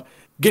trying to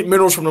get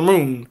minerals from the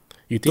moon.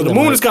 You think so the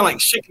moon is kind of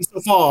like shaking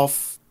stuff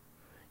off,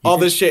 all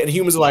this shit, and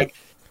humans are like,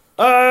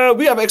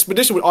 we have an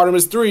expedition with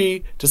Artemis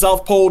 3 to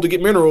South Pole to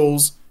get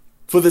minerals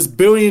for this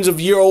billions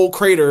of year old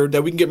crater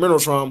that we can get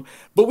minerals from,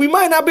 but we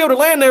might not be able to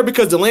land there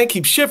because the land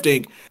keeps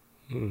shifting.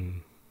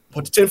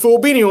 Put the tinfoil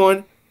beanie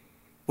on.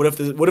 What if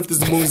this is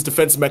the moon's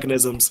defense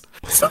mechanisms?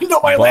 So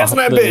nobody lands on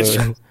that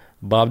bitch.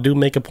 Bob do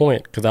make a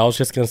point because I was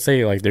just gonna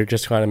say like they're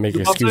just trying to make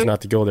an excuse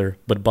not to go there,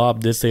 but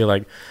Bob did say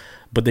like.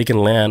 But they can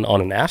land on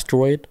an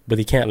asteroid, but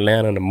they can't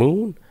land on the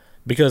moon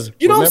because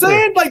you know what I'm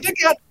saying? Like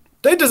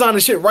they designing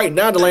shit right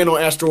now to land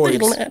on asteroids.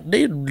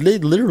 They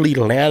literally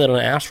landed on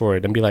an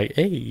asteroid and be like,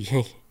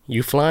 "Hey,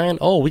 you flying?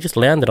 Oh, we just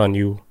landed on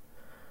you."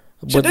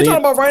 But they're talking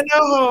about right now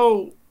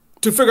how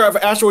to figure out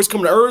if asteroids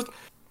come to Earth.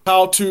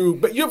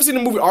 But you ever seen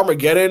the movie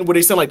Armageddon where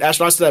they send like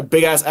astronauts to that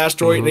big ass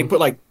asteroid and they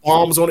put like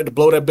bombs on it to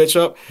blow that bitch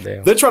up?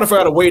 Damn. They're trying to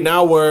figure out a way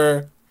now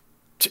where.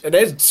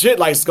 That shit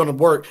like it's gonna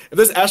work. If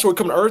this asteroid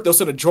come to Earth, they'll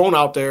send a drone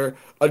out there.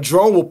 A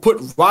drone will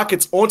put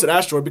rockets onto the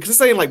asteroid because it's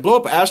saying like blow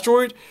up an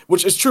asteroid,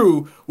 which is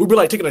true. We'd be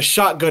like taking a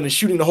shotgun and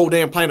shooting the whole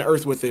damn planet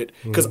Earth with it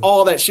because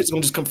all that shit's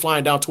gonna just come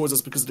flying down towards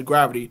us because of the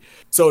gravity.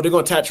 So they're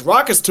gonna attach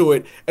rockets to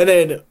it and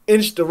then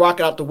inch the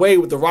rocket out the way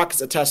with the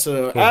rockets attached to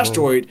the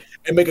asteroid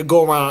and make it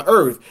go around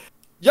Earth.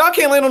 Y'all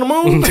can't land on the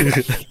moon.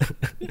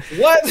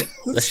 What?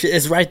 That shit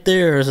is right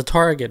there as a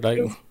target.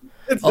 Like.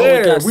 It's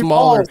there. It got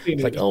smaller.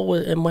 It's like,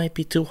 it might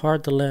be too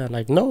hard to land.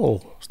 Like,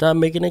 no, stop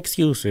making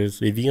excuses.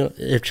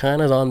 If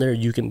China's on there,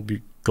 you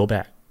can go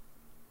back.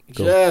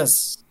 Go.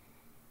 Yes.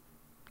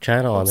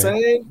 China on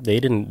there.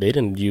 They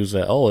didn't use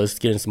that. Oh, it's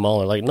getting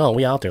smaller. Like, no,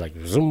 we out there. Like,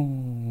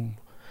 zoom.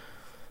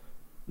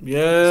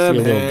 Yeah,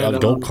 man. A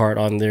go-kart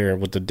on there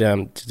with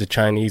the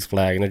Chinese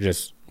flag, and they're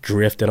just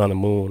drifting on the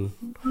moon.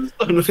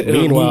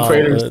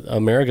 Meanwhile,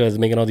 America is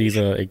making all these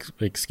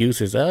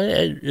excuses.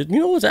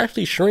 It's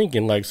actually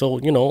shrinking. Like, so,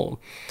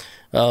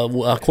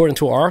 according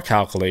to our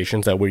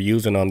calculations that we're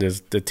using on the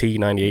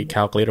T98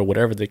 calculator,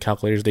 whatever the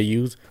calculators they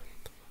use,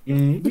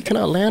 we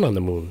cannot land on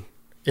the moon.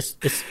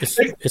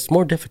 It's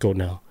more difficult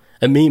now.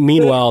 And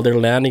meanwhile, they're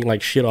landing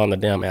like shit on the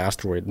damn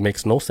asteroid. It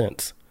makes no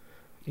sense.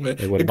 Like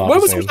what if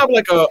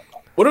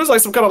it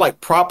was some kind of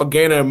like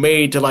propaganda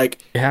made to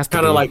like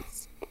kind of like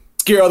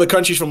scare other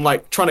countries from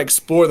like trying to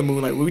explore the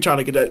moon? Like we're trying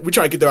to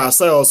get there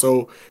ourselves,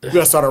 so we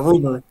gotta start a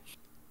rumor.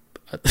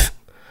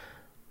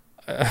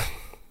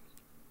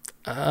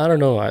 I don't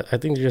know. I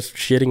think they're just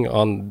shitting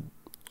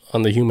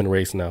on the human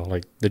race now.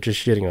 Like, they're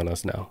just shitting on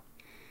us now.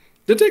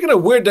 They're taking a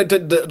weird,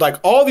 like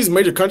all these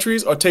major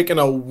countries are taking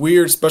a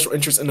weird special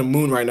interest in the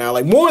moon right now.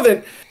 Like more,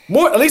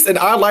 at least in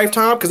our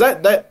lifetime, because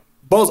that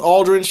Buzz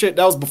Aldrin shit,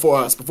 that was before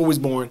us, before we was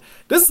born.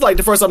 This is like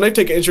the first time they've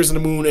taken interest in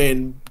the moon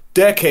in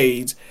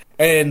decades.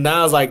 And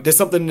now it's like, there's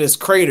something in this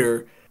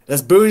crater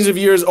that's billions of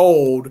years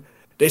old.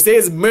 They say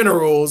it's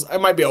minerals. It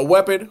might be a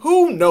weapon.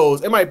 Who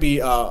knows? It might be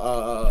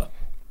a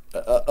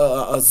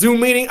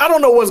Zoom meeting. I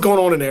don't know what's going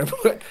on in there.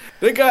 But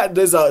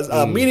there's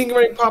a meeting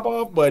ready to pop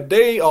off, but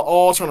they are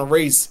all trying to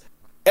race.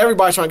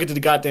 Everybody's trying to get to the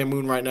goddamn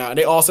moon right now, and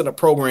they all set up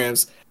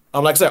programs.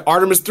 Like I said,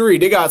 Artemis 3,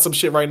 they got some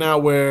shit right now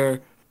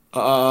where.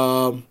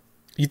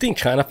 You think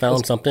China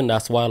found something?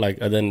 That's why, like,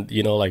 and then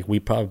like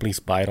we probably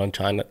spied on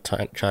China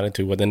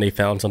too. But then they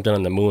found something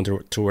on the moon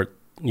to where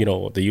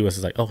the U.S.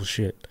 is like, oh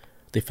shit,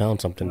 they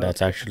found something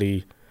that's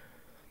actually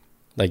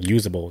like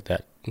usable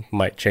that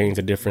might change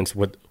the difference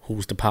with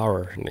who's the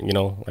power.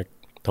 Like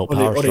the whole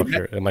power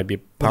structure. It might be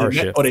a power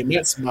shift. Or they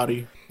met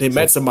somebody.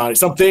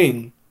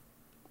 Something.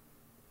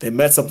 They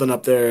met something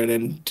up there and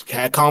then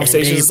had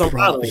conversations with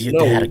somebody.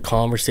 They had a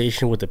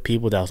conversation with the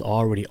people that was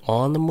already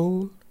on the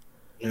moon.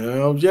 Yeah.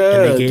 And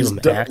they gave them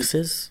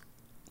access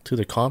to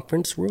the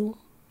conference room.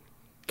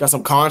 Got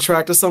some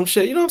contract or some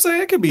shit. You know what I'm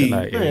saying? It could be.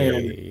 Like,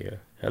 hey,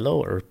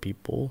 hello, Earth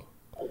people.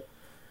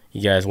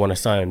 You guys want to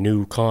sign a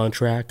new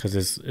contract? Because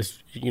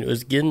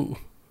it's getting.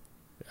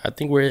 I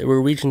think we're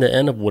reaching the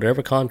end of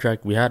whatever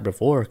contract we had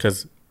before.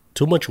 Because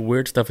too much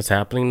weird stuff is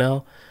happening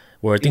now.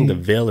 Where I think the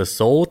veil is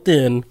so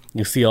thin,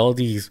 you see all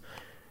these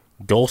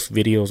ghost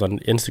videos on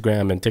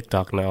Instagram and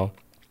TikTok now,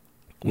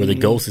 where the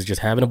ghost is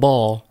just having a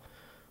ball,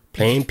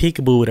 playing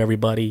peekaboo with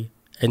everybody,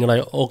 and you're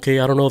like,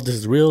 okay, I don't know if this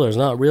is real or it's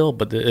not real,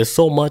 but there's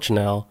so much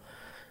now,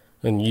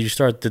 and you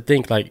start to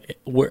think like,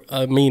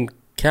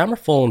 camera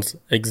phones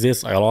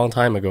exist a long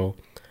time ago,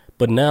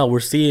 but now we're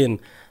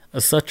seeing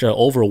such an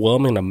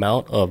overwhelming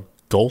amount of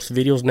ghost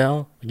videos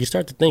now. You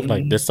start to think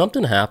like, there's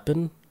something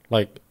happen,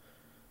 like.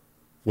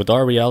 With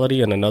our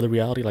reality and another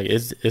reality, like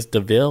is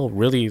the veil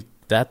really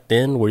that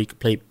thin where you can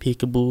play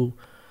peekaboo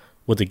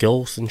with the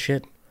ghosts and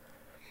shit?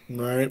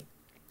 Right.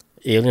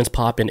 Aliens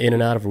popping in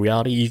and out of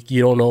reality.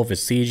 You don't know if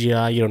it's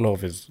CGI. You don't know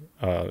if it's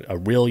a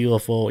real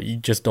UFO. You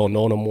just don't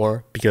know no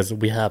more because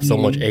we have so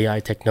much AI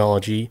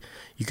technology.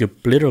 You could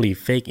literally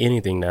fake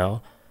anything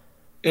now.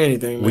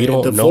 Anything. We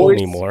don't know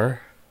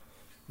anymore.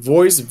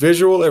 Voice,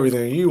 visual,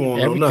 everything. You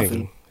won't know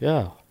nothing.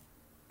 Yeah.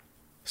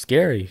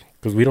 Scary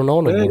because we don't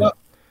know no more.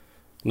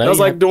 That was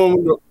like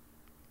doing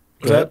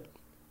that.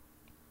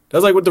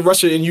 That's like with the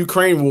Russia and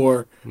Ukraine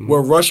war, where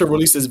Russia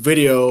released this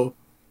video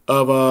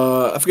of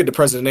I forget the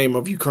president's name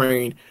of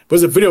Ukraine, but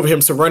it's a video of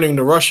him surrendering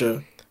to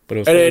Russia.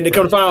 And then they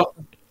come to find out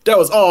that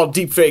was all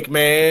deep fake,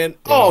 man.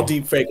 Yeah. All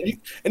deep fake.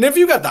 And if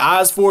you got the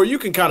eyes for it, you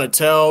can kind of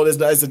tell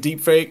it's a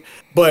deep fake.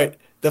 But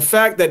the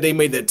fact that they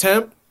made the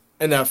attempt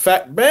and the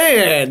fact,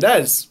 man,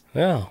 that's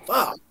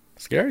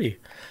scary.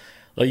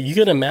 Like you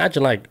can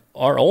imagine, like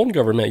our own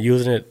government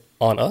using it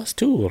on us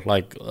too,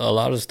 like a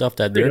lot of stuff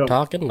that they're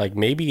talking, like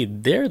maybe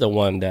they're the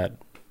one that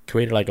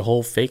created like a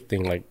whole fake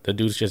thing, like the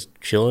dude's just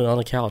chilling on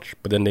the couch,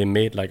 but then they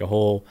made like a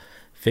whole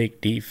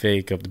fake deep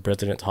fake of the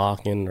president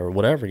talking or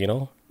whatever,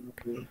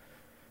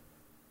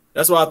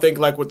 That's why I think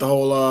like with the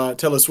whole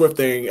Taylor Swift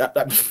thing,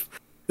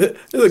 there's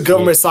a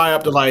government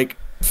psyop to like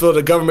for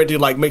the government to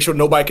like make sure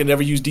nobody can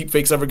ever use deep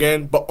fakes ever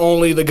again, but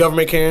only the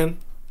government can.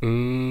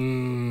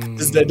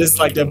 This is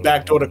like the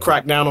backdoor to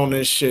crack down on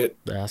this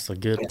shit. That's a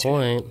good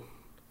point.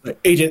 Like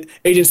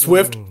Agent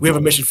Swift, we have a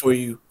mission for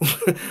you.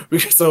 we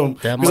got some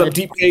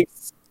deep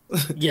fakes.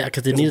 Yeah,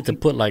 because they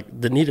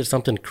needed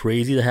something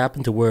crazy to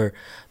happen to where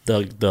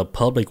the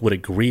public would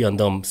agree on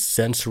them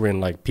censoring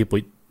like people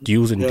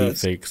using deep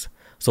fakes.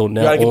 So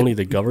now only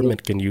the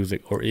government can use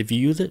it, or if you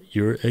use it,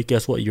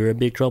 guess what? You're in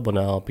big trouble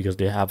now because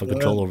they have a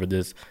control over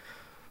this.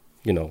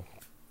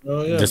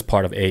 This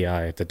part of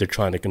AI that they're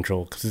trying to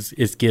control because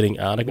it's getting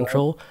out of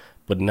control.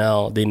 But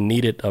now they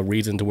needed a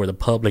reason to where the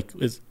public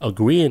is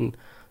agreeing.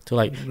 To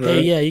like,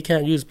 hey, yeah, you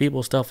can't use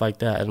people's stuff like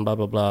that, and blah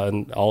blah blah,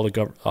 and all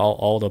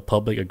the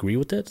public agree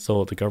with it.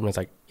 So the government's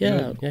like,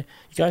 yeah, you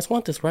guys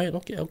want this, right?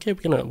 Okay,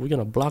 we're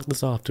gonna block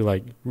this off to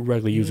like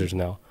regular users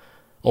now.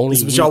 Only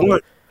this is what y'all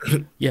want.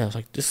 Yeah, it's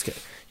like this.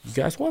 You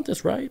guys want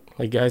this, right?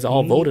 Like, guys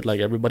all voted,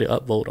 like everybody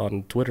upvote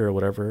on Twitter or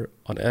whatever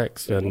on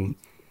X, and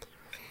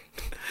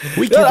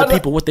we give the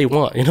people what they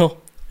want.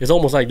 It's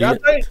almost like they're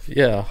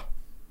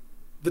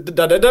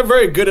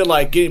very good at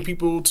like getting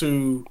people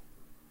to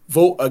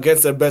vote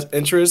against their best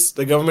interests.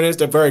 The government is.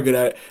 They're very good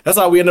at it. That's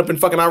how we end up in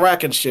fucking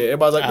Iraq and shit.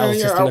 Everybody's like, I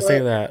was just gonna say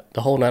that the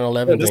whole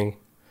 9/11 thing.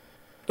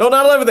 No,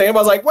 9/11 thing.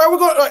 Everybody's like, where we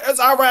going? It's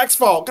Iraq's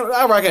fault.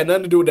 Iraq had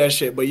nothing to do with that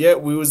shit. But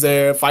yet we was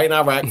there fighting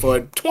Iraq for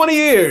 20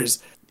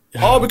 years,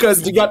 all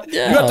because you got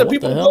the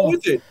people to go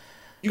with it.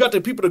 You got the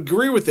people to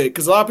agree with it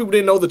because a lot of people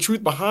didn't know the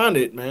truth behind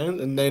it,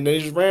 man, and then they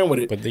just ran with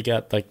it. But they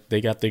got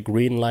the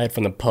green light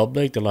from the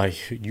public. They're like,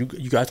 you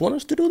guys want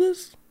us to do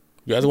this?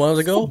 You guys want us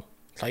to go?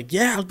 Like,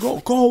 yeah,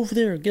 go over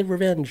there, get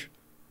revenge.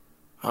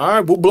 All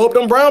right, we'll blow up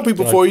them brown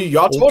people for you.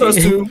 Y'all told us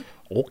to.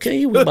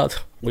 Okay, we about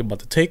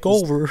to take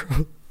over.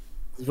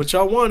 That's what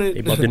y'all wanted. They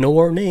about to know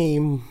our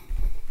name.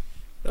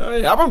 I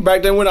remember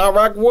back then when the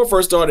Iraq War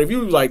first started. If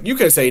you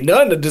can't say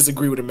nothing to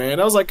disagree with it,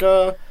 man. I was like,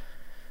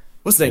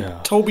 what's his name?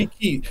 Yeah. Toby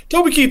Keith.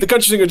 Toby Keith, the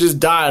country singer, just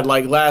died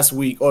like last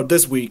week or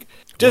this week.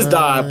 Just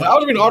died. But I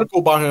was reading an article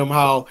about him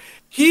how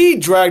he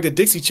dragged the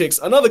Dixie Chicks,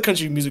 another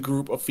country music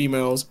group of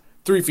females,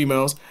 3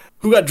 females,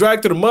 who got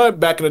dragged through the mud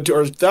back in the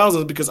early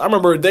 2000s because I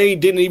remember they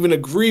didn't even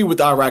agree with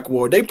the Iraq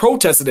War. They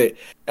protested it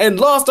and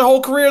lost their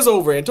whole careers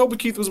over it. And Toby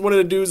Keith was one of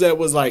the dudes that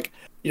was like,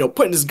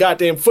 putting his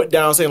goddamn foot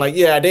down, saying like,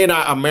 yeah, they're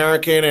not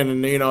American,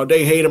 and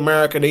they hate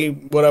America, they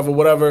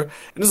whatever. And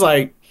it's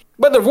like,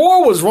 but the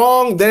war was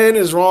wrong then,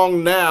 is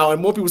wrong now,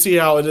 and more people see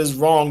how it is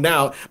wrong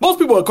now. Most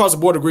people across the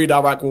board agree the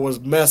Iraq War was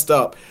messed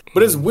up,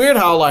 but it's weird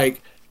how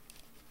like,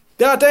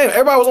 god damn,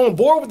 everybody was on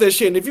board with this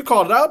shit, and if you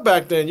called it out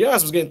back then, your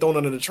ass was getting thrown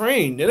under the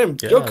train, and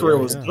then your career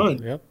was done.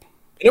 Yep. And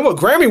they were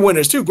Grammy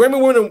winners too,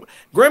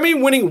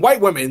 Grammy winning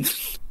white women.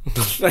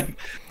 Like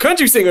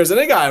country singers, and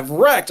they got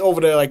wrecked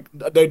over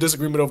their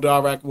disagreement over the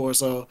Iraq War.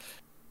 So,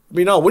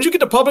 would you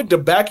get the public to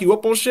back you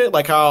up on shit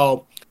like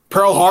how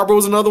Pearl Harbor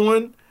was another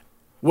one,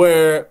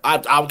 where I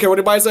don't care what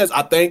anybody says.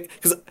 I think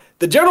because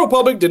the general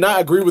public did not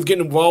agree with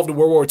getting involved in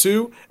World War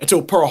II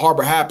until Pearl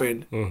Harbor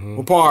happened. Mm-hmm.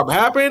 When Pearl Harbor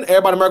happened,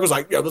 everybody in America was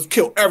like, "Yeah, let's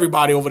kill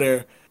everybody over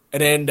there."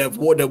 And then the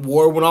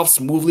war went off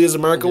smoothly as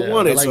America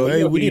wanted. Like, so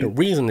hey, we need a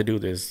reason to do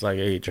this. Like,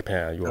 hey,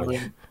 Japan, you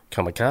want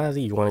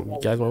kamikaze? You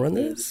guys want to run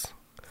this?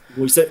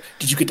 We said,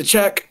 did you get the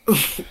check?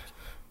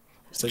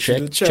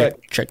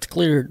 Checked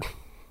cleared.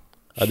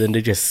 And then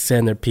they just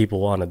send their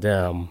people on a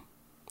damn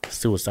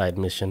suicide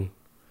mission.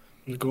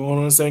 Go on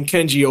and send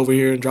Kenji over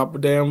here and drop a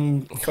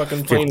damn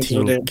fucking plane.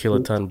 15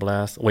 kiloton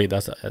blast. Wait,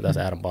 that's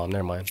atom bomb.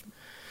 Never mind.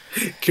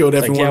 Killed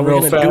everyone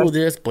real fast. We're gonna do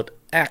this, but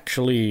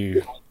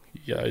actually,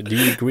 do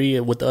you agree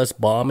with us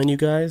bombing you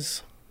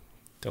guys?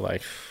 They're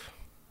like,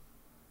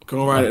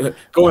 go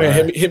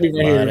ahead, hit me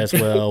right here. Might as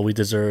well. We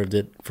deserved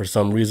it. For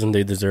some reason,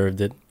 they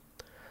deserved it.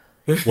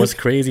 What's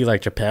crazy,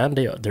 like Japan,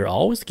 they're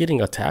always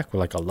getting attacked with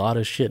like a lot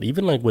of shit,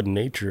 even like with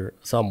nature.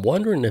 So I'm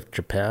wondering if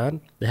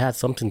Japan, they had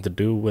something to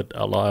do with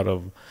a lot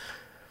of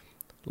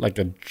like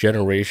a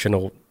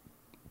generational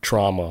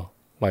trauma,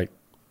 like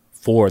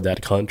for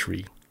that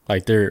country.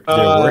 Like they're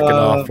working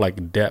off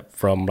like debt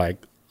from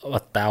like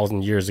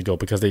 1,000 years ago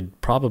because they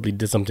probably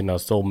did something that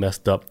was so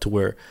messed up to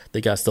where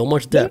they got so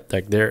much debt,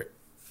 like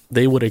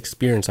they would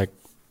experience like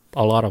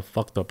a lot of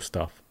fucked up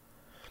stuff.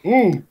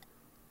 I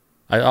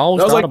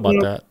always thought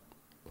about that.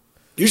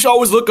 You should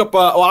always look up.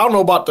 I don't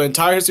know about the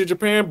entire history of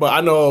Japan, but I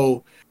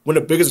know one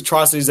of the biggest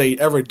atrocities they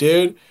ever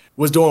did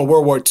was during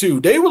World War II.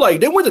 They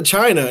went to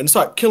China and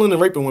started killing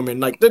and raping women.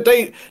 Like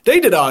they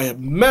did a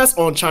mess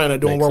on China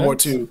during World War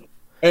II,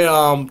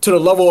 and to the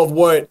level of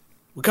what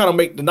would kind of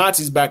make the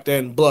Nazis back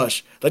then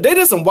blush. Like they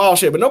did some wild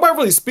shit, but nobody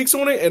really speaks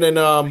on it. And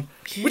then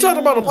we talked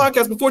about on the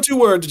podcast before too,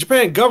 where the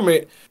Japan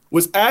government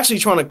was actually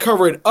trying to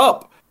cover it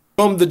up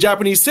from the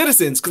Japanese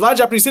citizens, because a lot of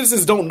Japanese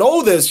citizens don't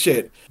know this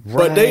shit.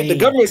 Right. But the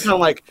government's kind of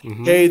like,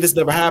 hey, this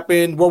never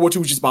happened. World War II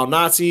was just about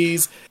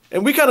Nazis.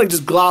 And we kind of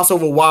just gloss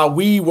over why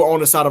we were on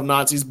the side of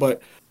Nazis.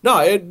 But no,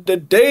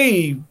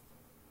 they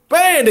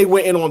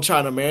went in on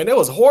China, man. It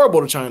was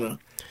horrible to China.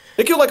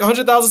 They killed like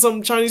 100,000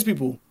 some Chinese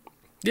people.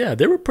 Yeah,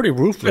 they were pretty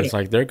ruthless.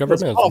 Like their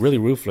government is really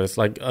ruthless.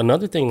 Like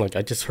another thing, like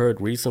I just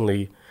heard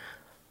recently,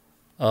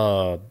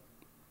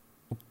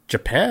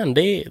 Japan,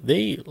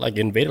 they like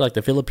invaded like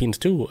the Philippines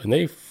too, and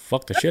they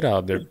fucked the shit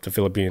out of the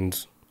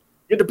Philippines.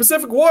 Yeah, the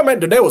Pacific War, man,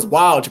 that was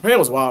wild. Japan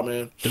was wild,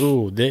 man.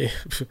 Dude,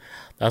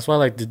 that's why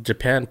like the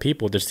Japan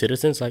people, the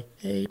citizens, like,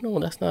 hey, no,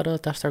 that's not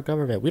us, that's our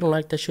government. We don't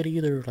like that shit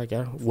either. Like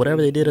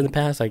whatever they did in the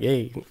past, like,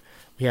 hey,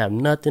 we have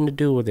nothing to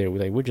do with it.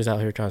 We're just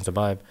out here trying to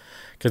survive,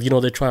 because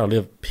they're trying to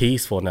live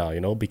peaceful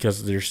now,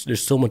 because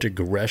there's so much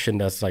aggression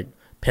that's like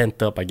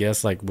pent up, I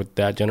guess, like with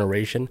that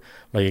generation,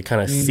 like it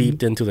kind of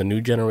seeped into the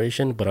new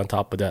generation. But on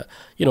top of that,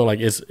 like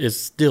it's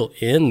still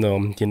in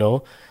them,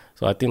 So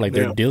I think like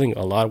they're dealing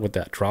a lot with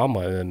that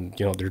trauma, and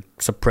they're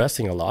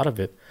suppressing a lot of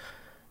it.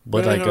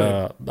 But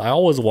I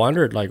always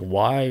wondered like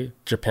why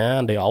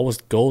Japan, they always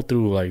go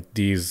through like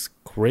these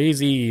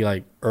crazy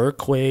like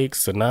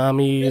earthquakes,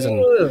 tsunamis,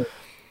 and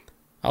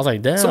I was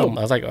like, damn.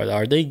 I was like,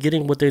 are they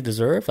getting what they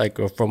deserve? Like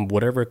from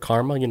whatever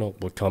karma,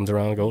 what comes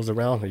around goes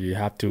around. You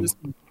have to.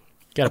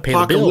 Gotta pay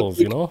the bills,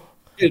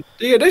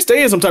 Yeah, they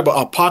stay in some type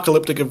of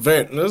apocalyptic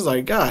event, and it's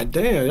like, god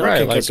damn,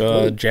 right? Like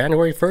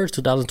January 1st,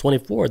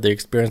 2024, they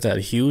experienced that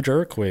huge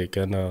earthquake,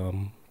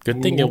 and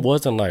good thing it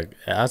wasn't like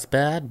as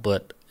bad,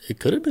 but it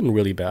could have been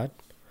really bad.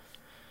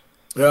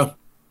 Yeah,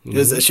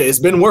 it's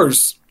been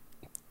worse.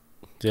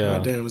 Yeah,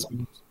 god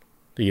damn,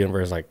 the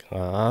universe is like,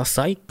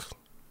 psych.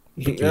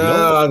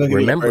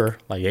 Remember,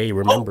 like, hey,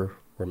 remember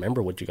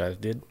what you guys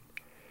did.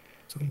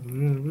 So,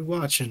 we're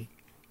watching.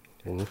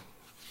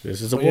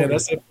 This is a warning.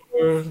 That's it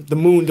for the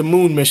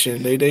moon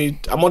mission. I'm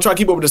gonna try to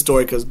keep up with the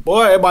story, because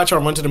boy, everybody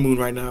trying to run to the moon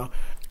right now.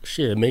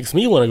 Shit, it makes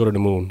me want to go to the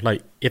moon.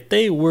 Like if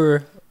they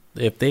were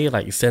if they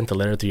like sent a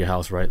letter to your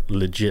house, right?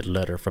 Legit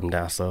letter from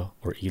NASA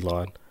or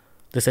Elon.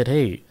 They said,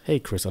 hey,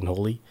 Chris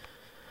Unholy,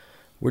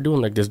 we're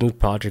doing like this new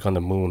project on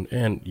the moon,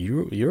 and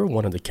you're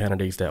one of the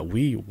candidates that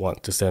we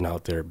want to send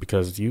out there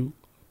because you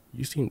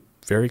seem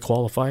very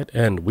qualified,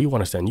 and we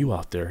want to send you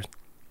out there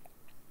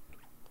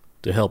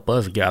to help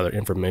us gather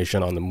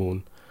information on the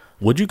moon.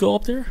 Would you go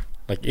up there,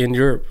 like in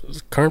your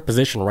current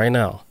position right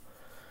now?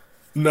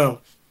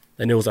 No.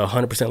 And it was a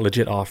 100%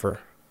 legit offer.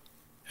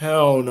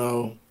 Hell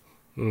no.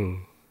 No,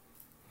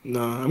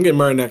 I'm getting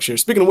married next year.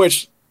 Speaking of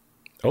which,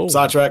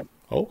 sidetrack.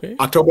 Okay.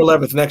 October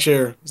 11th next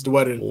year is the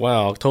wedding.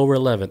 Wow, October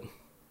 11th.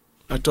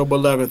 October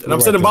 11th. And I'm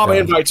sending Bob an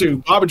invite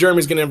too. Bob and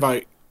Jeremy's getting an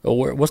invite.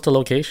 Oh, what's the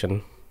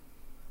location?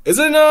 It's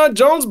in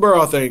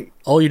Jonesboro, I think.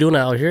 Oh, you're doing it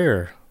out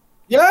here?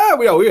 Yeah,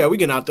 we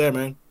getting out there,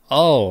 man.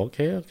 Oh,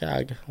 okay.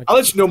 I'll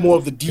let you know more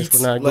of the deets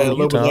we're not going a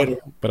little bit later.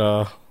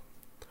 But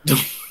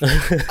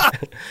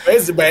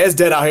it's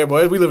dead out here,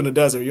 boy. We live in the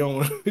desert. You don't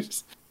want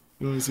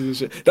to see this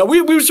shit. Now we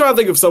was trying to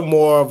think of some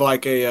more of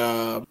like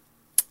a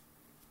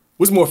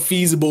was more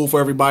feasible for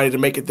everybody to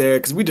make it there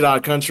because we did out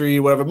of country,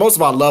 whatever. Most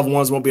of our loved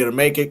ones won't be able to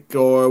make it,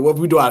 or what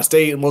we do out of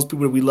state, and most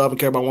people that we love and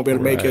care about won't be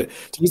able to make it.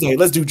 So we say,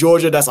 let's do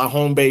Georgia. That's our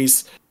home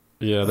base.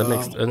 Yeah, that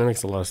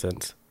makes a lot of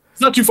sense. It's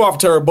not too far from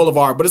Terra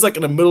Boulevard, but it's like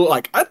in the middle.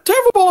 Like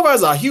Terra Boulevard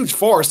is a huge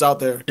forest out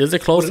there. Is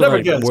it close to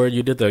like where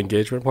you did the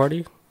engagement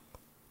party?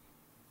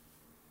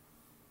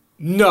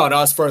 No,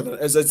 it's further.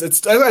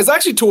 It's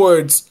actually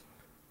towards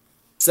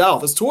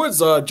south. It's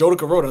towards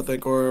Jodica Road, I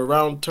think, or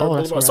around Terra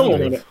Boulevard, somewhere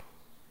around there.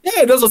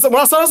 Yeah, it does. When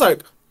I saw it, I was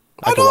like,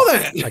 I know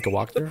that. I can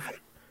walk there.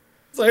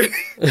 It's like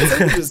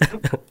just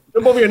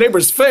jump over your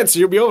neighbor's fence,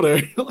 you'll be over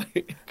there.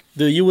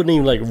 Dude, you wouldn't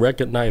even like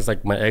recognize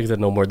like my exit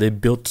no more. They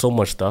built so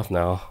much stuff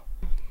now.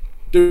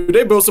 Dude,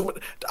 they built so.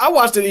 I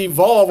watched it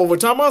evolve over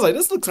time. I was like,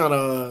 this looks kind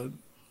of.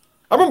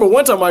 I remember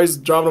one time I was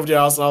driving over to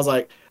your house and I was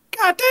like,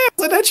 God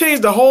damn, that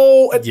changed the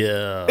whole.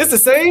 Yeah, it's the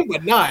same,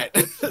 but not.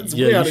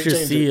 Yeah, you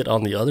should see it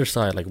on the other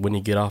side. Like when you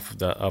get off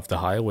of the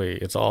highway,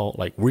 it's all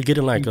like we're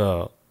getting like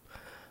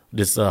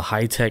this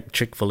high tech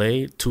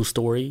Chick-fil-A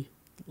 2-story.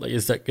 Like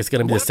it's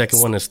gonna be the second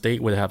one in the state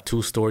where they have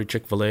 2-story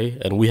Chick-fil-A,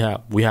 and we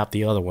have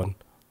the other one,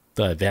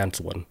 the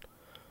advanced one,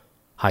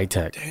 high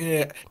tech.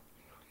 Damn.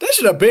 They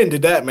should have been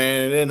did that,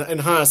 man. In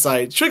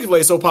hindsight, Chick-fil-A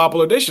is so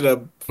popular. They should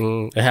have.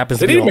 It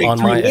happens to be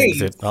on my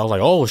exit. I was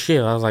like, oh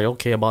shit. I was like,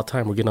 okay, about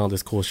time we're getting all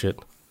this cool shit.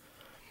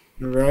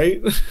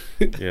 Right.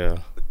 Yeah.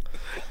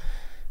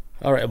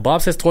 All right.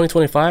 Bob says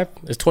 2025.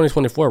 It's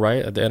 2024,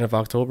 right? At the end of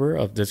October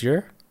of this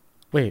year.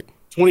 Wait.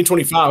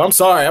 2025. I'm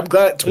sorry. I'm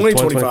glad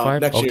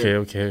 2025 next year.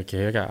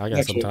 Okay. I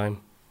got some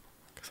time.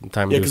 Some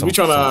time to do some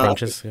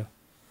crunches. Yeah.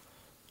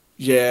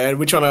 Yeah, and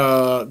we're trying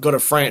to go to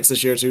France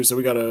this year too, so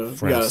we gotta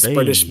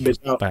spread this bitch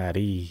out.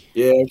 Paris.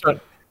 Yeah,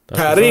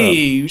 Paris.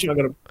 We're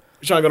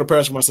trying to go to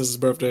Paris for my sister's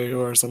birthday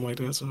or something like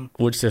that. So.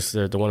 Which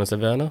sister? The one in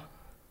Savannah?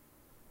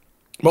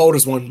 My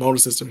oldest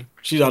sister.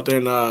 She's out there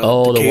in the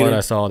Decatur. one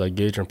I saw the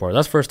engagement party.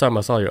 That's the first time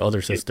I saw your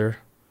other sister.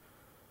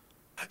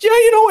 Yeah,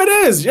 you know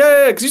it is.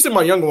 Yeah, because you said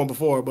my younger one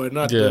before, but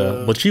not.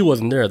 Yeah, but she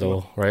wasn't there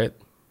though, right?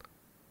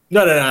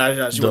 No.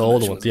 The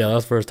older one. Yeah,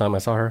 that's the first time I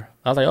saw her.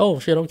 I was like, oh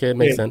shit, okay, it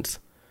makes sense.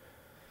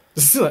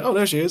 She's like, oh,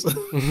 there she is.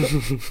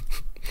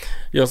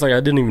 Yeah, it's like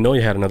I didn't even know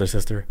you had another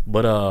sister,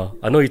 but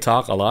I know you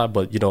talk a lot,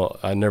 but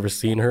I never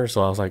seen her,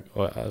 so I was like,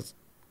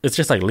 it's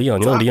just like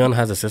Leon. Leon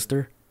has a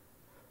sister.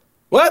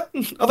 What?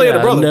 I thought you had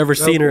a brother. I've never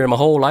seen her in my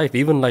whole life.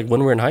 Even like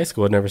when we were in high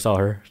school, I never saw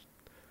her.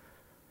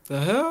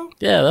 The hell?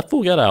 Yeah, that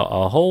fool got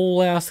a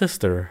whole ass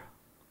sister.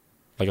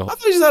 I thought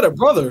he just had a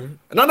brother,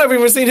 and I never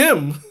even seen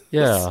him.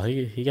 Yeah,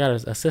 he got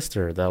a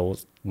sister that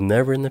was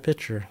never in the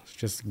picture. It's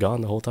just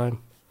gone the whole time.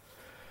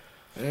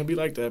 Man, be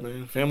like that,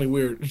 man. Family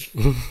weird.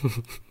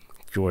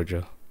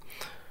 Georgia.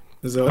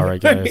 All right,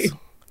 guys.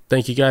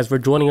 Thank you guys for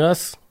joining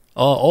us.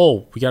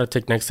 We got to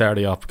take next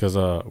Saturday off because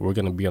we're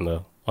gonna be on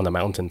the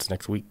mountains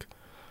next week.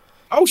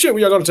 Oh shit,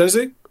 we are going to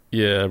Tennessee?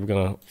 Yeah,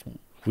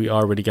 we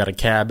already got a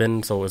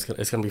cabin, so it's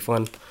gonna be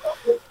fun.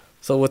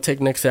 So we'll take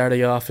next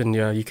Saturday off, and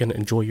you can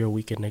enjoy your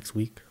weekend next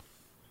week.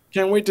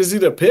 Can't wait to see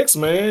the pics,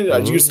 man.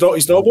 You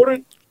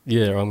snowboarding?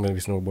 Yeah, I'm gonna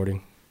be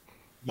snowboarding.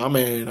 My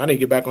man, I need to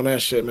get back on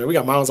that shit, man. We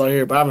got mountains out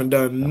here, but I haven't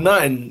done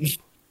nothing.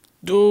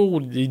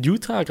 Dude,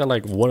 Utah got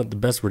like one of the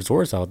best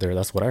resorts out there.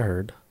 That's what I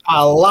heard.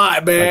 A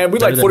lot, man. We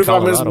like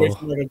 45 minutes away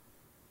from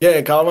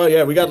Colorado.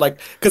 Yeah, we got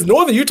because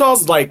northern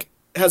Utah's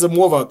has a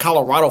more of a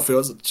Colorado feel.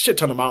 It's a shit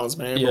ton of mountains,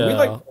 man.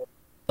 Yeah.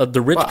 But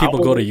the rich people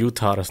go to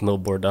Utah to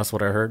snowboard. That's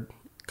what I heard.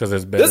 Because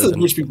it's better. This is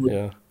rich people.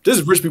 Yeah. This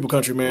is rich people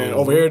country, man. Mm-hmm.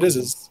 Over here, this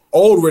is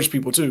old rich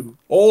people too.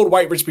 Old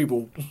white rich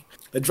people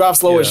that drive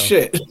slow as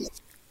shit.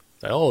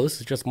 This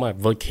is just my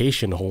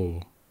vacation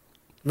home.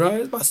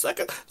 Right, that's my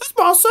second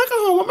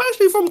home. I'm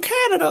actually from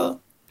Canada.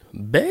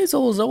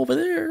 Basil's over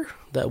there.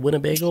 That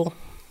Winnebago.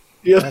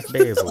 Yeah, that's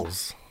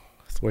Basil's.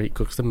 That's where he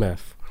cooks the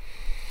meth.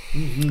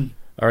 Mm-hmm.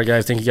 All right,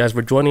 guys. Thank you guys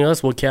for joining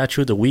us. We'll catch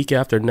you the week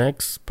after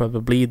next,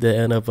 probably the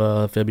end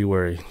of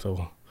February.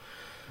 So,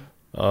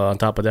 on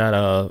top of that,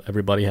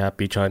 everybody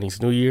happy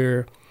Chinese New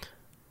Year.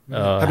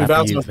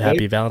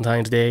 Happy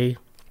Valentine's Day.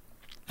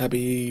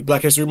 Happy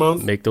Black History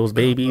Month. Make those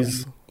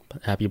babies.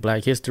 Happy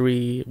Black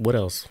History. What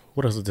else?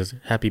 What else is this?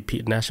 Happy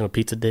National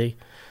Pizza Day.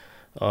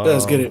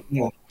 Let's get it.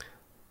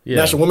 Yeah.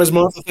 National Women's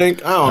Month, I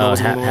think. I don't know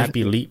what's going on.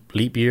 Happy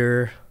leap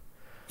year.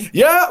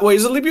 Yeah. Wait,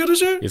 is it leap year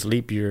this year? It's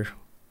leap year.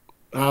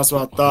 That's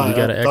what I thought. We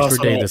got an extra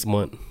day this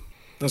month.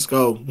 Let's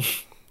go.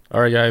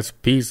 All right, guys.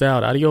 Peace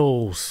out.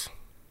 Adios.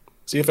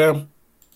 See you, fam.